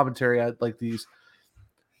have commentary at like these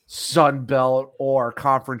Sun Belt or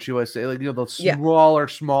Conference USA, like the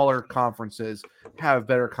smaller conferences have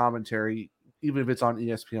better commentary, even if it's on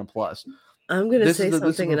ESPN Plus. I'm gonna say something,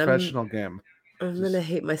 this is a professional game. I'm gonna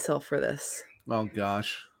hate myself for this. Oh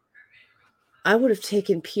gosh, I would have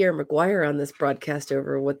taken Pierre Maguire on this broadcast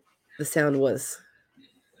over what the sound was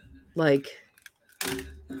like.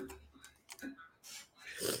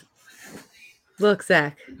 Look,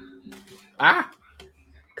 Zach.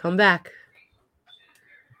 Come back.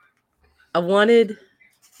 I wanted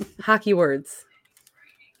hockey words.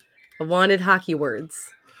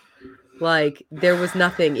 Like, there was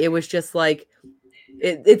nothing. It was just like,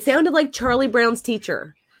 it sounded like Charlie Brown's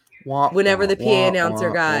teacher whenever the PA announcer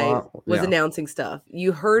guy was announcing stuff.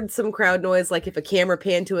 You heard some crowd noise, like if a camera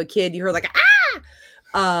panned to a kid, you heard like,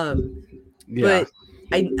 ah! But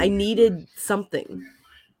I needed something.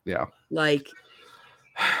 Yeah. Like,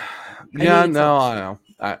 I know.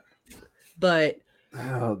 But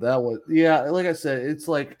oh, that was like I said, it's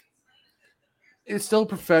like it's still a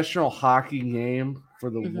professional hockey game for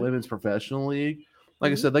the women's professional league.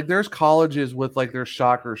 Like I said, like there's colleges with like their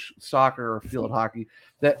soccer or field hockey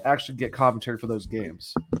that actually get commentary for those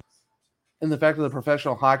games. And the fact that the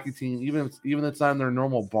professional hockey team, even if it's not in their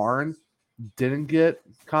normal barn, didn't get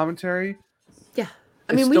commentary. Yeah.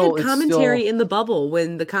 I mean, we had commentary in the bubble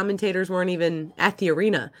when the commentators weren't even at the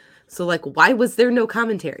arena. So like, why was there no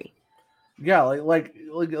commentary? Yeah, like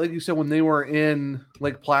you said, when they were in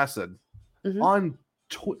Lake Placid on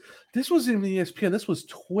this wasn't even ESPN, this was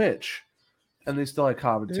Twitch, and they still had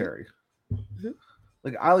commentary.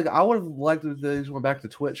 I would have liked if they just went back to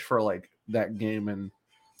Twitch for like that game and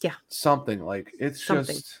something like it's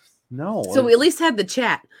something. Just no. So we at least had the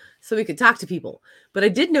chat so we could talk to people. But I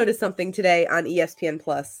did notice something today on ESPN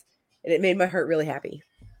Plus, and it made my heart really happy.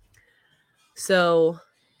 So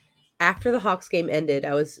after the Hawks game ended,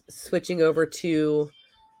 I was switching over to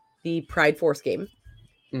the Pride Force game.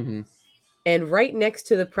 And right next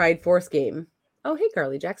to the Pride Force game, oh, hey,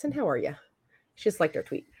 Carly Jackson, how are you? She just liked our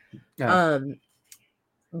tweet. Yeah.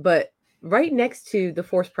 But right next to the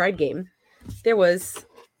Force Pride game, there was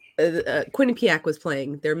Quinnipiac was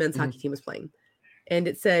playing. Their men's hockey team was playing. And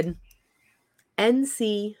it said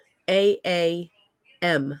NCAAM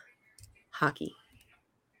hockey.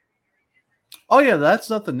 Oh, yeah, that's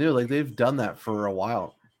nothing new. Like, they've done that for a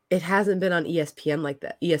while. It hasn't been on ESPN like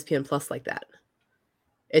that, ESPN Plus like that.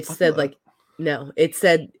 It said, like, no. It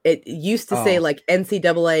said, it used to say, like,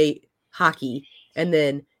 NCAA hockey and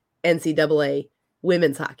then NCAA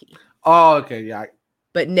women's hockey. Oh, okay, yeah.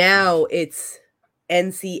 But now it's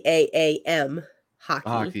NCAAM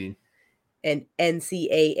hockey. And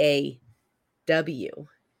NCAAW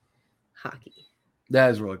hockey. That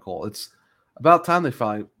is really cool. It's about time they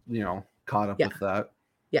finally, caught up with that.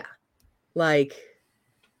 Yeah. Like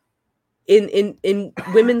in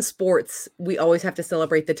women's sports, we always have to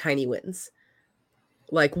celebrate the tiny wins.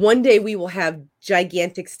 Like one day we will have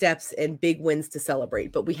gigantic steps and big wins to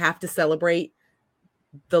celebrate, but we have to celebrate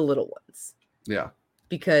the little ones. Yeah.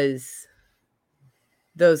 Because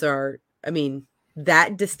those are, I mean,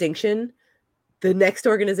 that distinction The next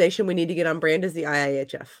organization we need to get on brand is the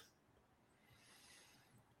IIHF.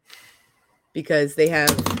 Because they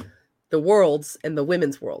have the worlds and the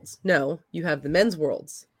women's worlds. No, you have the men's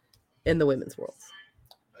worlds and the women's worlds.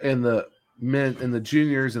 And the men and the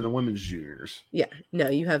juniors and the women's juniors. Yeah. No,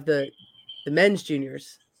 you have the men's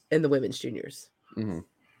juniors and the women's juniors. Mm-hmm.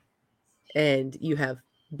 And you have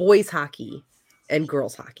boys hockey and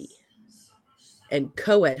girls hockey and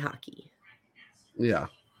co-ed hockey. Yeah.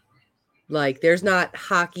 Like there's not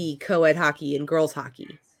hockey, co-ed hockey, and girls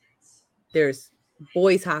hockey. There's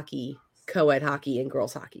boys hockey, co-ed hockey, and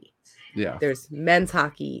girls hockey. Yeah. There's men's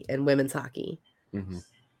hockey and women's hockey. Mm-hmm.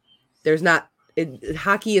 There's not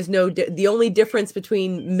hockey is the only difference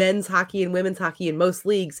between men's hockey and women's hockey in most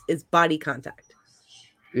leagues is body contact.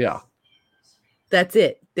 Yeah. That's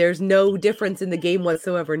it. There's no difference in the game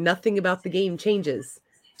whatsoever. Nothing about the game changes.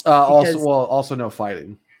 Also no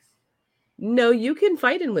fighting. No, you can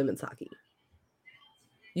fight in women's hockey.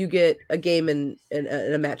 You get a game and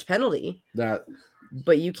a match penalty.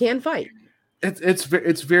 But you can fight.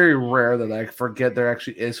 It's very rare that I forget there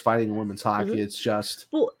actually is fighting in women's hockey. Mm-hmm. It's just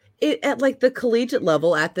at like the collegiate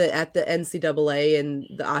level, at the NCAA and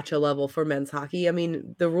the ACHA level for men's hockey. I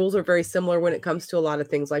mean, the rules are very similar when it comes to a lot of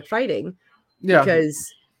things like fighting. Yeah,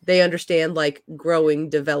 because they understand like growing,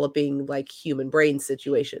 developing like human brain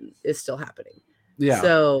situation is still happening. Yeah.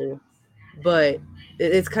 So, but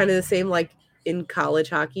it's kind of the same like in college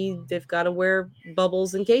hockey. They've got to wear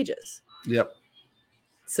bubbles and cages. Yep.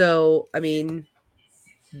 So, I mean,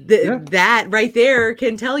 that right there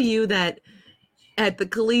can tell you that at the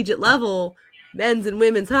collegiate level, men's and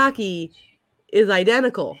women's hockey is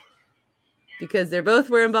identical because they're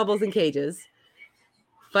both wearing bubbles and cages.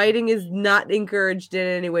 Fighting is not encouraged in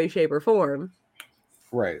any way, shape, or form.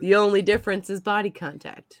 Right. The only difference is body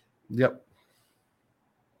contact. Yep.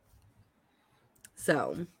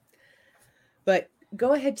 So, but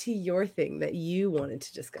go ahead to your thing that you wanted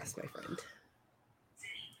to discuss, my friend.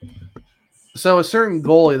 So a certain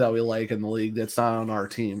goalie that we like in the league that's not on our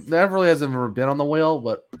team. That really hasn't ever been on the whale,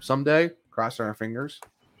 but someday, crossing our fingers,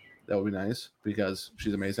 that would be nice because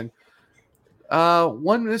she's amazing.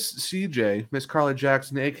 One Miss CJ, Miss Carly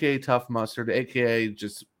Jackson, aka Tough Mustard, aka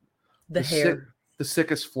just the hair, the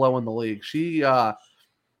sickest flow in the league.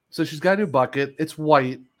 So she's got a new bucket. It's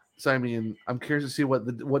white. So I mean, I'm curious to see what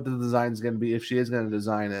the design is going to be if she is going to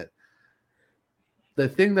design it. The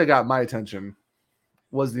thing that got my attention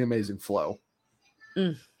was the amazing flow.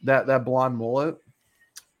 That blonde mullet,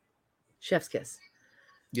 chef's kiss.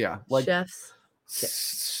 Yeah, like chef's kiss.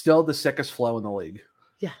 Still the sickest flow in the league.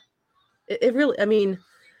 Yeah, it really. I mean,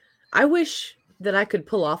 I wish that I could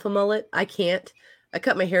pull off a mullet. I can't. I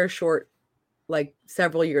cut my hair short like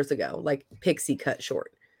several years ago, like pixie cut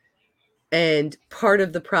short. And part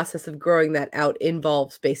of the process of growing that out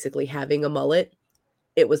involves basically having a mullet.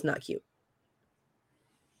 It was not cute.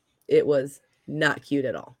 It was not cute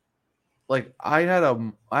at all. Like I had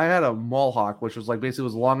a mohawk, which was like basically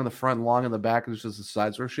was long in the front, long in the back, and just the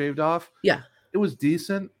sides were shaved off. Yeah, it was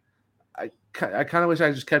decent. I kind of wish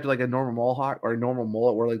I just kept it like a normal mohawk or a normal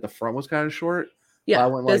mullet, where like the front was kind of short. Yeah,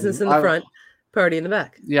 business in the front, party in the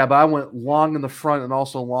back. Yeah, but I went long in the front and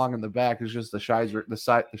also long in the back. It's just the sides were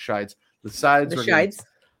shaved. Yeah, the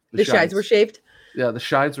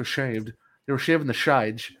sides were shaved. They were shaving the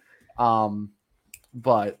sides.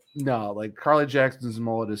 But no, like Carly Jackson's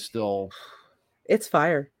mullet is still, it's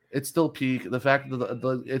fire. It's still peak. The fact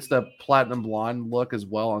that it's the platinum blonde look as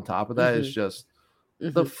well on top of that is just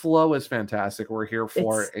the flow is fantastic. We're here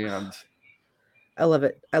for it, and I love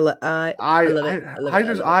it. I love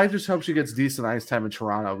it. I just hope she gets decent ice time in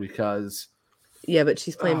Toronto because but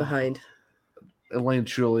she's playing behind Elaine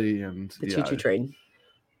Chuli and the Choo-Choo trade.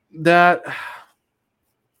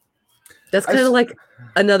 That's kind of like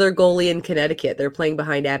another goalie in Connecticut. They're playing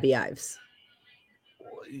behind Abby Ives.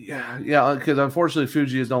 Yeah, because unfortunately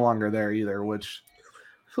Fuji is no longer there either, which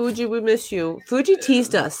Fuji, we miss you. Fuji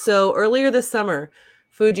teased us. So earlier this summer,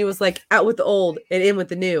 Fuji was like out with the old and in with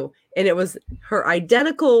the new. And it was her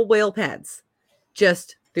identical whale pads,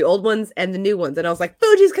 just the old ones and the new ones. And I was like,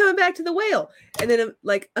 Fuji's coming back to the whale. And then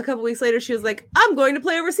like a couple weeks later, she was like, I'm going to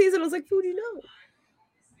play overseas. And I was like, Fuji, no,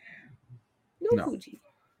 Fuji.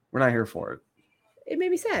 We're not here for it. It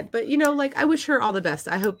made me sad, but like I wish her all the best.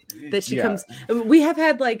 I hope that she comes. We have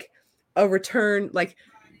had like a return, like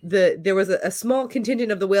there was a small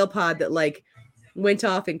contingent of the whale pod that like went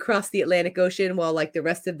off and crossed the Atlantic Ocean while like the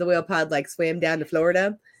rest of the whale pod like swam down to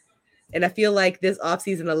Florida. And I feel like this off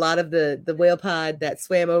season, a lot of the whale pod that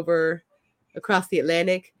swam over across the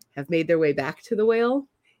Atlantic have made their way back to the whale.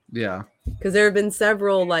 Yeah. Because there have been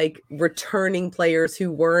several like returning players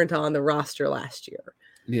who weren't on the roster last year.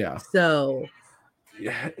 Yeah. So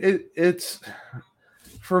Yeah, it's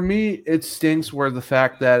for me. It stinks where the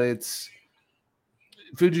fact that it's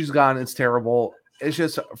Fuji's gone. It's terrible. It's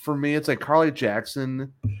just for me. It's like Carly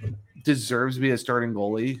Jackson deserves to be a starting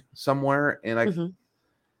goalie somewhere, and I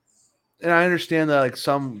understand that like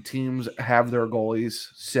some teams have their goalies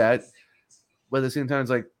set, but at the same time, it's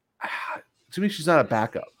like to me, she's not a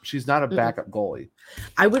backup. She's not a backup goalie.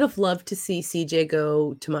 I would have loved to see CJ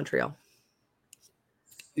go to Montreal.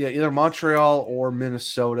 Yeah, either Montreal or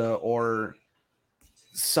Minnesota or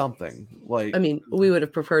something like. I mean, we would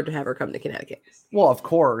have preferred to have her come to Connecticut. Well, of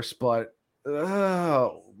course, but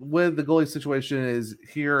with the goalie situation is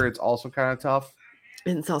here, it's also kind of tough,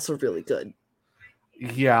 and it's also really good.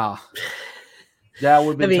 Yeah, that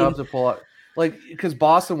would have been tough to pull out, like because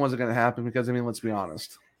Boston wasn't going to happen. Because I mean, let's be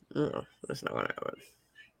honest, that's not going to happen.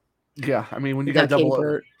 Yeah, I mean when you got double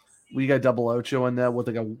Ocho in there with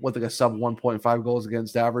like a sub 1.5 goals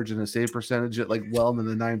against average and a save percentage at like well into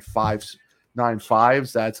the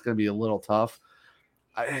 9.5s, that's going to be a little tough.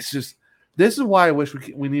 It's just this is why I wish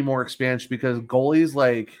we need more expansion because goalies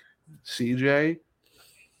like CJ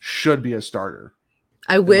should be a starter.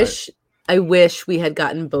 I wish we had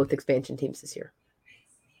gotten both expansion teams this year.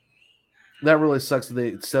 That really sucks.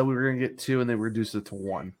 They said we were going to get 2 and they reduced it to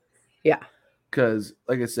 1. Yeah. Because,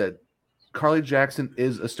 like I said, Carly Jackson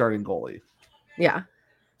is a starting goalie. Yeah.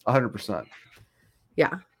 100%.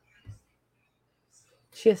 Yeah.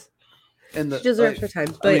 She is. And she deserves her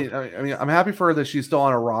time. But I mean, I'm happy for her that she's still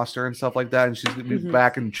on a roster and stuff like that, and she's going to be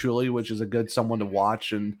back in Chuli, which is a good someone to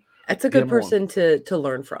watch. And that's a good person to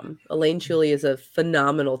learn from. Elaine Chuli is a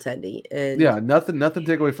phenomenal tendy, and yeah, nothing to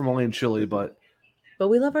take away from Elaine Chuli, but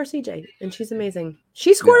we love our CJ, and she's amazing.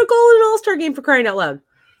 She scored a goal in an All-Star game for crying out loud.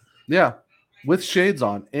 Yeah, with shades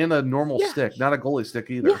on and a normal stick, not a goalie stick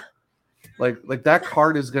either. Yeah. Like that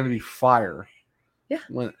card is going to be fire. Yeah.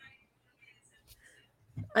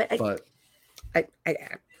 I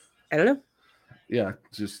don't know. Yeah,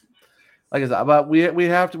 just like I said, but we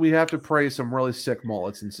have to praise some really sick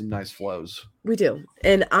mullets and some nice flows. We do.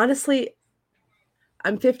 And honestly,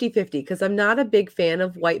 I'm 50-50 because I'm not a big fan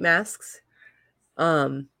of white masks.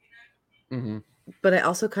 But I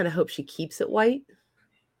also kind of hope she keeps it white.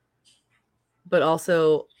 But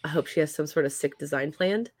also I hope she has some sort of sick design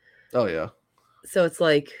planned. Oh yeah. So it's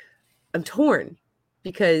like I'm torn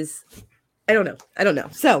because I don't know.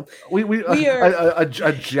 So we are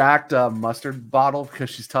a jacked mustard bottle because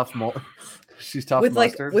she's tough. She's tough with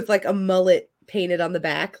mustard with like a mullet painted on the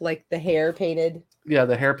back, like the hair painted. Yeah,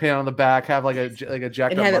 the hair paint on the back. Have like a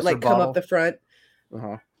jacked and up have mustard it like bottle. come up the front.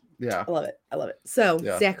 Yeah, I love it. So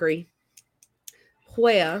Zachary,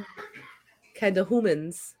 where can the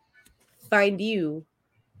humans find you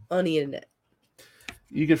on the internet?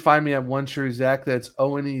 You can find me at One True Zach. That's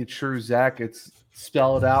ONE True Zach. It's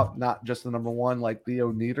spelled out, not just the number 1 like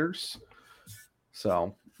Theo Nieders.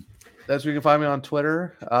 So that's where you can find me on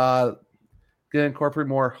Twitter. Gonna incorporate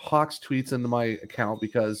more Hawks tweets into my account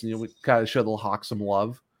because we gotta show the Hawks some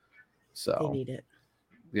love. So they need it.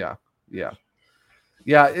 Yeah.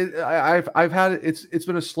 I've had it. It's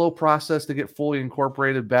been a slow process to get fully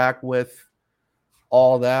incorporated back with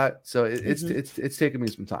all that. So it's taken me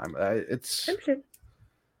some time.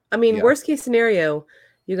 I mean, worst case scenario,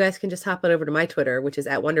 you guys can just hop on over to my Twitter, which is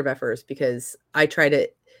at WonderBeffers, because I try to,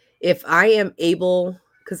 if I am able,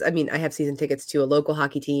 because I mean, I have season tickets to a local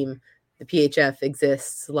hockey team. The PHF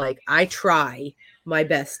exists. Like, I try my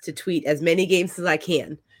best to tweet as many games as I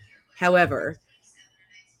can. However,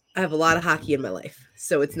 I have a lot of hockey in my life,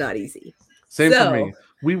 so it's not easy. Same for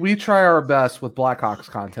me. We try our best with Blackhawks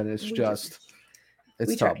content. It's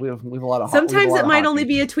tough. We have a lot of. Sometimes it might only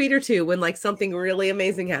be a tweet or two when like something really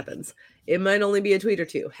amazing happens. It might only be a tweet or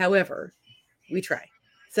two. However, we try.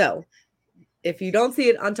 So if you don't see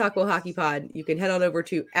it on Taco Hockey Pod, you can head on over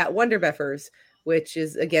to at WonderBeffers, which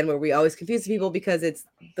is again where we always confuse people because it's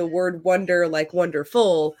the word wonder like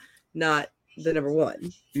wonderful, not the number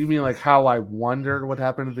 1. You mean like how I wondered what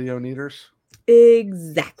happened to the Oneaters?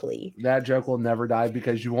 Exactly. That joke will never die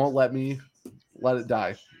because you won't let me let it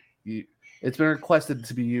die. It's been requested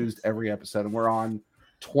to be used every episode, and we're on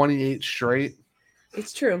 28 straight.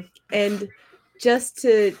 It's true. And just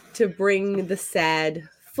to bring the sad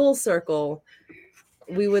full circle,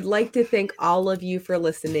 we would like to thank all of you for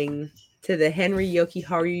listening to the Henry Yoki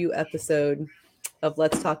Haru episode of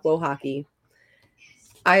Let's Talk Low Hockey.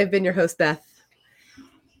 I have been your host, Beth.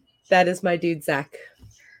 That is my dude, Zach.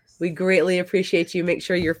 We greatly appreciate you. Make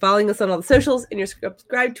sure you're following us on all the socials and you're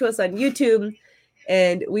subscribed to us on YouTube.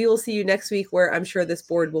 And we will see you next week where I'm sure this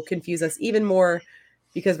board will confuse us even more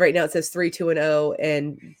because right now it says 3-2-0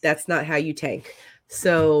 and that's not how you tank.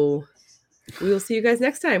 So we will see you guys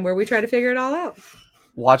next time where we try to figure it all out.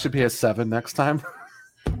 watch a PS7 next time.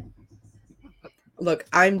 Look,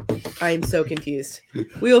 I'm so confused.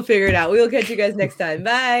 We will figure it out. We will catch you guys next time.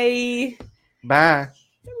 Bye. Bye.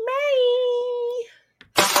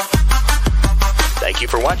 Thank you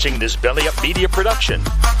for watching this Belly Up Media production.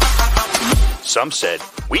 Some said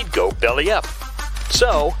we'd go belly up,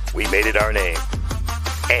 so we made it our name.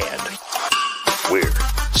 And we're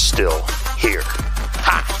still here.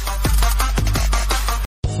 Ha!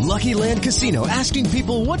 Lucky Land Casino, asking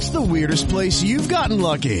people, what's the weirdest place you've gotten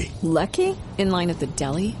lucky? Lucky? In line at the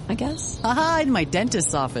deli, I guess? Aha, in my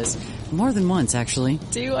dentist's office. More than once, actually.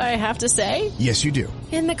 Do I have to say? Yes, you do.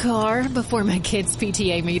 In the car before my kids'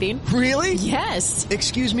 PTA meeting. Really? Yes.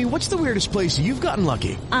 Excuse me, what's the weirdest place you've gotten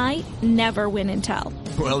lucky? I never win and tell.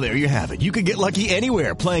 Well, there you have it. You can get lucky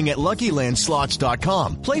anywhere, playing at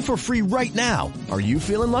LuckyLandSlots.com. Play for free right now. Are you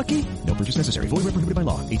feeling lucky? No purchase necessary. Void where prohibited by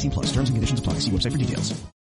law. 18+. Terms and conditions apply. See website for details.